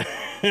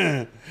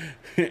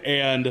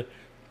and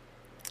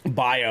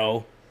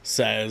bio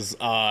says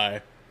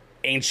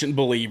ancient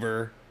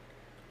believer,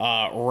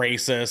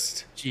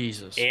 racist,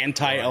 Jesus,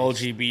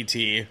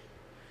 anti-LGBT,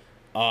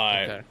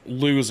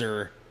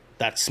 loser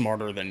that's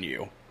smarter than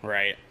you,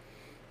 right?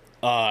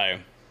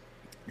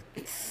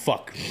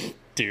 Fuck,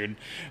 dude.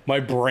 My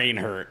brain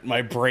hurt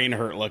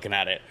looking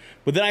at it.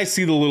 But then I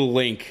see the little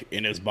link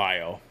in his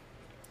bio.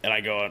 And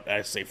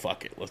I say,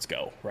 fuck it, let's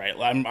go, right?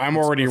 I'm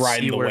already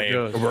riding the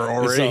wave. We're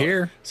already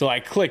here. So I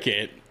click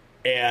it,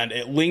 and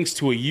it links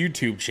to a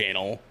YouTube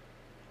channel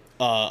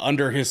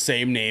under his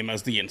same name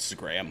as the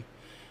Instagram.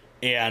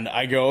 And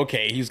I go,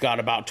 okay, he's got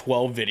about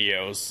 12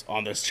 videos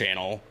on this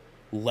channel.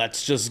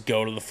 Let's just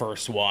go to the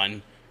first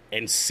one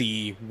and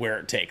see where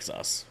it takes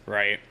us,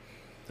 right?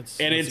 It's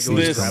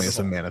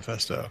a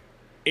manifesto.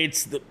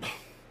 It's the...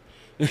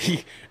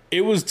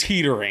 It was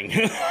teetering.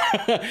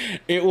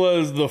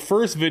 The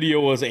first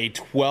video was a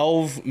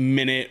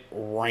 12-minute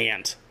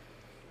rant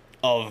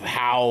of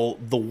how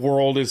the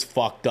world is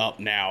fucked up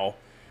now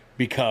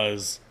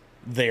because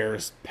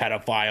there's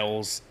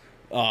pedophiles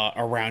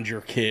around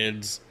your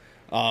kids.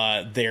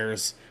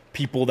 There's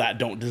people that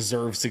don't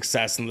deserve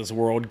success in this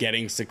world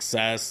getting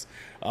success.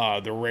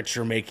 The rich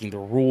are making the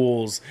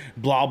rules.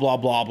 Blah, blah,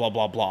 blah, blah,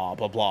 blah, blah,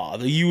 blah, blah.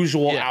 The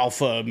usual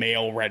alpha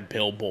male red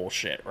pill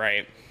bullshit,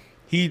 right?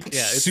 He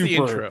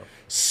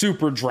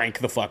super drank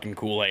the fucking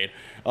Kool-Aid.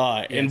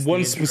 In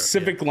one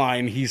specific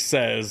line, he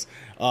says,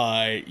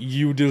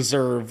 you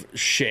deserve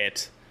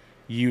shit.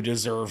 You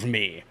deserve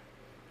me.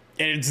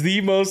 And it's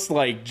the most,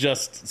 like,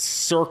 just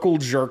circle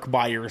jerk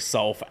by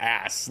yourself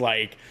ass,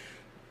 like,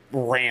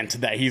 rant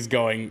that he's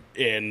going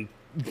in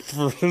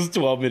for this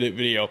 12-minute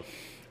video.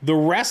 The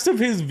rest of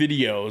his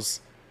videos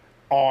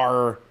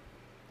are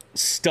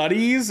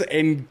studies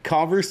and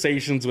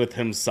conversations with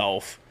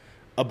himself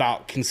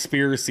about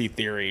conspiracy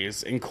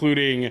theories,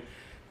 including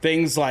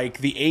things like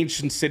the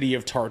ancient city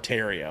of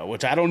Tartaria,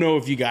 which I don't know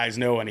if you guys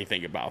know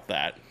anything about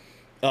that.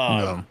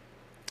 No.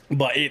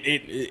 But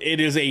it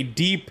is a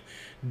deep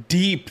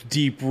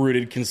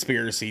rooted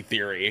conspiracy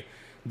theory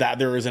that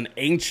there is an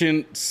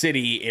ancient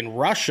city in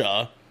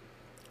Russia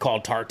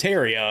called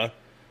Tartaria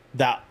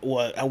that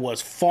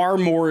was far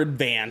more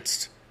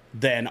advanced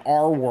than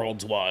our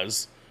world's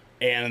was,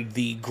 and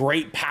the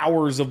great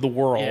powers of the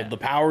world, the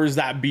powers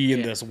that be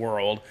in this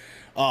world,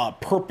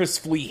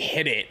 purposefully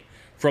hid it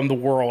from the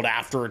world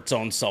after its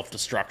own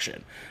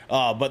self-destruction.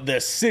 But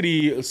the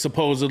city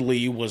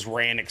supposedly was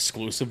ran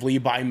exclusively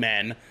by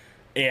men,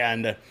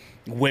 and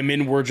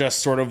women were just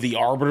sort of the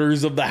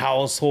arbiters of the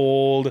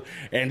household,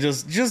 and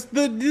just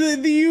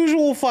the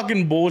usual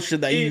fucking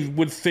bullshit that you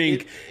would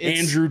think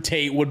Andrew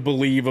Tate would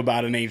believe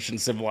about an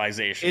ancient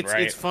civilization,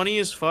 right? It's funny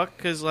as fuck,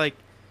 because, like,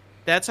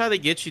 that's how they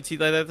get you to,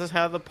 like, that's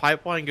how the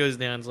pipeline goes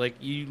down. It's like,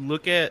 you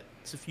look at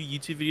a few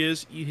YouTube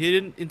videos, you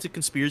hit into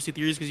conspiracy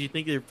theories because you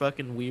think they're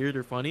fucking weird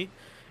or funny,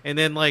 and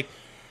then, like,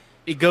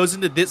 it goes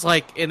into this,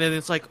 like, and then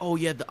it's like, oh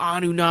yeah, the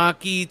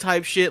Anunnaki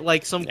type shit,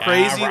 like some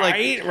crazy,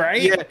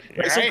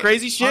 some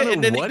crazy shit,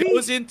 and then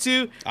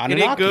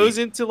it goes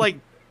into like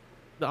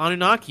the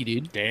Anunnaki,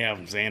 dude.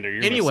 Damn, Xander,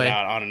 you're missing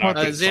out on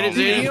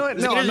Anunnaki. You know what?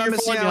 No, I'm not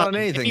missing out on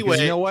anything.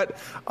 Anyway. You know what?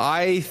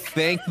 I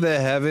thank the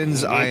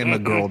heavens I am a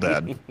girl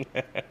dad.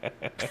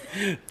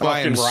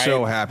 I am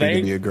so happy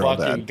to be a girl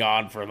dad. Thank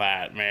God for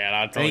that, man.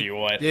 I'll tell you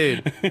what,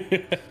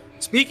 dude.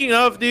 Speaking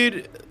of,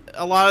 dude,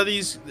 a lot of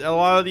these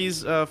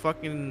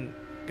fucking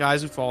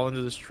guys who fall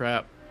into this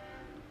trap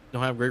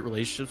don't have great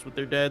relationships with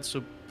their dads.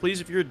 So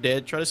please, if you're a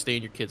dad, try to stay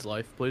in your kid's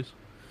life, please.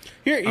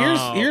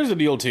 Here's the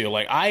deal too.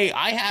 Like I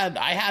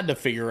had to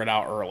figure it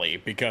out early,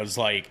 because,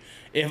 like,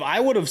 if I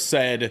would have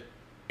said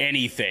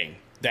anything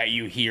that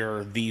you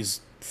hear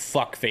these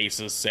fuck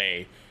faces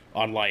say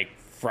on, like,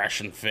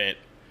 Fresh and Fit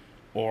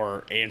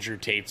or Andrew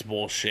Tate's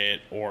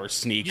bullshit or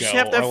Sneeko, you just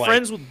have to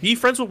have be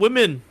friends with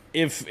women.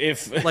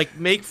 If like,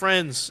 make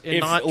friends and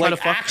not try to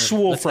fuck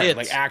actual friends,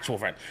 like actual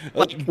friends.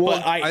 Like,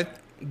 but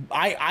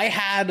I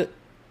had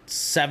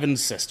 7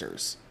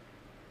 sisters,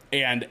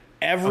 and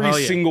every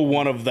single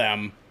one of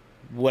them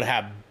would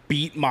have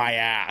beat my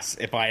ass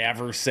if I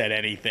ever said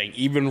anything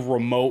even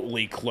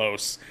remotely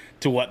close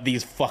to what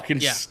these fucking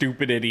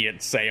stupid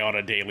idiots say on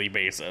a daily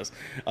basis.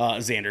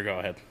 Xander, go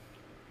ahead.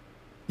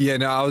 Yeah,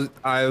 no,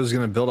 I was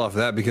gonna build off of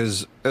that,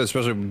 because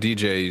especially with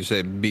DJ, you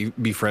say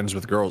be friends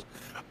with girls.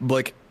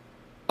 Like,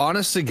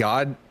 honest to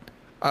God,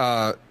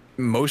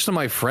 most of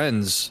my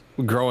friends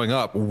growing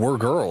up were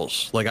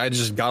girls. Like, I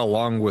just got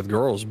along with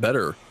girls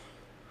better,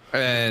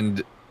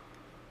 and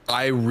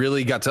I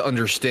really got to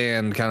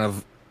understand kind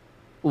of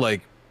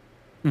like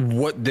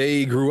what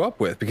they grew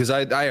up with, because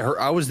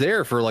I was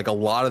there for, like, a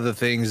lot of the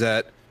things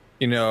that,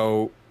 you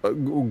know,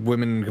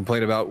 women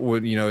complain about,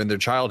 you know, in their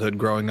childhood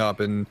growing up,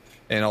 and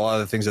a lot of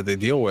the things that they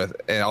deal with,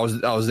 and I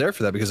was there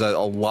for that, because a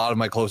lot of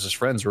my closest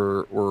friends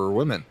were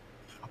women.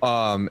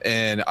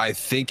 And I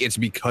think it's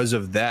because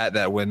of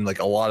that when, like,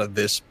 a lot of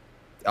this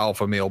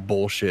alpha male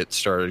bullshit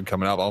started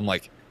coming up, I'm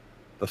like,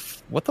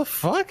 what the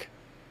fuck?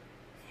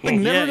 Like,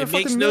 never in a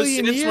fucking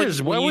million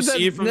years. Why would that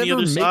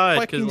never make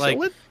fucking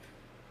sense?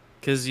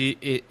 Because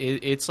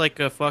it's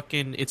like a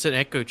fucking, it's an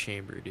echo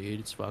chamber,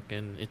 dude. It's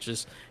fucking, it's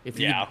just, if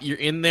you're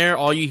in there,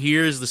 all you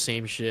hear is the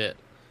same shit.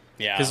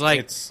 Yeah, because, like,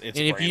 it's and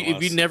if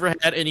you never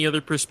had any other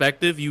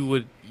perspective, you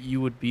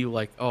would be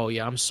like, oh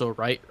yeah, I'm so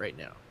right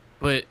now.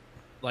 But,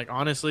 like,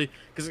 honestly,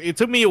 because it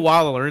took me a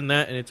while to learn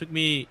that, and it took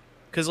me,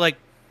 because, like,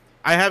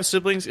 I have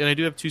siblings and I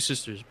do have two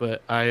sisters,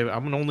 but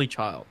I'm an only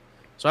child,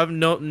 so I have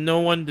no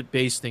one to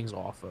base things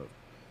off of.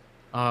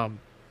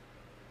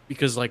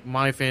 Because like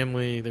my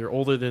family,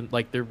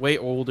 they're way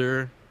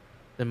older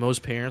than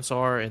most parents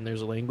are, and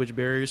there's a language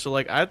barrier. So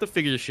like I have to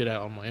figure this shit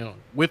out on my own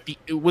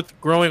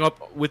with growing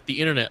up with the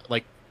internet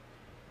like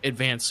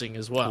advancing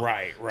as well.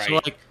 Right.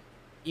 So like,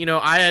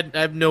 I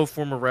have no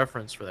form of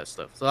reference for that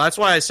stuff. So that's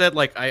why I said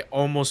like I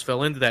almost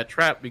fell into that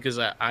trap because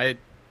I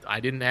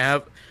didn't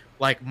have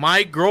like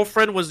my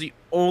girlfriend was the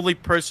only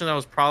person I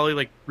was probably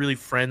like really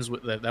friends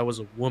with that was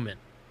a woman.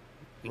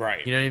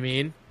 Right. You know what I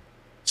mean?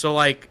 So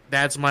like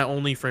that's my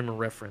only frame of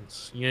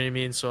reference. You know what I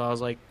mean? So I was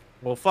like,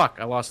 well, fuck,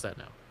 I lost that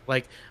now.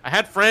 Like I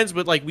had friends,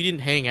 but like we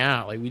didn't hang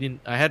out. Like we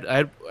didn't. I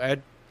had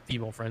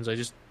female friends. I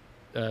just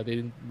we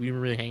didn't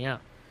really hang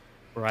out,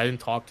 or I didn't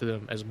talk to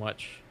them as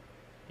much.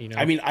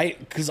 I mean,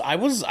 because I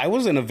was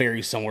in a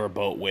very similar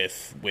boat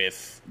with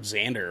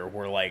Xander,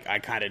 where like I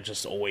kind of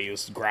just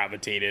always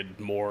gravitated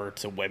more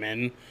to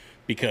women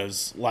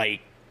because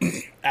like.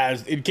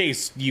 As in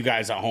case you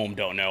guys at home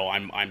don't know,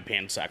 I'm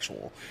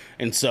pansexual,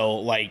 and so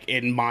like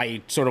in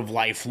my sort of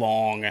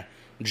lifelong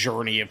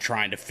journey of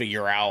trying to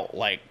figure out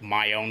like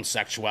my own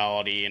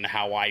sexuality and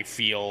how I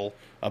feel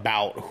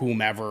about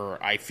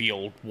whomever I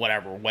feel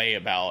whatever way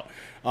about,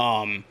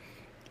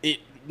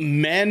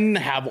 men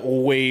have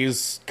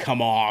always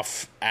come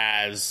off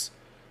as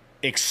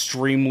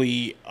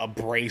extremely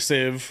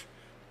abrasive,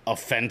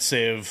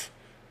 offensive,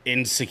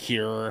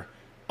 insecure,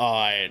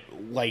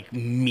 like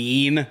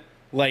mean.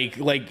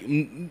 Like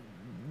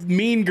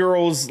mean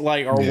girls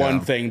like are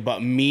one thing,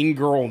 but mean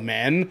girl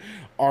men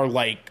are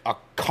like a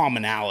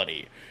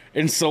commonality.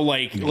 And so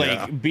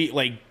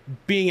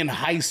being in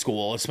high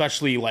school,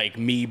 especially like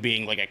me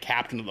being like a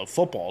captain of the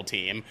football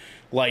team,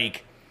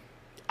 like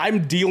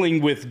I'm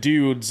dealing with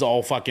dudes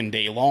all fucking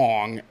day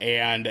long,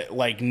 and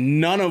like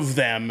none of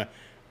them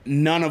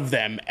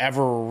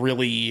ever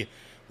really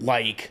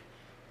like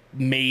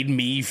made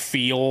me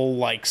feel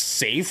like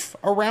safe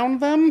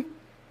around them.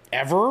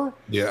 Ever.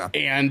 Yeah.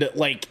 And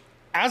like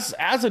as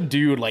a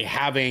dude, like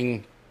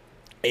having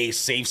a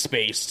safe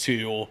space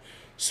to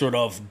sort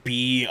of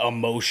be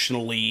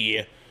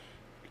emotionally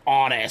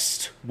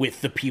honest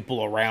with the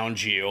people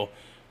around you,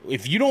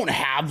 if you don't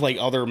have like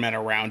other men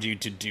around you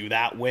to do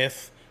that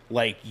with,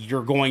 like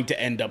you're going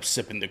to end up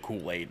sipping the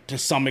Kool-Aid to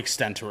some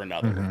extent or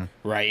another,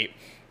 right?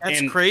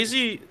 That's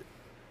crazy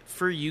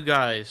for you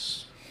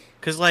guys.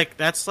 Because like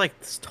that's like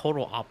this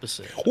total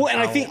opposite. Well, and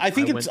I think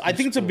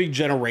it's a big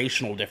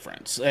generational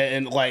difference,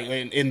 and like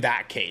in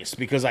that case,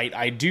 because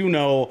I do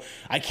know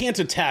I can't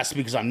attest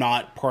because I'm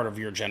not part of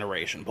your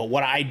generation, but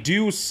what I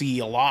do see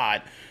a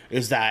lot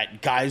is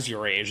that guys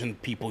your age and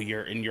people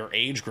in your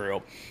age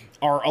group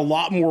are a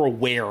lot more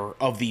aware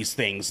of these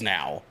things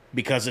now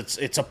because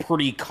it's a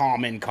pretty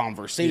common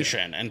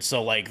conversation. And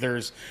so like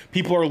there's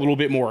people are a little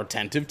bit more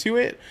attentive to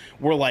it,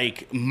 where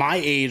like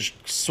my age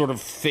sort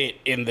of fit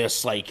in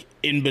this like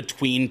in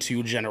between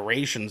two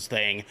generations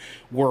thing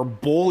where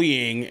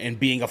bullying and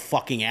being a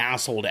fucking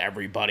asshole to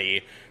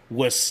everybody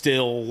was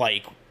still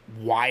like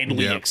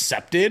widely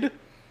accepted.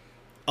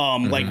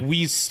 Like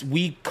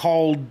we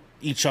called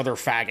each other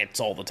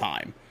faggots all the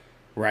time.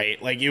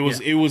 Right, like it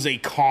was a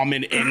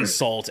common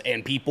insult,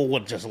 and people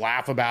would just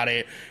laugh about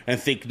it and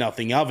think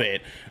nothing of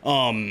it.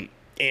 And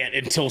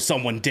until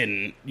someone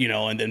didn't,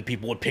 and then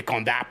people would pick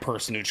on that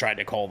person who tried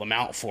to call them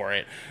out for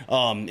it.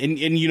 And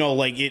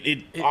like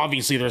it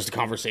obviously there's the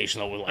conversation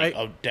that was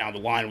like down the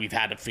line we've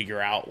had to figure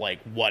out like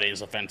what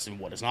is offensive,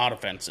 what is not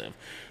offensive.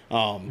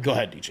 Go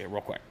ahead, DJ,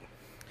 real quick.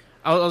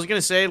 I was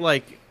gonna say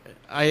like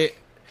I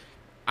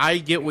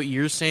get what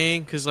you're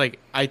saying because like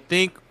I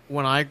think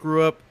when I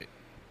grew up,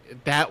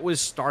 that was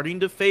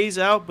starting to phase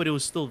out, but it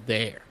was still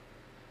there,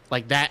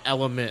 like that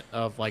element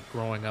of like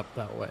growing up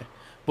that way.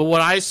 But what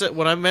I said,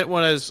 what I meant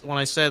when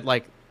I said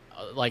like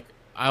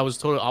I was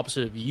totally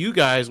opposite of you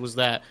guys was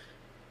that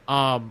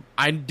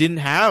I didn't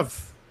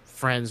have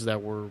friends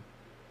that were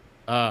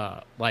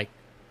girls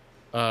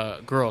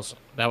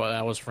that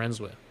I was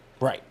friends with.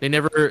 Right. They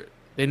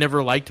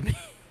never liked me.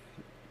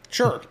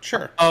 Sure.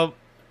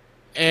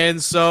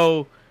 And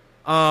so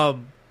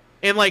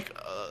and like.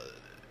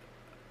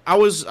 I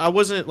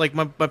wasn't like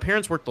my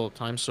parents worked all the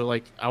time, so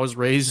like I was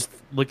raised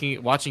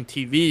watching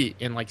TV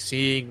and like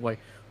seeing like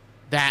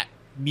that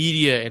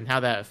media and how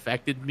that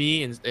affected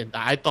me, and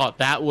I thought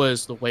that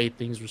was the way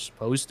things were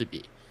supposed to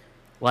be,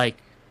 like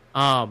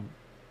and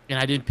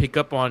I didn't pick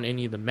up on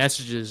any of the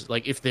messages,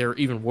 like if there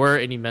even were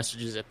any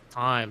messages at the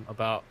time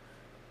about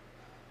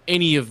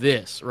any of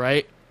this,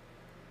 right?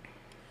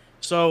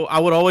 So I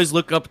would always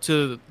look up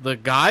to the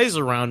guys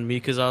around me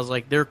because I was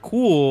like, they're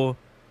cool.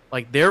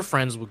 Like, they're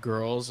friends with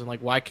girls, and, like,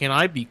 why can't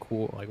I be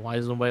cool? Like, why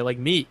is nobody like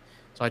me?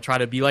 So I try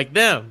to be like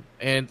them,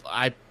 and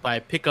I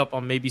pick up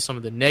on maybe some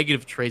of the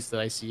negative traits that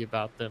I see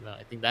about them, and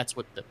I think that's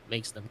what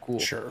makes them cool.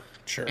 Sure.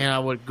 And I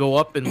would grow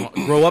up in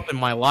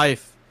my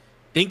life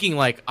thinking,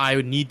 like, I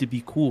would need to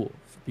be cool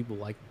for people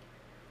like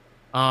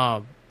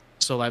me.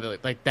 So,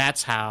 like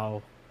that's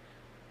how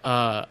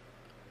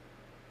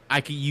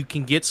you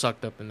can get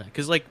sucked up in that.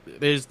 Because, like,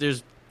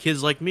 there's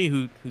kids like me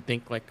who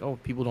think like, oh,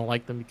 people don't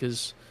like them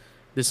because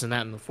this and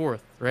that and the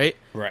fourth, right?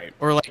 Right.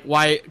 Or like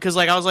why? Because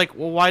like I was like,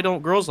 well, why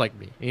don't girls like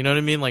me? You know what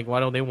I mean? Like why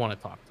don't they want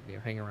to talk to me or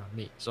hang around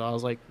me? So I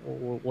was like,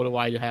 well, what do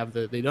I have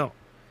that they don't?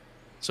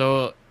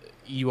 So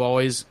you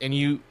always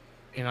and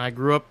I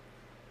grew up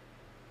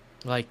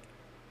like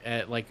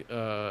at like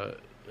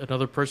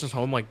another person's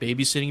home, like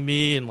babysitting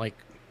me and like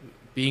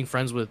being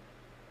friends with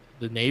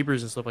the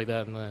neighbors and stuff like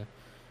that,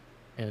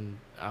 and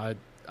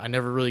I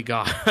never really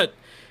got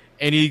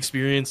any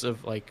experience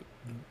of like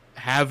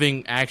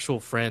having actual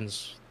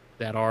friends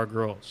that are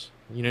girls.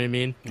 You know what I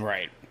mean?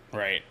 Right.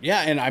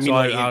 Yeah, and I mean, so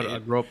like, I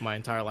grew up my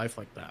entire life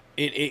like that.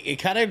 It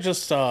kind of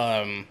just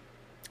I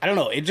don't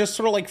know. It just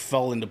sort of like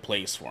fell into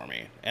place for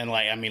me, and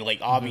like I mean, like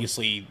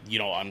obviously, you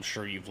know, I'm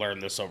sure you've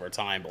learned this over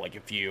time, but like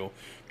if you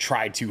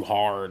try too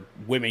hard,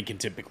 women can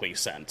typically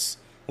sense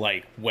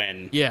like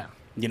when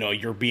you know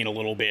you're being a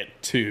little bit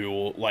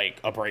too like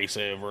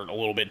abrasive or a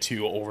little bit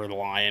too over the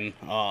line.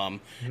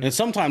 And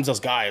sometimes us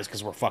guys,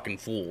 because we're fucking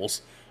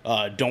fools,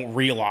 don't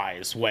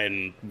realize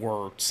when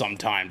we're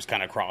sometimes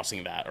kind of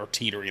crossing that or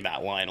teetering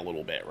that line a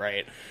little bit,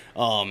 right?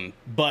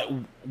 But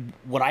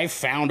what I've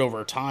found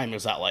over time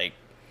is that like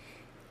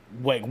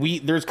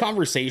there's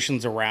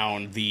conversations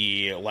around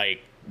the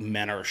like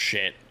men are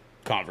shit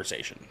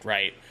conversation,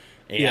 right?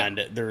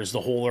 And there's the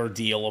whole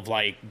ordeal of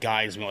like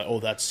guys being like, oh,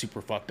 that's super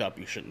fucked up,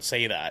 you shouldn't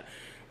say that.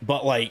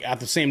 But like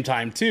at the same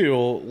time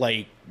too,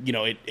 like, you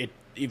know,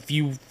 if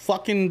you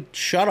fucking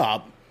shut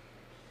up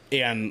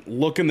and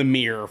look in the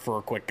mirror for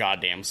a quick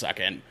goddamn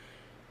second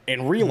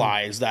and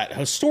realize that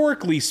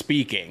historically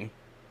speaking,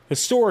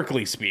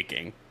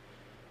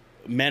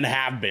 men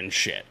have been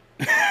shit.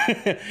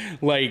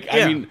 Like,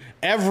 I mean,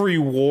 every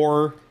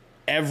war,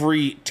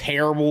 every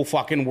terrible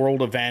fucking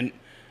world event,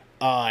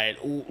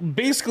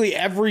 basically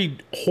every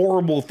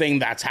horrible thing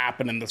that's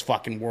happened in this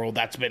fucking world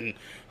that's been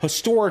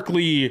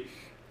historically,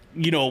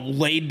 you know,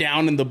 laid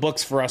down in the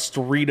books for us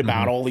to read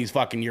about all these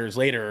fucking years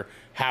later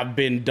have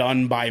been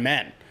done by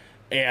men.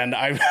 And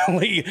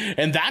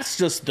and that's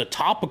just the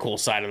topical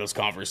side of this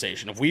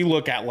conversation. If we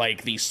look at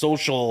like the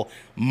social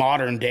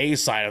modern day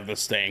side of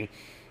this thing,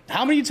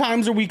 how many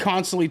times are we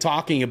constantly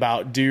talking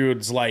about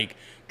dudes like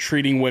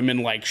treating women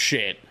like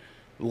shit?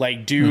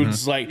 Like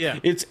dudes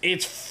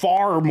it's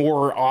far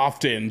more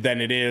often than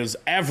it is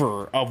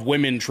ever of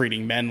women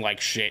treating men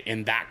like shit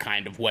in that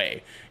kind of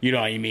way. You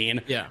know what I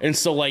mean? Yeah. And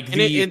so like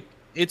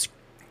it's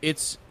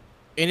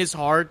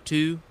hard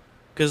too,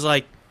 because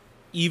like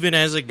even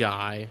as a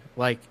guy,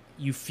 like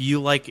you feel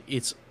like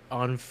it's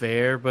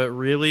unfair, but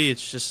really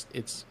it's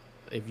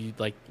if you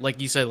like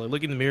you said, like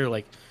look in the mirror,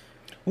 like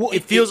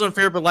it feels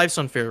unfair, but life's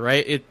unfair,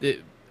 right?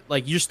 It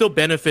like you're still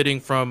benefiting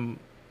from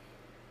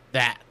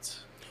that.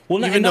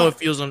 Well, even though it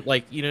feels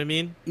like, you know what I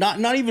mean?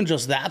 Not even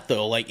just that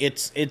though. Like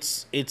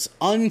it's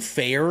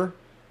unfair,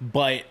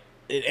 but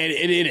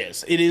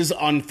it is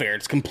unfair.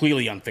 It's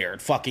completely unfair.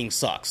 It fucking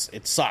sucks.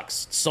 It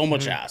sucks so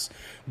much ass.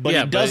 But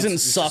it doesn't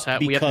suck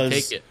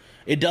because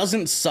it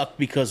doesn't suck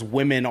because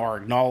women are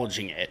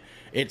acknowledging it.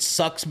 It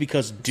sucks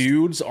because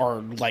dudes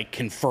are like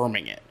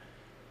confirming it.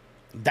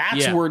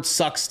 That's where it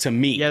sucks to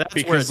me. Yeah, that's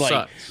because where it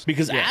like sucks.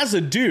 Because as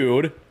a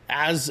dude,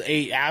 as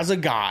a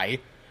guy,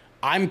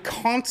 I'm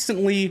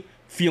constantly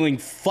feeling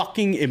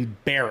fucking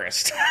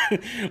embarrassed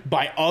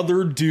by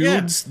other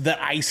dudes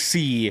that I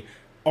see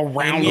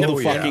around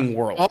the fucking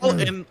world.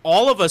 And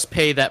all of us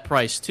pay that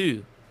price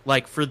too.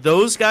 Like for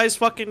those guys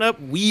fucking up,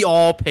 we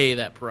all pay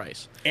that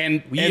price.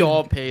 And we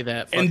all pay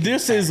that fucking And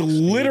this is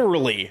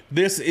literally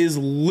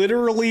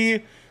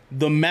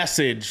the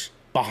message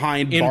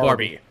behind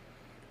Barbie.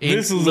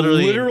 This is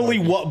literally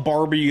what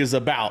Barbie is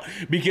about.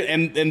 Because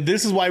and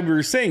this is why we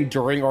were saying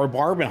during our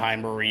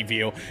Barbenheimer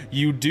review,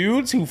 you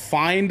dudes who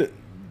find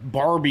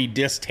Barbie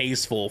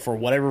distasteful for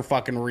whatever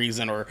fucking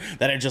reason, or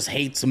that it just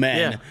hates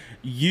men,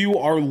 you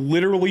are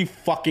literally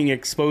fucking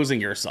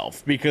exposing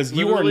yourself, because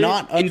you are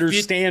not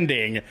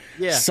understanding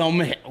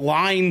some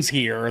lines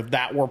here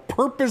that were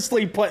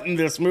purposely put in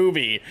this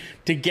movie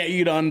to get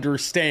you to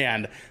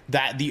understand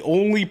that the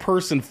only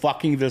person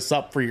fucking this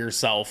up for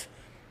yourself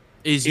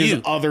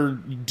is other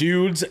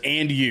dudes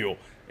and you.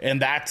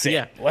 And that's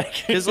it.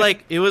 Like, it's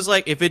like, it was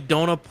like, if it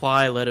don't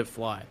apply, let it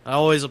fly. I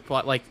always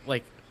apply,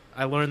 like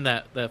I learned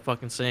that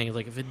fucking saying. It's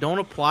like, if it don't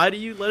apply to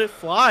you, let it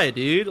fly,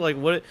 dude. Like,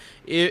 what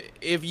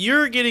if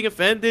you're getting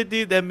offended,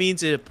 dude, that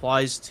means it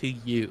applies to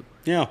you.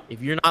 Yeah.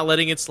 If you're not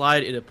letting it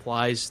slide, it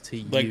applies to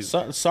you. Like,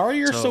 sorry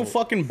you're so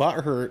fucking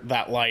butthurt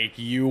that, like,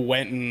 you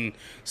went and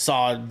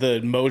saw the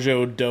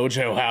Mojo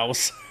Dojo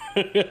house,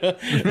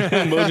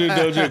 Mojo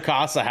Dojo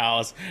Casa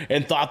house,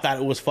 and thought that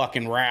it was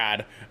fucking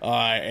rad,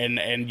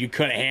 and you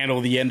couldn't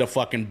handle the end of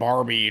fucking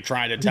Barbie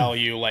trying to tell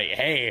you, like,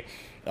 hey,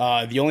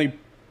 the only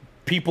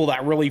people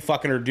that really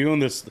fucking are doing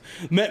this,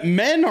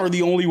 men are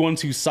the only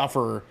ones who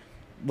suffer,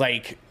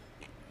 like,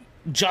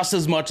 just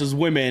as much as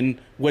women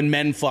when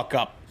men fuck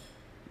up.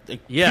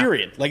 Like,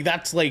 period. Like,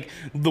 that's like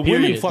the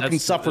women fucking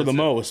suffer the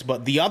most,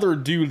 but the other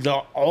dudes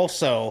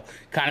also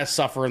kind of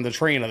suffer in the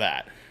train of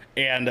that.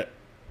 And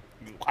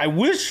I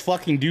wish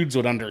fucking dudes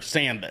would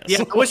understand this.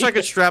 Yeah, I wish I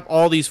could strap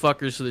all these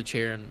fuckers to the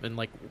chair and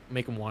like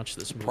make them watch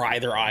this movie. Pry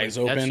their eyes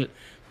open,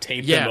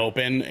 tape Yeah. them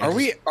open.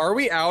 Are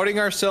we outing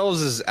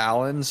ourselves as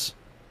Allens?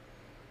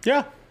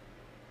 Yeah.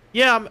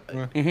 Yeah,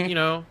 Mhm. you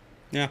know,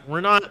 Yeah.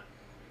 we're not.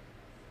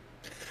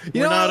 You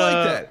We're know, not, I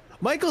like that.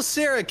 Michael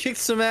Cera kicked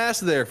some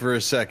ass there for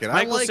a second.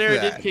 Michael I like Cera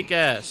that. did kick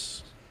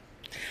ass.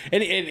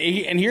 And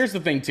here's the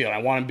thing too. I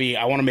want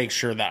to make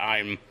sure that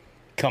I'm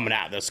coming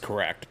at this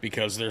correct,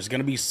 because there's going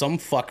to be some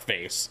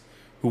fuckface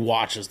who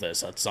watches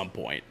this at some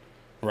point,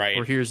 right?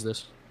 Or hears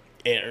this.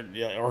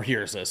 Or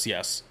hears this,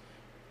 yes,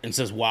 and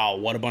says, "Wow,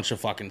 what a bunch of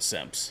fucking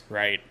simps,"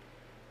 right?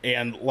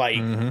 And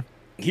like,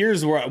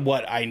 here's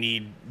what I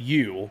need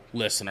you,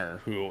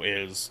 listener, who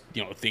is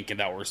thinking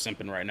that we're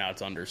simping right now,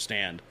 to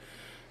understand.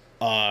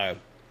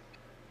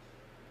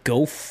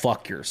 Go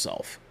fuck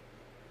yourself.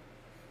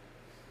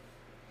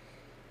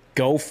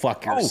 Go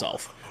fuck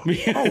yourself.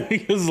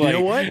 Because, like, you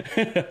know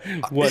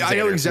what? I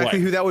know exactly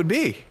who that would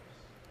be.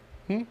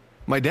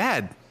 My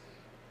dad.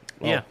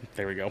 Well, Yeah.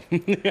 There we go.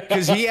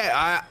 Because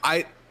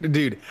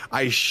dude,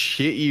 I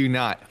shit you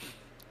not.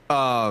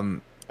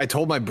 I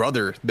told my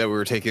brother that we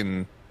were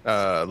taking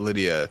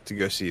Lydia to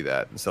go see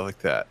that and stuff like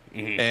that,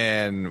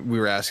 and we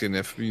were asking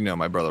if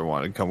my brother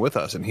wanted to come with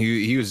us, and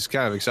he was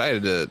kind of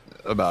excited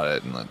about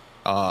it,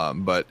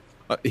 and but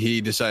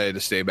he decided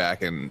to stay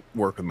back and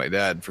work with my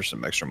dad for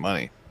some extra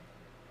money,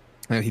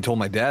 and he told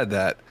my dad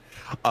that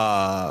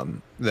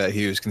that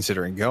he was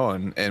considering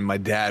going, and my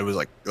dad was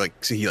like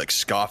he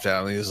scoffed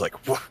at him. He was like,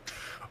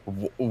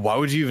 why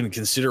would you even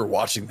consider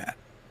watching that?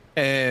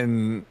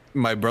 And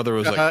my brother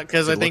was like,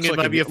 because I think it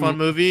might be a fun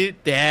movie,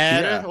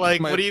 Dad. Yeah, Like,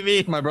 what do you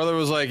mean? My brother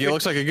was like, it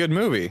looks like a good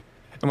movie.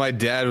 And my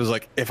dad was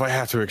like, if I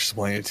have to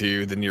explain it to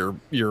you, then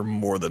you're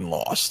more than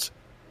lost.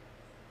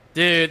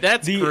 Dude,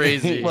 that's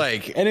crazy.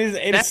 Like, And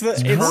it's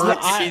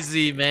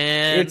crazy,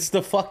 man. It's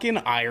the fucking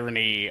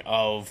irony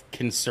of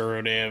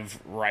conservative,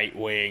 right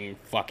wing,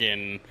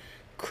 fucking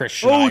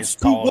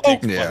Christianized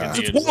politics. Yeah. Fucking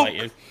It's dudes.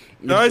 woke.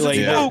 Guys,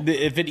 it's woke.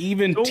 If it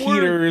even Don't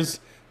teeters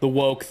the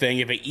woke thing,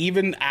 if it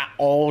even at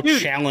all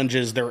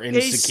challenges their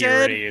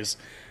insecurities.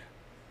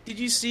 Did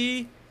you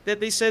see that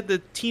they said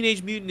the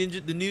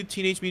the new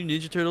Teenage Mutant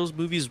Ninja Turtles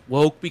movie is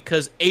woke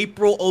because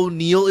April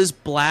O'Neil is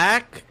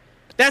black?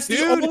 That's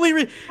the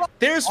only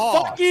there's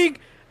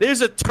there's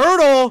a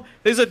turtle,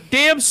 there's a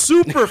damn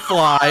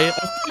superfly,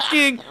 a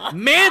fucking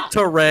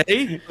manta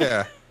ray,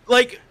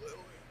 like,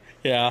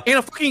 and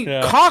a fucking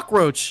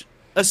cockroach,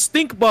 a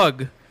stink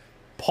bug.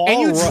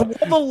 And you draw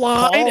the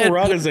line. Paul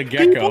Rudd is a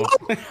gecko.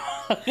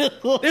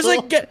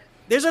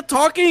 There's a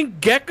talking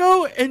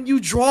gecko, and you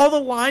draw the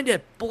line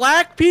at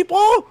black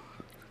people.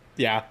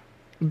 Yeah,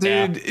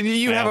 dude,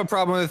 you have a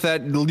problem with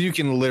that? You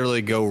can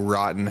literally go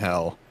rot in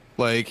hell.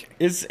 Like,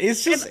 it's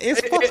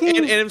fucking.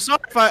 And I'm sorry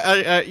if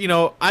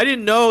I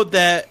didn't know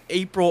that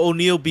April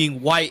O'Neil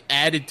being white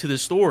added to the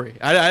story.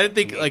 I didn't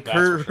think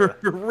her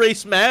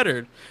race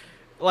mattered.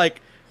 Like,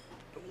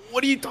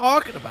 what are you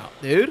talking about,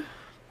 dude?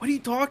 What are you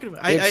talking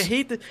about? I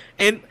hate that,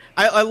 and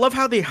I love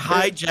how they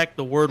hijack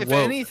the word woke. If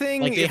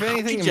anything,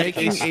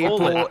 making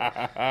April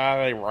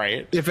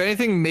right. If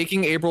anything,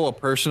 making April a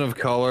person of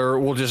color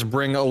will just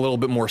bring a little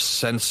bit more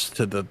sense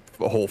to the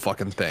whole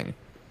fucking thing.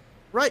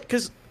 Right,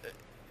 because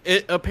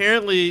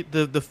apparently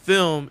the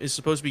film is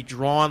supposed to be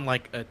drawn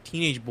like a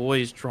teenage boy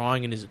is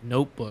drawing in his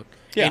notebook.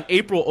 Yeah. And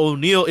April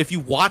O'Neil, if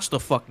you watch the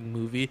fucking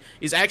movie,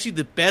 is actually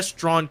the best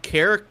drawn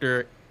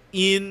character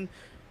in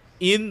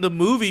the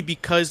movie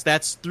because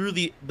that's through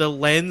the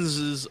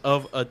lenses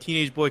of a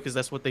teenage boy, because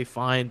that's what they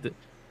find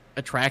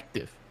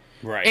attractive.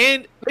 Right.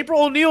 And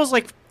April O'Neil is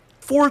like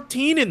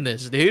 14 in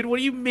this, dude. What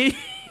do you mean?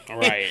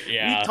 Right,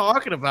 yeah. What are you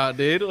talking about,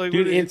 dude? Like,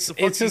 dude, it's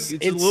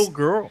a little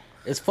girl.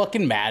 It's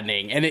fucking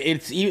maddening. And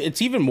it's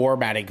even more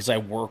maddening because I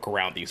work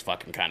around these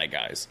fucking kind of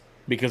guys.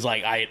 Because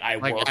I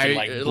work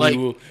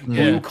in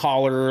blue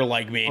collar,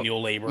 like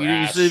manual labor.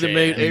 Usually they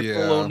made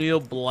April O'Neil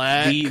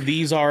black.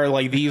 These are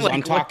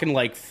I'm talking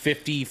like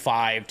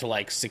 55 to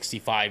like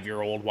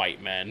 65-year-old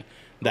white men.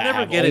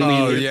 Never get it.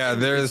 Oh yeah,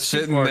 they're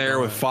sitting there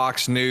with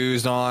Fox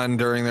News on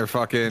during their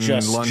fucking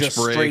lunch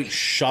break, straight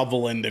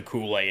shoveling the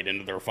Kool-Aid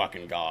into their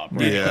fucking gob.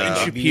 Yeah,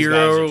 and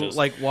Shapiro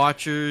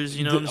watchers.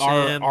 You know what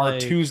I'm saying? Our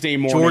Tuesday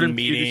morning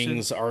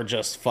meetings are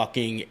just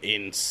fucking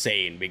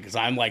insane because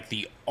I'm like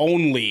the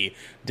only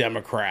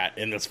Democrat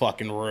in this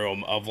fucking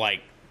room of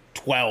like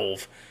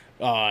 12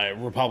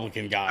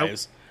 Republican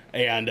guys,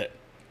 and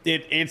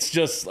it's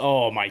just,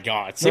 oh my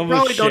god. They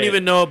probably don't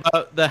even know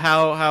about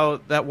how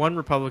that one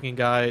Republican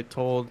guy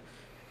told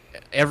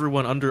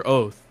everyone under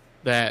oath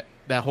that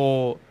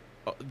whole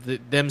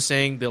them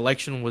saying the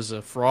election was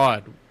a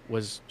fraud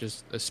was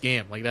just a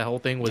scam. Like that whole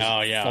thing was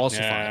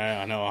falsified. Yeah,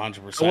 I know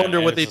 100%. I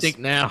wonder what they think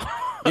now.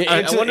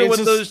 I wonder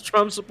what those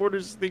Trump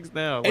supporters think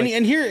now. Like,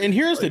 and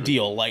here's the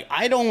deal. Like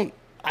I don't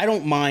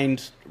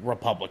mind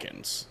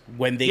Republicans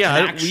when they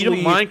can actually. We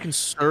don't mind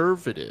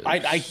conservatives.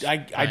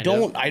 I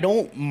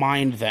don't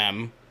mind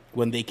them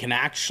when they can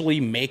actually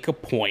make a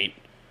point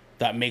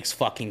that makes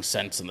fucking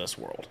sense in this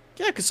world.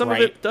 Yeah, because some of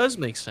it does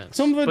make sense.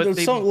 Some of it,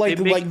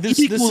 this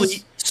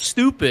is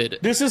stupid.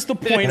 This is the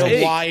point of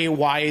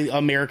why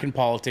American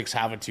politics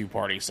have a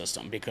two-party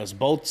system, because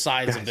both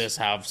sides of this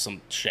have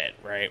some shit,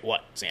 right?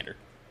 What, Xander?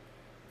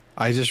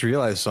 I just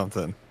realized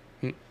something.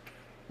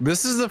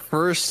 This is the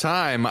first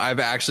time I've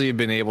actually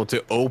been able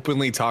to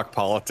openly talk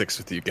politics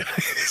with you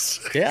guys.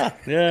 Yeah,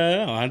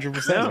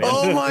 100%.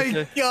 Oh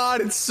my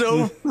god, it's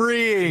so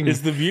freeing. It's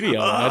the beauty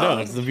of it. I know,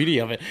 it's the beauty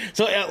of it.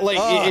 So,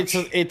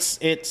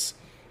 it's.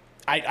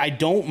 I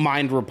don't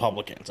mind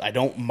Republicans. I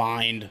don't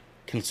mind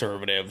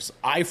conservatives.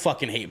 I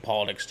fucking hate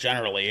politics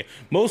generally.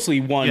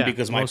 Mostly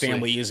because my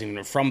family isn't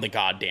even from the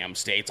goddamn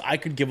States. I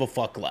could give a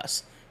fuck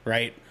less,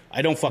 right?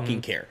 I don't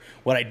fucking care.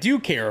 What I do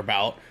care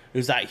about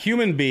is that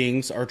human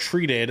beings are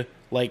treated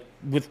like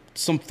with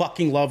some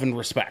fucking love and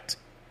respect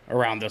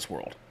around this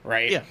world,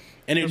 right? Yeah.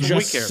 And it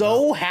just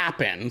so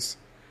happens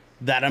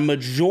that a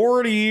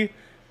majority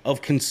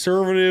of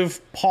conservative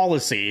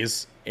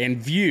policies and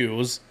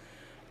views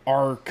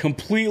are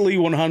completely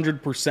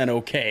 100%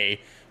 okay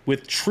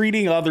with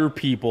treating other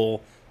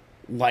people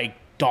like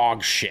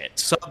dog shit.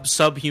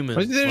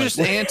 Subhuman. They're just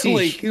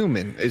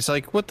anti-human. It's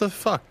like, what the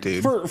fuck,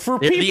 dude? For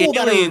people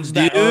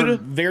that are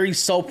very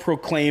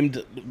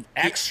self-proclaimed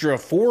extra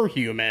for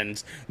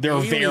humans, they're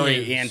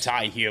very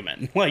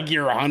anti-human. Like,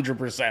 you're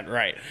 100%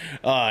 right.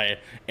 And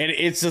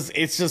it's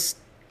just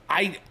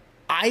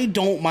I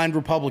don't mind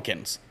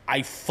Republicans.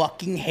 I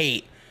fucking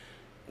hate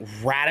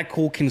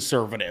radical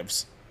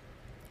conservatives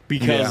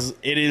because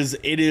it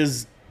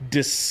is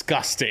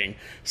disgusting,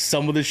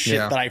 some of the shit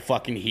that I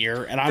fucking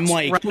hear, and I'm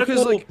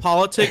radical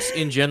politics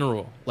in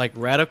general, like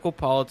radical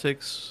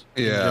politics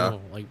in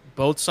general, like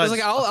both sides.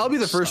 Like, I'll be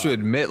the first to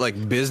admit,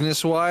 like,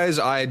 business wise,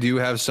 I do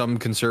have some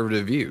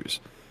conservative views.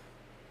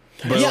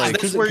 But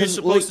that's where you're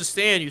supposed to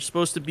stand. You're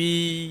supposed to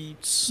be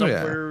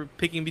somewhere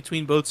picking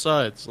between both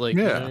sides. Like,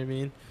 you know what I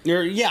mean?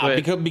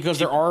 Because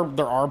there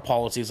are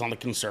policies on the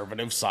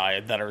conservative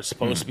side that are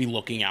supposed to be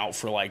looking out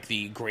for, like,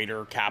 the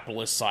greater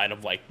capitalist side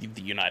of, like,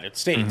 the United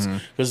States,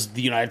 because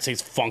the United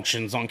States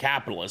functions on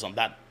capitalism.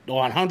 That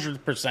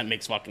 100%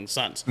 makes fucking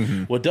sense.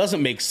 What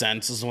doesn't make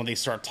sense is when they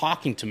start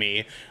talking to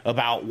me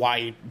about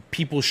why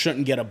people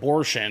shouldn't get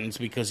abortions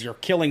because you're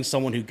killing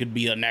someone who could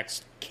be the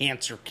next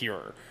cancer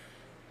cure.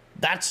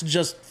 That's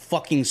just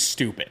fucking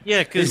stupid.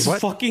 Yeah, because it's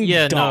fucking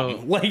dumb.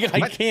 No. Like,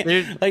 I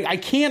can't. Like, I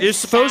can't. There's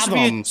supposed to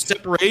be a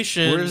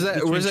separation. Where's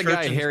that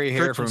guy Harry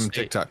Hair from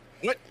TikTok?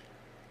 What?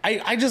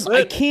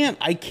 I can't.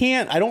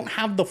 I don't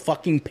have the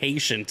fucking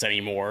patience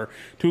anymore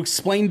to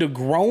explain to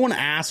grown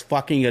ass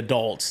fucking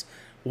adults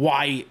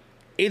why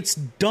it's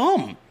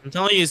dumb. I'm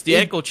telling you, it's the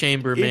echo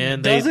chamber, man.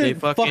 It doesn't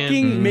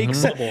fucking make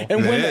sense.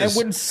 And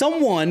when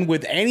someone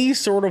with any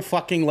sort of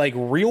fucking, like,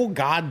 real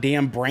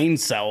goddamn brain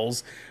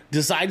cells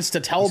decides to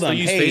tell them,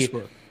 hey,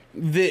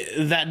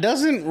 that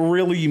doesn't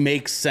really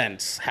make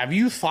sense. Have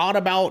you thought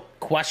about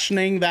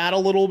questioning that a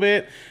little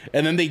bit?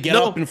 And then they get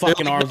up and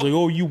fucking arms like,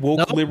 oh, you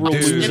woke liberal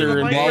loser,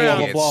 and blah, blah,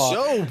 blah, blah.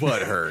 So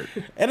butthurt.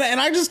 And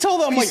I just tell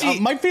them, like,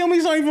 my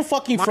family's not even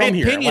fucking from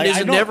here. My opinion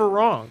is never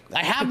wrong.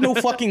 I have no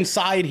fucking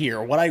side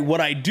here. What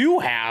I do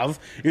have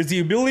is the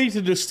ability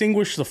to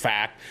distinguish the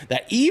fact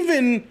that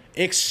even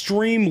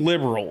extreme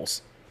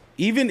liberals,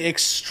 even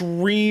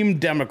extreme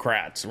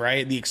Democrats,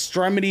 right? The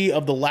extremity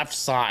of the left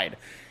side.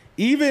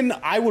 Even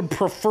I would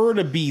prefer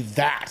to be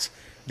that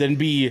than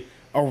be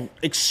a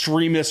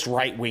extremist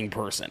right-wing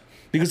person.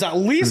 Because at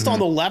least on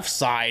the left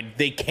side,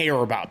 they care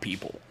about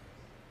people.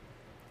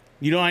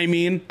 You know what I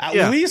mean?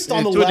 At least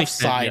on the left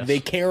side, they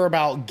care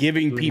about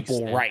giving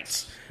people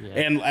rights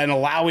and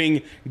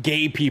allowing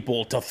gay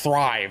people to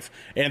thrive.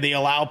 And they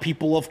allow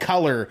people of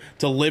color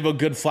to live a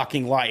good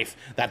fucking life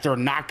that they're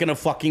not going to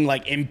fucking,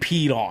 like,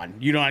 impede on.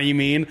 You know what I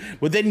mean?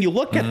 But then you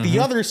look at the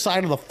other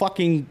side of the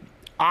fucking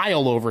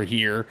aisle over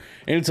here,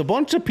 and it's a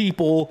bunch of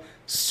people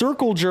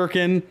circle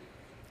jerking,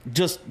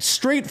 just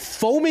straight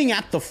foaming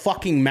at the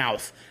fucking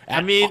mouth.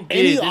 Any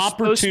opportunity.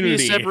 Supposed to be a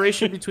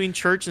separation between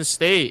church and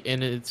state,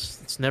 and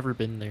it's never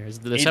been there.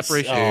 The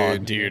separation. Oh,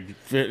 dude.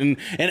 And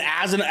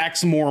as an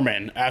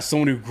ex-Mormon, as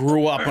someone who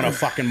grew up in a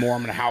fucking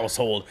Mormon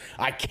household,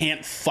 I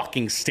can't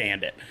fucking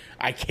stand it.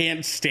 I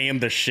can't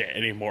stand the shit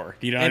anymore.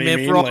 You know what I mean?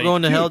 If we're all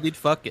going to hell, dude,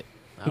 fuck it.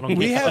 I don't.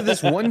 We have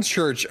this one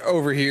church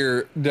over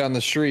here down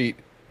the street.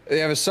 They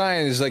have a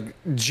sign that's like,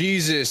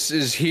 Jesus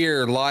is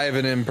here live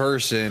and in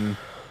person.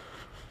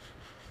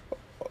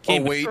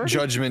 Await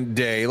judgment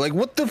day. Like,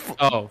 what the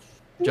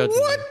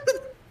judgment what day.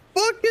 The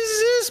fuck is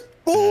this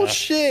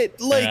bullshit?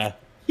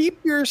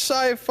 Keep your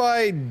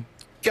sci-fi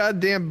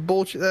goddamn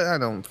bullshit. I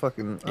don't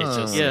fucking. It's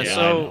just, I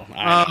know,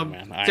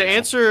 to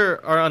answer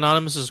our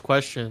anonymous's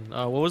question,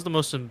 what was the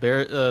most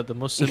the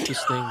most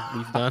simplest thing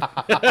we've done?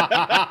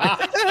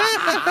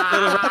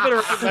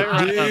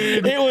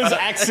 It was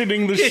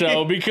exiting the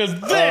show, because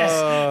this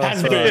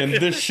has been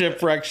the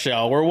Shipwreck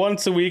Show, where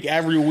once a week,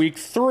 every week,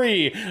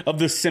 3 of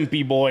the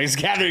simpy boys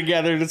gather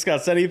together to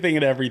discuss anything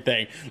and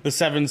everything the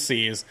 7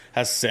 C's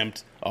has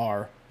simped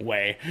our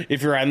way.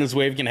 If you're on this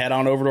wave, you can head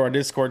on over to our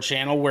Discord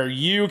channel where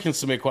you can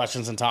submit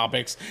questions and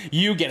topics,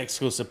 you get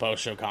exclusive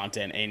post-show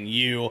content, and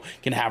you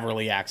can have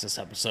early access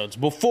episodes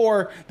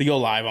before they go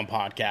live on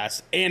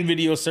podcasts and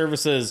video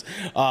services.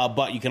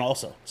 But you can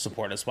also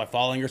support us by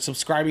following or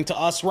subscribing to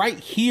us right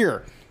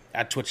here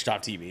at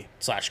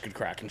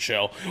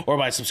twitch.tv/GoodKraken or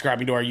by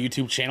subscribing to our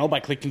YouTube channel by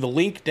clicking the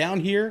link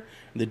down here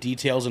in the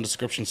details and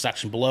description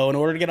section below in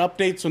order to get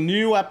updates when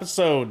new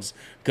episodes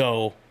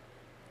go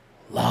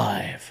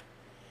live.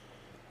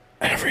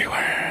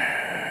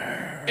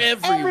 Everywhere.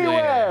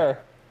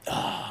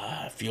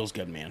 Feels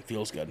good, man.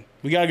 Feels good.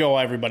 We gotta go,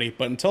 everybody.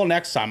 But until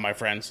next time, my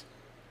friends.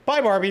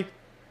 Bye, Barbie.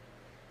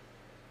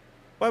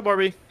 Bye,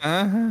 Barbie.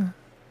 Uh-huh.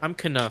 I'm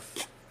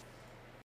Knuff.